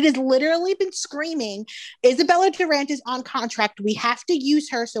 It has literally been screaming, Isabella Durant is on contract. We have to use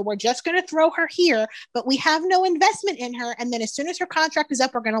her, so we're just going to throw her here, but we have no investment in her. And then as soon as her contract is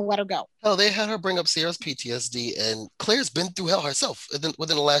up, we're going to let her go. Oh, they had her bring up Sierra's PTSD, and Claire's been through hell herself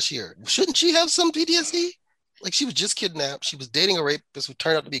within the last year. Shouldn't she have some PTSD? Like, she was just kidnapped. She was dating a rapist who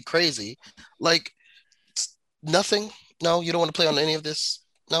turned out to be crazy. Like, nothing? No, you don't want to play on any of this?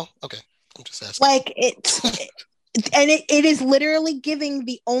 No? Okay. I'm just asking. Like, it is literally giving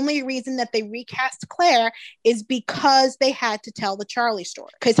the only reason that they recast Claire is because they had to tell the Charlie story.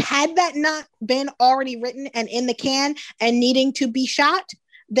 Because had that not been already written and in the can and needing to be shot,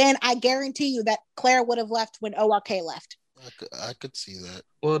 then I guarantee you that Claire would have left when ORK left. I could see that.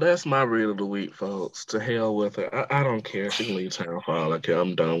 Well, that's my read of the week, folks. To hell with her. I don't care. She can leave town for all I care.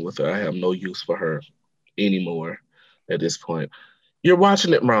 I'm done with her. I have no use for her anymore at this point. You're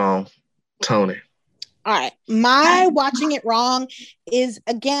watching it wrong, Tony. All right. My watching it wrong is,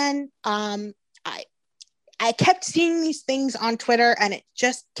 again, I kept seeing these things on Twitter and it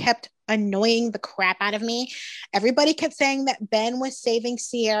just kept annoying the crap out of me. Everybody kept saying that Ben was saving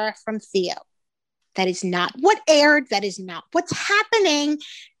Sierra from Theo. That is not what aired. That is not what's happening.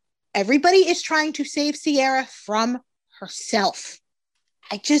 Everybody is trying to save Sierra from herself.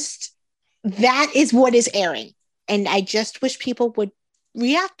 That is what is airing. And I just wish people would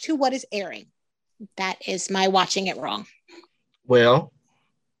react to what is airing. That is my watching it wrong. Well,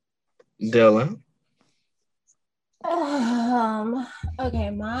 Dylan. Okay,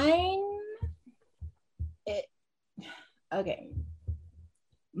 mine.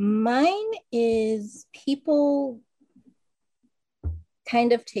 Mine is people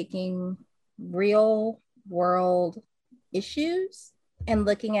kind of taking real world issues and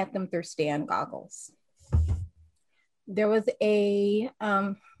looking at them through Stan goggles. There was a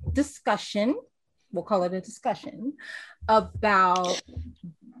discussion, we'll call it a discussion, about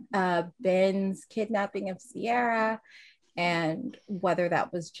Ben's kidnapping of Sierra and whether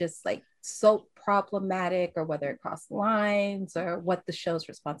that was just like so problematic or whether it crossed lines or what the show's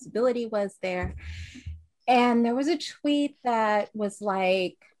responsibility was there. And there was a tweet that was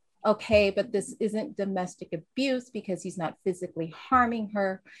like, okay, but this isn't domestic abuse because he's not physically harming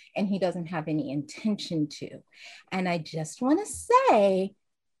her and he doesn't have any intention to. And I just want to say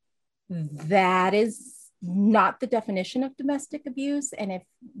that is not the definition of domestic abuse. And if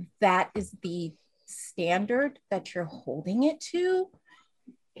that is the standard that you're holding it to,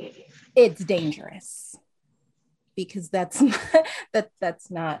 it's dangerous, because that's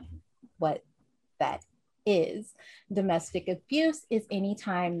not what that is. Domestic abuse is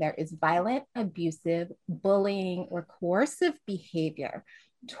anytime there is violent, abusive, bullying, or coercive behavior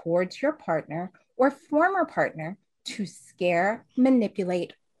towards your partner or former partner to scare,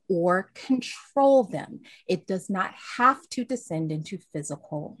 manipulate, or control them. It does not have to descend into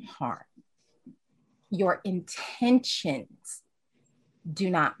physical harm. Your intentions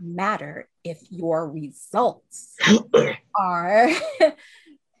do not matter if your results are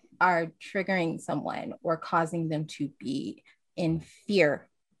triggering someone or causing them to be in fear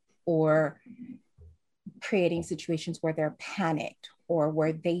or creating situations where they're panicked or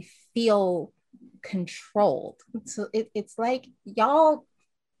where they feel controlled. So it's like, y'all,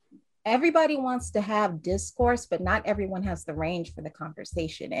 everybody wants to have discourse, but not everyone has the range for the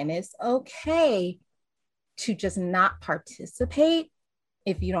conversation. And it's okay to just not participate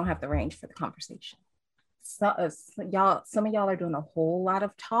if you don't have the range for the conversation. So, some of y'all are doing a whole lot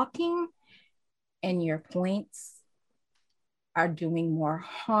of talking and your points are doing more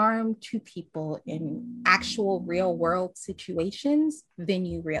harm to people in actual real world situations than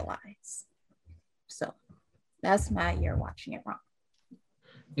you realize. So that's my year watching it wrong.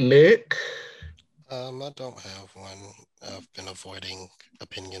 Nick? I don't have one. I've been avoiding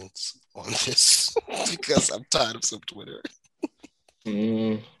opinions on this because I'm tired of some Twitter.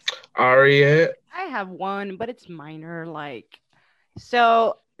 Ariette? I have one, but it's minor.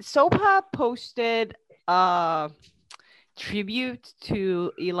 So Sopa posted a tribute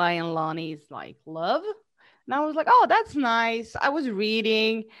to Eli and Lonnie's love, and I was like, oh, that's nice. I was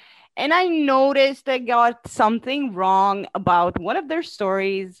reading, and I noticed they got something wrong about one of their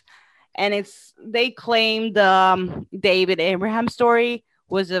stories, and they claimed David Abraham story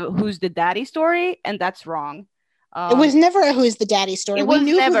was a Who's the Daddy story, and that's wrong. It was never a Who's the Daddy story. We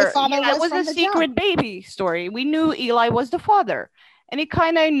knew who the father was. It was a secret baby story. We knew Eli was the father. And it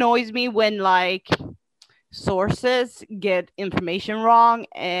kind of annoys me when sources get information wrong,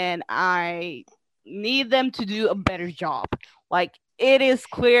 and I need them to do a better job. it is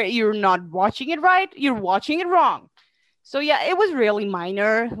clear you're not watching it right. You're watching it wrong. So yeah, it was really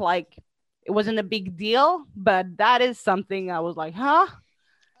minor. Like, it wasn't a big deal, but that is something I was like, huh?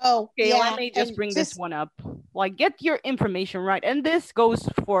 Oh, Okay, yeah. let me just bring this one up. Like, get your information right. And this goes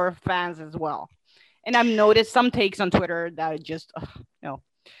for fans as well. And I've noticed some takes on Twitter that just, no.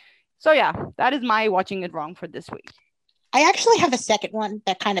 So yeah, that is my watching it wrong for this week. I actually have a second one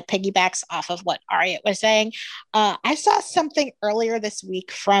that kind of piggybacks off of what Arya was saying. I saw something earlier this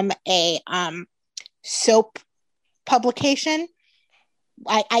week from a soap publication.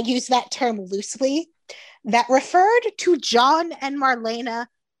 I use that term loosely, that referred to John and Marlena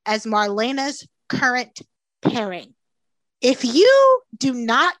as Marlena's current pairing. If you do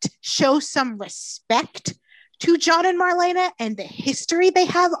not show some respect to John and Marlena and the history they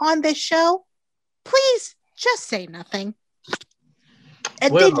have on this show, please just say nothing.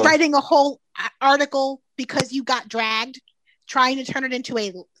 And then writing a whole article because you got dragged, trying to turn it into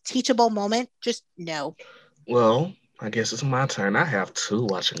a teachable moment, just no. Well, I guess it's my turn. I have two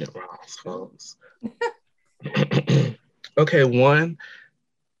watching it wrong, folks. Okay, one,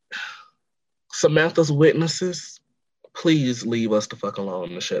 Samantha's witnesses, please leave us the fuck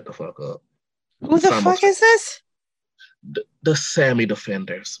alone and shut the fuck up. Who the fuck is this? The Sammy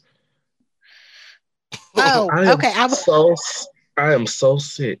defenders. Oh, okay. I am so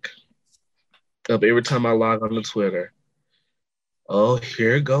sick of every time I log on to Twitter. Oh,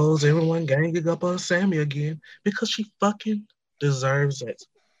 here goes everyone ganging up on Sammy again because she fucking deserves it.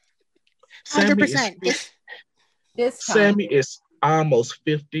 100%. Sammy is almost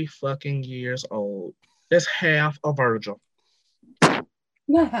 50 fucking years old. That's half a Virgil.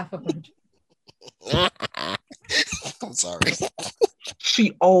 Not half a Virgil. I'm sorry.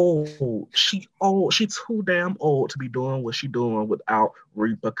 She old. She too damn old to be doing what she doing without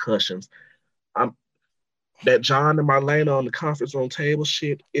repercussions. That John and Marlena on the conference room table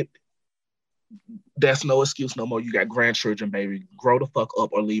shit, that's no excuse no more. You got grandchildren, baby. Grow the fuck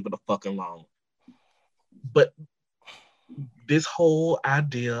up or leave it the fuck alone. But this whole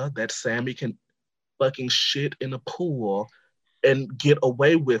idea that Sammy can fucking shit in a pool and get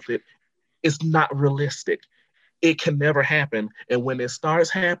away with it is not realistic. It can never happen. And when it starts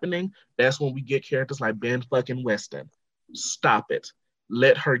happening, that's when we get characters like Ben fucking Weston. Stop it.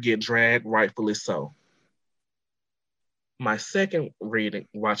 Let her get dragged, rightfully so. My second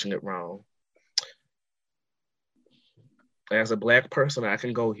watching it wrong. As a Black person, I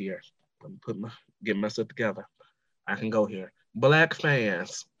can go here. Get myself together. I can go here. Black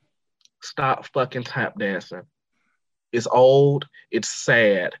fans, stop fucking tap dancing. It's old. It's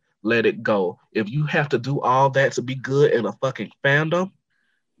sad. Let it go. If you have to do all that to be good in a fucking fandom,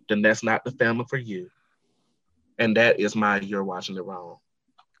 then that's not the fandom for you. And that is my you're watching it wrong.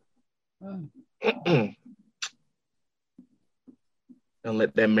 And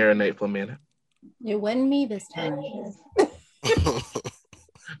let that marinate for a minute. It wasn't me this time.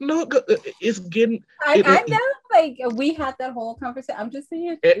 No, it's getting. I know, like we had that whole conversation. I'm just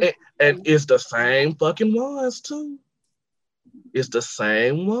saying. And it's the same fucking ones too. It's the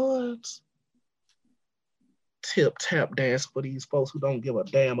same ones. Tip tap dance for these folks who don't give a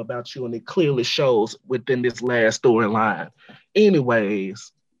damn about you, and it clearly shows within this last storyline.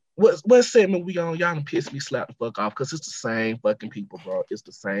 Anyways, what segment we on? Y'all done piss me slap the fuck off because it's the same fucking people, bro. It's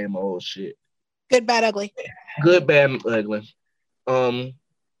the same old shit. Good, bad, ugly. Good, bad, and ugly.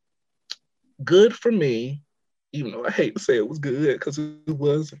 Good for me, even though I hate to say it was good because it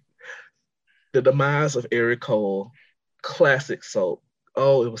was. The demise of Eric Cole, classic soap.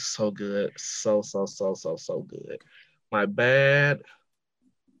 Oh, it was so good. So good. My bad.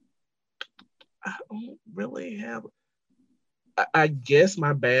 I don't really have. I guess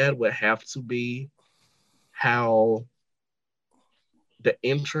my bad would have to be how the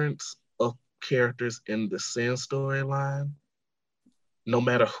entrance of characters in the Sin storyline, no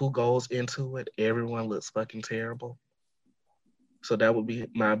matter who goes into it, everyone looks fucking terrible. So that would be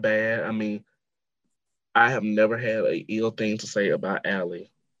my bad. I mean, I have never had an ill thing to say about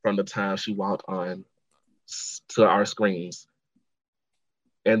Allie from the time she walked on to our screens.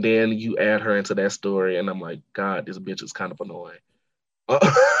 And then you add her into that story, and I'm like, God, this bitch is kind of annoying.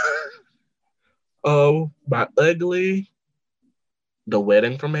 By ugly, The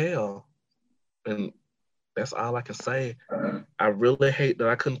Wedding from Hell. And that's all I can say. I really hate that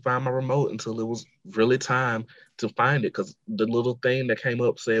I couldn't find my remote until it was really time to find it, because the little thing that came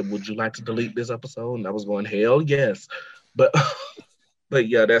up said, would you like to delete this episode? And I was going, hell yes. But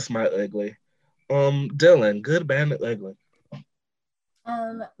yeah, that's my ugly. Dylan, good, bad, and ugly.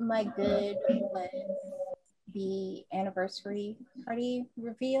 My good was the anniversary party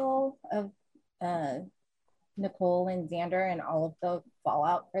reveal of Nicole and Xander and all of the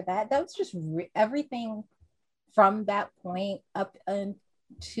fallout for that. That was just everything from that point up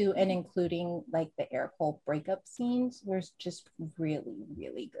to and including like the Eric Cole breakup scenes was just really,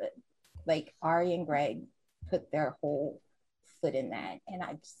 really good. Like Ari and Greg put their whole foot in that, and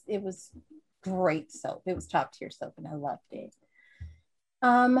it was great soap. It was top tier soap, and I loved it.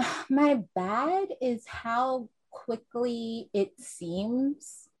 My bad is how quickly it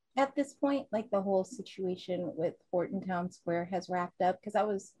seems at this point, like the whole situation with Horton Town Square has wrapped up, because I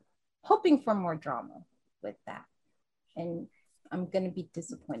was hoping for more drama with that. And I'm going to be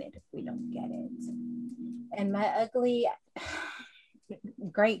disappointed if we don't get it. And my ugly,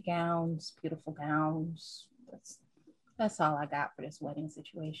 great gowns, beautiful gowns. That's all I got for this wedding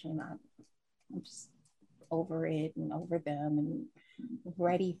situation. I'm just over it and over them and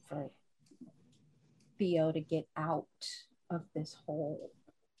ready for Theo to get out of this whole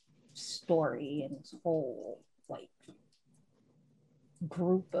story and this whole like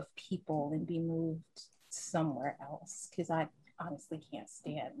group of people and be moved somewhere else, because I honestly can't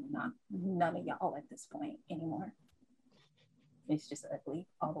stand none of y'all at this point anymore. It's just ugly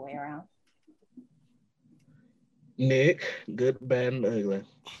all the way around. Nick, good, bad, and ugly.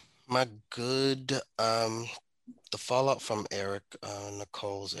 My good, the fallout from Eric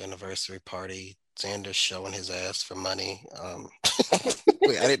Nicole's anniversary party, Xander showing his ass for money.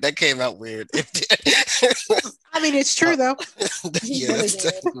 Wait, that came out weird. I mean, it's true though. Yeah, that's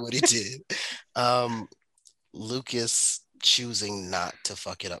definitely what he did. Lucas choosing not to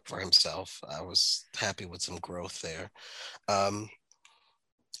fuck it up for himself. I was happy with some growth there.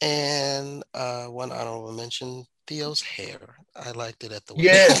 And one honorable mention, Theo's hair. I liked it at the wedding.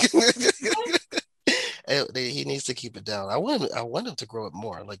 Yes. He needs to keep it down. I want him to grow it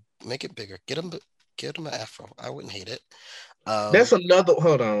more. Like, make it bigger. Get him an afro. I wouldn't hate it. That's another.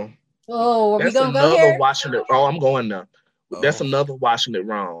 Hold on. Oh, are that's we gonna another go here? Watching it. Oh, I'm going now. Oh. That's another watching it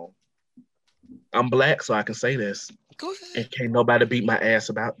wrong. I'm black, so I can say this. Go ahead. And can't nobody beat my ass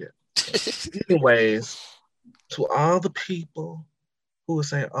about it. Anyways, to all the people who are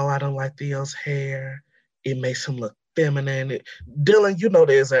saying, "Oh, I don't like Theo's hair. It makes him look feminine." Dylan, you know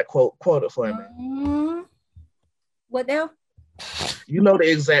the exact quote it for me. What now? You know the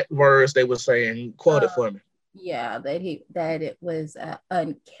exact words they were saying. Quote it for me. Yeah, that it was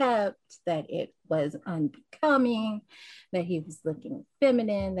unkept, that it was unbecoming, that he was looking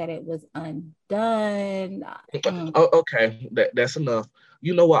feminine, that it was undone. Oh, okay, that's enough.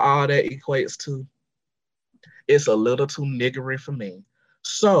 You know what all that equates to? It's a little too niggery for me.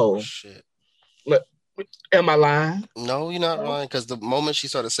 So, shit. Look, am I lying? No, you're not lying, because the moment she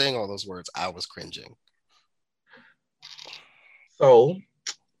started saying all those words, I was cringing. So,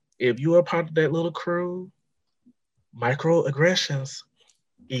 if you are part of that little crew, microaggressions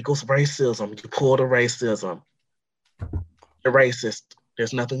equals racism. You pull the racism. You're racist.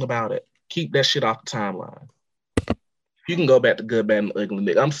 There's nothing about it. Keep that shit off the timeline. You can go back to good, bad, and ugly,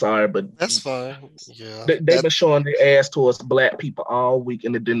 Nick. I'm sorry, but that's fine. Yeah, they've been showing their ass towards black people all week,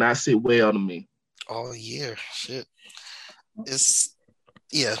 and it did not sit well to me. All year, shit.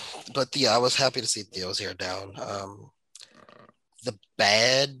 But I was happy to see Theo's hair down. The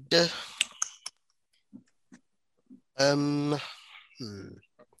bad,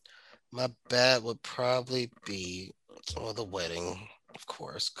 my bad would probably be the wedding. Of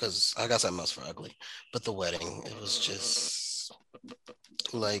course, because I got something else for ugly. But the wedding, it was just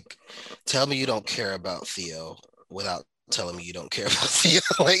like, tell me you don't care about Theo without telling me you don't care about Theo.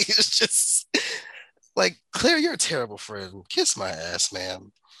 Like, it's just like, Claire, you're a terrible friend. Kiss my ass,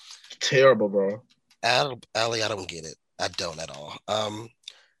 man. Terrible, bro. Allie, I don't get it. I don't at all.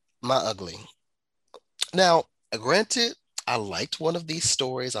 My ugly. Now, granted, I liked one of these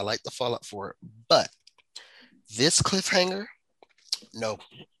stories. I liked the fallout for it, but this cliffhanger. Nope.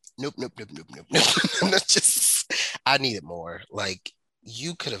 Just, I needed more. Like,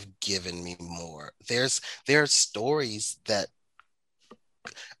 you could have given me more. There are stories that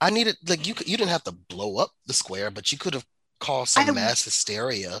I needed. Like, you didn't have to blow up the square, but you could have caused some mass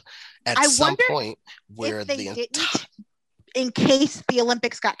hysteria at some point where in case the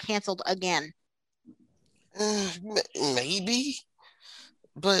Olympics got canceled again. Maybe,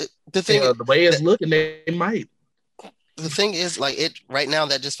 but the thing, the way it's looking, they might. The thing is, like, it right now,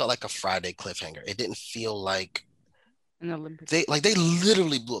 that just felt like a Friday cliffhanger. It didn't feel like an Olympics. They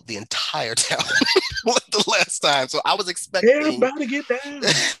literally blew up the entire town the last time. So I was expecting everybody get down.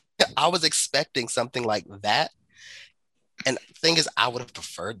 I was expecting something like that. And the thing is, I would have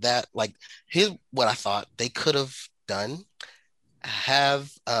preferred that. Like, here's what I thought they could have done: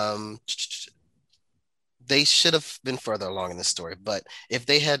 have they should have been further along in the story. But if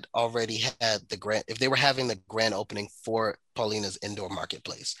they had already had if they were having the grand opening for Paulina's indoor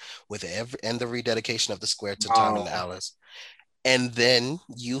marketplace with and the rededication of the square to Tom and Alice, and then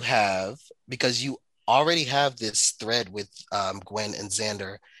you have, because you already have this thread with Gwen and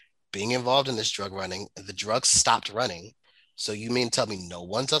Xander being involved in this drug running, the drugs stopped running. So you mean tell me no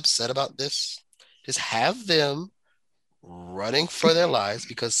one's upset about this? Just have them running for their lives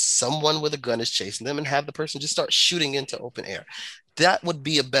because someone with a gun is chasing them, and have the person just start shooting into open air. That would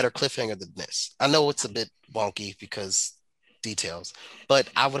be a better cliffhanger than this. I know it's a bit wonky because details, but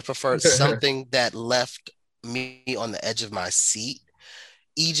I would have preferred something that left me on the edge of my seat.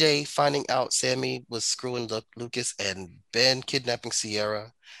 EJ finding out Sammy was screwing Lucas and Ben kidnapping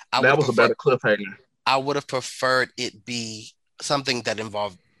Sierra. That was a better cliffhanger. I would have preferred it be something that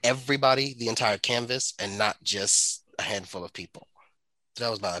involved everybody, the entire canvas, and not just a handful of people. That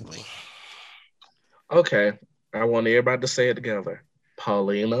was my ugly. Okay. I want everybody to say it together.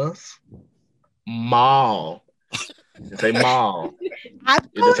 Paulina's Mall. It's a mall. I'm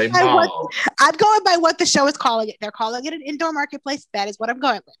going by what the show is calling it. They're calling it an indoor marketplace. That is what I'm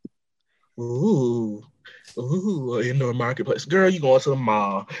going with. Ooh, indoor marketplace. Girl, you going to the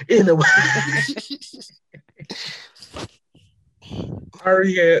mall. Anyway. Are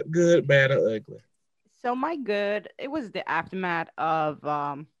you good, bad, or ugly? So my good, it was the aftermath of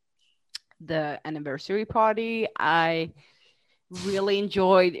the anniversary party. I really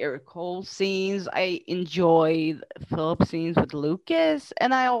enjoyed Eric Cole's scenes. I enjoyed Philip's scenes with Lucas.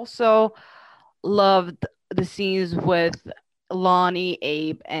 And I also loved the scenes with Lonnie,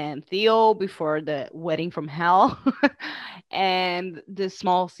 Abe, and Theo before the wedding from hell. And the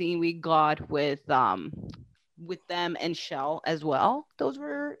small scene we got with them and Shell as well. Those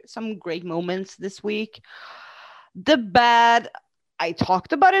were some great moments this week. The bad, I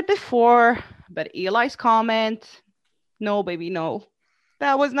talked about it before, but Eli's comment, no, baby, no.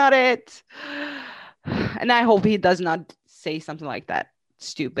 That was not it. And I hope he does not say something like that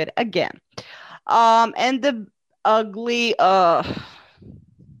stupid again. And the ugly,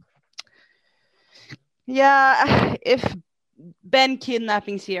 if Ben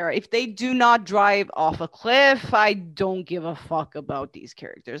kidnapping Sierra, if they do not drive off a cliff, I don't give a fuck about these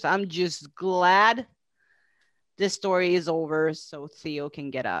characters. I'm just glad this story is over so Theo can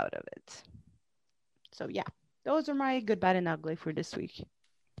get out of it. So yeah. Those are my good, bad, and ugly for this week.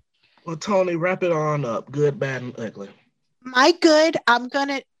 Well, Tony, wrap it on up. Good, bad, and ugly. My good, I'm going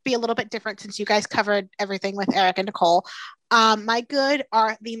to be a little bit different since you guys covered everything with Eric and Nicole. My good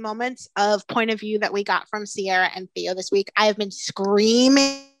are the moments of point of view that we got from Sierra and Theo this week. I have been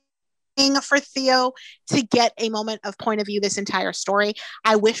screaming for Theo to get a moment of point of view this entire story.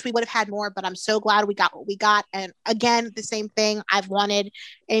 I wish we would have had more, but I'm so glad we got what we got. And again, the same thing. I've wanted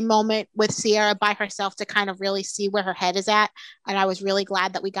a moment with Sierra by herself to kind of really see where her head is at. And I was really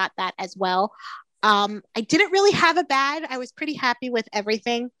glad that we got that as well. I didn't really have a bad. I was pretty happy with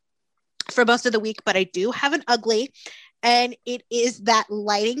everything for most of the week, but I do have an ugly. And it is that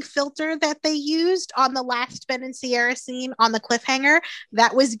lighting filter that they used on the last Ben and Sierra scene on the cliffhanger.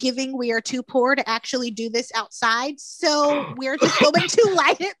 That was giving we are too poor to actually do this outside. So we're just going to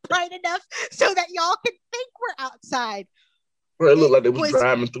light it bright enough so that y'all can think we're outside. Well, it looked like they was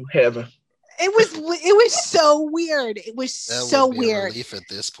driving through heaven. It was so weird. It was so weird. A relief at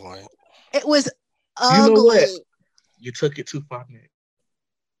this point. It was ugly. You know what? You took it too far, Nick.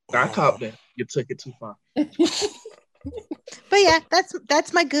 I caught that. You took it too far. But yeah,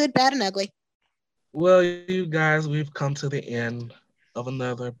 that's my good, bad, and ugly. Well, you guys, we've come to the end of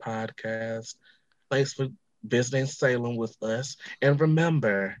another podcast. Thanks for visiting Salem with us. And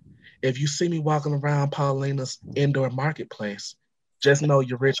remember, if you see me walking around Paulina's indoor marketplace, just know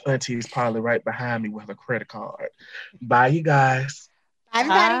your rich auntie is probably right behind me with a credit card. Bye, you guys. Bye,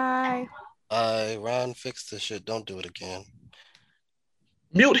 everybody. Bye. Ron, fix this shit. Don't do it again.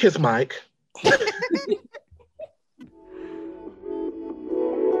 Mute his mic.